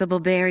 irresistible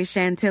berry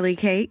chantilly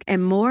cake,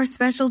 and more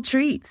special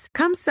treats.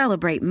 Come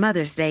celebrate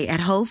Mother's Day at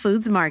Whole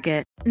Foods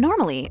Market.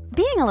 Normally,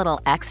 being a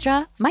little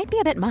extra might be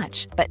a bit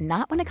much, but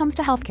not when it comes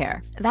to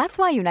healthcare. That's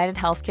why United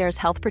Healthcare's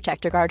Health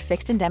Protector Guard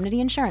fixed indemnity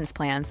insurance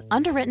plans,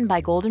 underwritten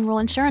by Golden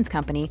Rule Insurance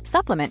Company,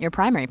 supplement your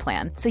primary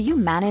plan so you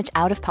manage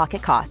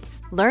out-of-pocket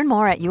costs. Learn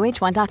more at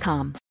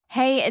uh1.com.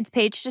 Hey, it's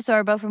Paige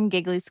DeSorbo from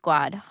Giggly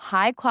Squad.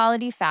 High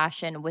quality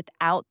fashion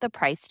without the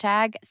price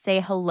tag.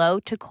 Say hello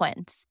to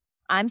Quince.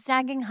 I'm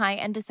snagging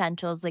high-end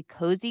essentials like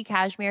cozy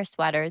cashmere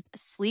sweaters,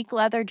 sleek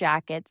leather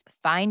jackets,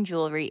 fine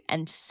jewelry,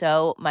 and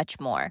so much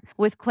more.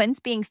 With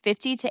Quince being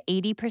 50 to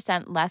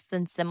 80% less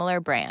than similar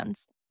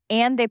brands.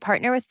 And they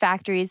partner with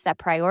factories that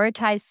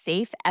prioritize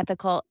safe,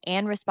 ethical,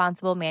 and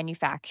responsible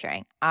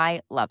manufacturing. I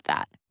love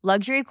that.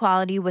 Luxury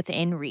quality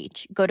within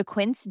reach. Go to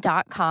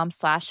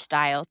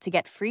quince.com/style to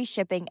get free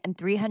shipping and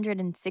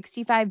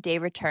 365-day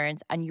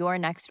returns on your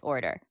next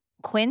order.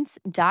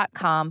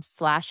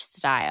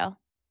 Quince.com/style.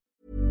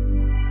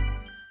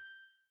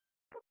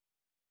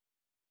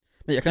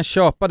 Men jag kan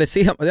köpa det,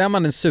 är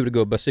man en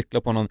surgubbe,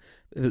 cyklar på någon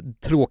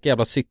tråkig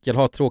jävla cykel,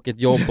 har ett tråkigt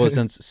jobb och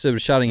sen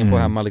surkärringen på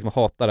hemma liksom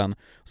hatar den.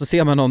 Så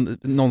ser man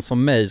någon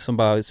som mig som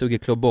bara suger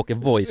klubb och åker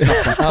voice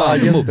snabbt som fan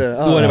emot.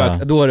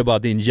 Då är det bara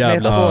din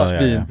jävla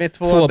svin. Med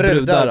två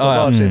brudar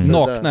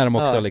nakna är de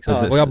också liksom.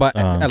 Och jag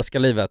bara älskar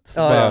livet.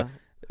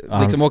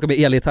 Liksom åka med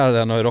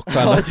elgitarren och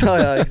rockstjärnan.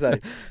 Ja,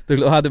 exakt.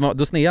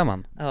 Då snear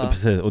man. Ja.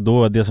 Precis, och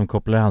då det som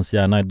kopplar hans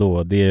hjärna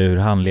då, det är hur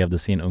han levde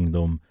sin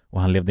ungdom.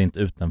 Och han levde inte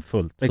ut den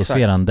fullt. Så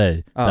ser han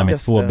dig där med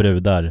två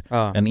brudar,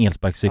 en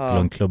elsparkcykel och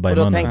en klubba i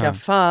munnen. Och då tänker jag,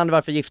 fan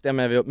varför gifte jag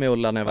mig med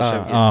Ulla när jag var 20?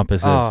 Ja,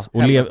 precis.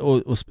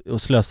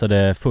 Och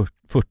slösade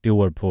 40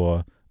 år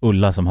på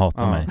Ulla som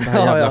hatar mig. Det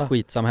här jävla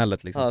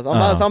skitsamhället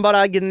liksom. Som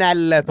bara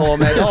gnäller på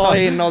mig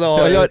dag in och dag.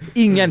 Jag gör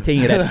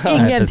ingenting rätt.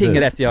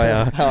 Ingenting rätt gör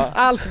jag.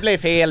 Allt blir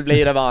fel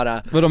blir det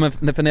bara.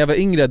 Men för när jag var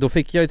yngre, då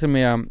fick jag ju till och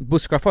med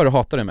busschaufförer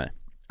hatade mig.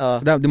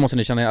 Det måste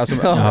ni känna, alltså,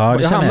 jag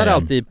hamnade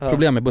alltid i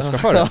problem med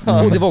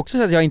busschaufförer. Och det var också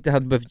så att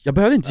jag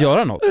behövde inte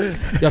göra något.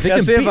 Jag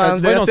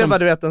ser bara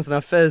du vet en sån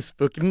här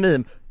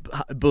Facebook-meme.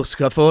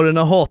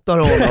 Busschaufförerna hatar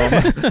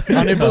honom.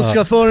 Han är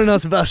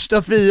busschaufförernas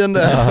värsta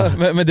fiende.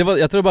 Men det var,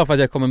 jag tror bara för att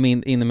jag kom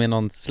in med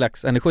någon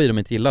slags energi de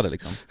inte gillade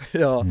liksom.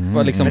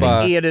 För liksom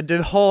bara...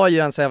 du har ju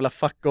en så jävla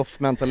fuck-off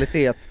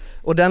mentalitet.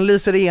 Och den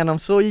lyser igenom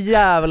så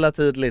jävla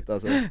tydligt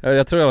alltså.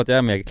 Jag tror att jag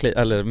är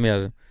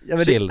mer ja,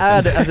 men chill. Det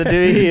är det. Alltså,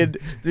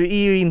 du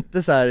är ju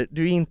inte så här,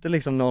 du är inte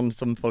liksom någon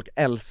som folk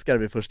älskar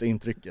vid första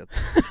intrycket.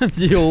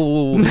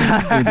 Jo, det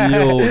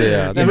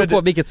är. Det beror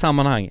på vilket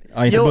sammanhang.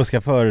 Ja, inte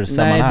busschaufför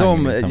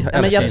sammanhang.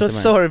 Nej, men jag tror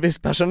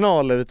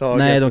servicepersonal överhuvudtaget.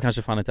 Nej, de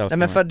kanske fan inte älskar. Nej,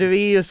 men för du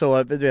är ju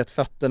så, du vet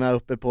fötterna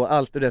uppe på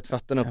allt, du vet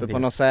fötterna uppe på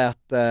något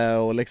säte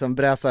och liksom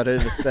bräsar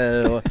ut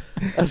och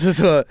alltså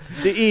så,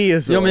 det är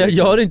ju så. Ja, men jag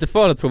gör det inte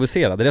för att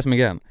provocera, det är det som är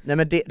grejen. Nej,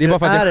 men det är bara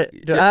för att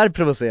du är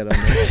provocerande.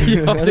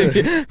 Ja,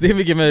 det är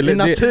mycket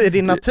möjligt.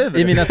 Din natur.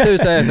 I min natur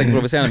så är jag säkert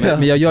provocerande,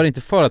 men jag gör det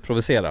inte för att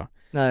provocera.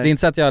 Nej. Det är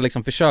inte så att jag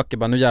liksom försöker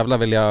bara, nu jävlar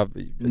vill jag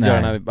göra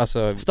den här,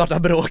 alltså, starta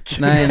bråk.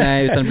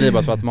 Nej, utan det blir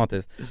bara så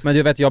automatiskt. Men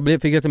du vet,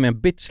 fick ju till med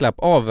en bitch-slap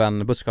av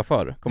en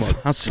busschaufför.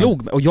 Han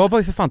slog mig, och jag var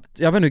ju för fan,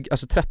 jag var nu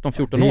alltså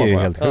 13-14 år.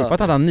 Helt sjukt. För att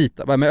han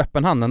nitade med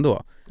öppen hand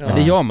ändå. Men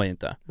det gör man ju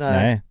inte.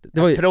 Nej.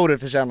 Jag tror du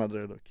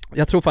förtjänade det dock.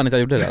 Jag tror fan inte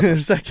jag gjorde det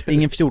alltså. Säkert.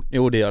 Ingen 14,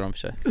 jo det gör de för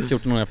sig.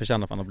 14-åringar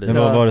förtjänar fan att bli. Men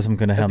vad var det som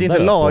kunde hända? Det är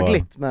inte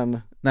lagligt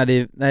men...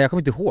 Nej, jag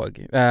kommer inte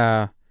ihåg.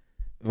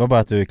 Det var bara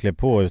att du klev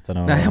på utan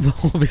att... Nej,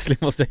 obviously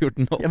måste jag ha gjort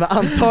något. Ja, men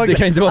antagligen... Det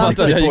kan inte vara att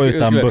jag gick på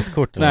utan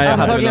busskort. Nej,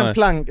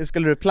 antagligen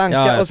skulle du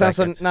planka och sen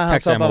så när han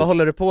sa bara, vad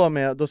håller du på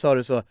med? Då sa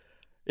du så,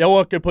 jag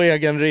åker på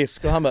egen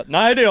risk. Och han bara,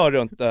 nej det gör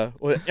du inte.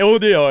 Och, jo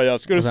det gör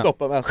jag, ska du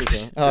stoppa mig? Alltså,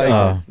 ja,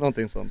 exakt.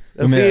 Någonting sånt.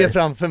 Jag ser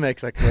framför mig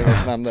exakt vad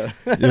som händer.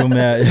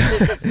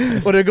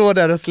 Och du går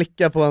där och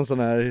slickar på en sån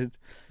här,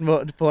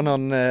 på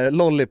någon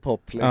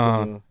lollipop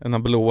liksom. Ja,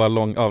 en blåa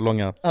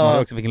avlånga som man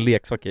också fick en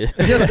leksak i.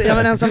 Just det, ja,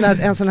 men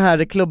en sån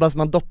här klubba som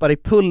man doppar i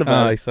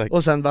pulver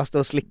och sen bara stå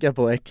och slicka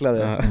på och äckla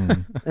det.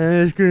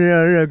 Ska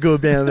jag göra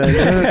gubben?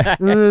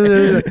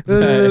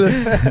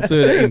 Så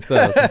är det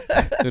inte alltså.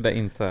 Så är det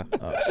inte.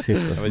 Shit,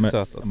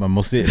 alltså. Man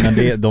måste,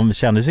 men de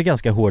kändes ju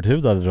ganska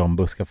hårdhudade de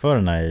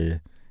busschaufförerna i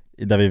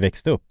där vi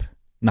växte upp.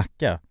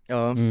 Nacka.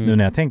 Nu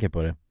när jag tänker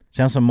på det.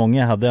 Känns som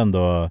många hade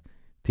ändå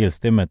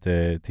tillstimmet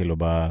till att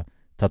bara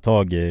ta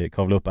tag i,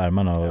 kavla upp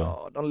ärmarna och...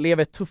 Ja, de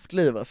lever ett tufft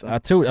liv alltså.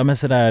 Jag tror, men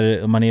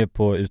sådär, man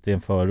är ute i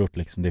en förort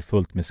liksom, det är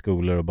fullt med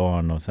skolor och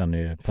barn och sen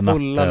är det på natten.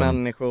 Fulla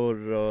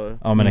människor och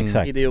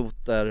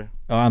idioter.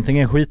 Ja,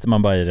 antingen skiter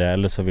man bara i det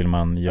eller så vill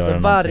man göra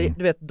någonting.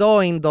 Du vet,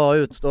 dag in dag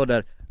ut står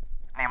där.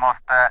 Ni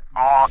måste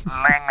gå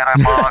längre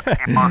bak i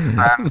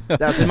bussen.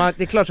 Alltså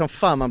det är klart som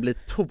fan man blir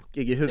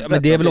tokig i huvudet. Ja,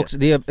 men det är väl också,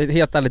 det är,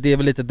 helt ärligt, det är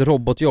väl lite ett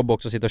robotjobb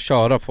också att sitta och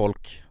köra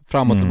folk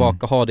fram och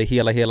tillbaka, ha det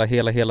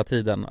hela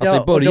tiden.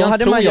 Alltså i början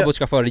tror jag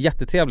busschaufförer är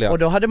jättetrevliga. Och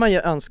då hade man ju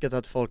önskat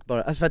att folk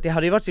bara, alltså för att det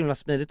hade ju varit så himla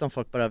smidigt om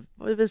folk bara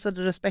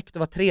visade respekt och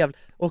var trevlig.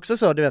 Också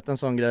så, du vet en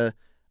sån grej,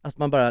 att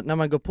man bara, när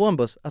man går på en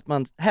buss, att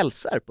man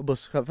hälsar på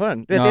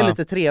busschauffören. Du vet, det är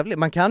lite trevligt.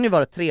 Man kan ju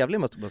vara trevlig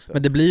mot busschauffören.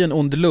 Men det blir ju en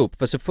ond loop,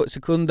 för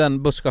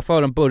sekunden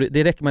busschauffören börjar,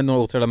 det räcker med några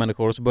otrevliga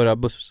människor och så börjar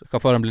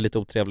busschauffören bli lite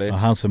otrevlig. Ja,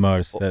 hans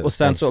humör och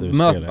sen så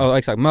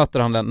möter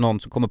han någon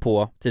som kommer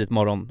på tidigt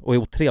morgon och är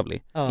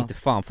otrevlig. Inte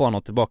fan får han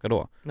något tillbaka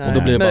då. Nej. Och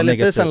då blir det bara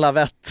möjligtvis en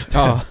lavett.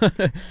 Ja.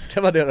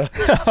 Ska vara det då?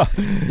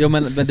 Jo,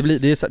 men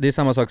det är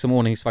samma sak som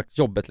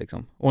ordningsvaktjobbet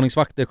liksom.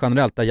 Ordningsvakter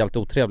generellt är jävligt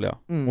otrevliga.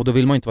 Och då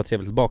vill man ju inte vara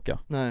trevlig tillbaka.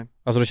 Nej.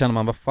 Alltså då känner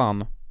man, vad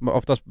fan.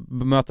 Oftast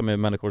bemöter man ju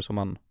människor som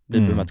man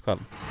blir bemött själv.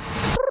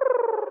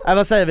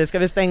 Vad säger vi? Ska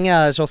vi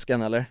stänga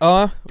kiosken eller?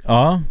 Ja.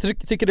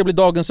 Tycker det blir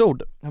dagens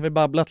ord. Har vi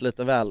babblat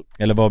lite väl?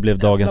 Eller vad blev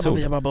dagens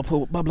ord? Babbla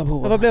på.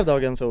 Vad blev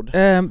dagens ord?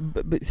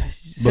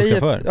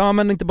 Busschaufför? Ja,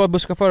 men inte bara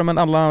busschaufförer, men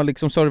alla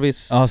liksom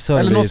service. Service.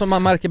 Eller någon som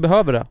man märker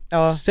behöver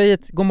det. Säg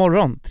ett god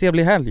morgon,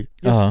 trevlig helg.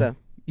 Just det.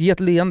 Ge ett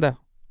leende.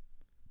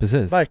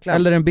 Precis. Verkligen.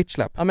 Eller en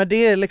bitchlap. Ja, men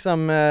det är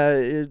liksom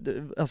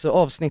alltså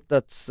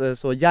avsnittets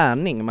så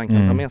gärning man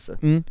kan ta med sig.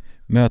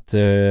 Möt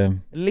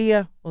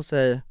Le och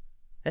säg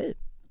hej.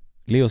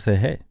 Le och säg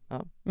hej.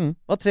 Ja.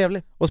 Vad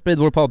trevligt. Och sprid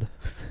vår podd.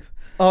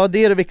 Ja,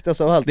 det är det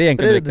viktigaste av allt. Det är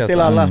sprid det till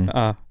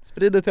alla.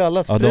 Sprid det till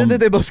alla. Sprid det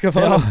till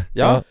busschauffören.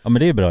 Ja, men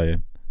det är bra ju.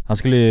 Han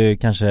skulle ju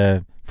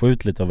kanske få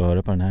ut lite av att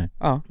höra på den här.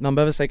 Ja. Man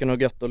behöver säkert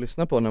något gött att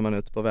lyssna på när man är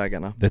ute på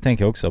vägarna. Det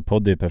tänker jag också.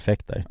 Podd är ju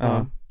perfekt där.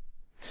 Ja.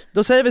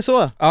 Då säger vi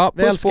så. Ja,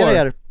 vi älskar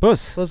er.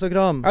 Puss. Puss och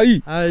kram.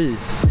 Hej. Hej.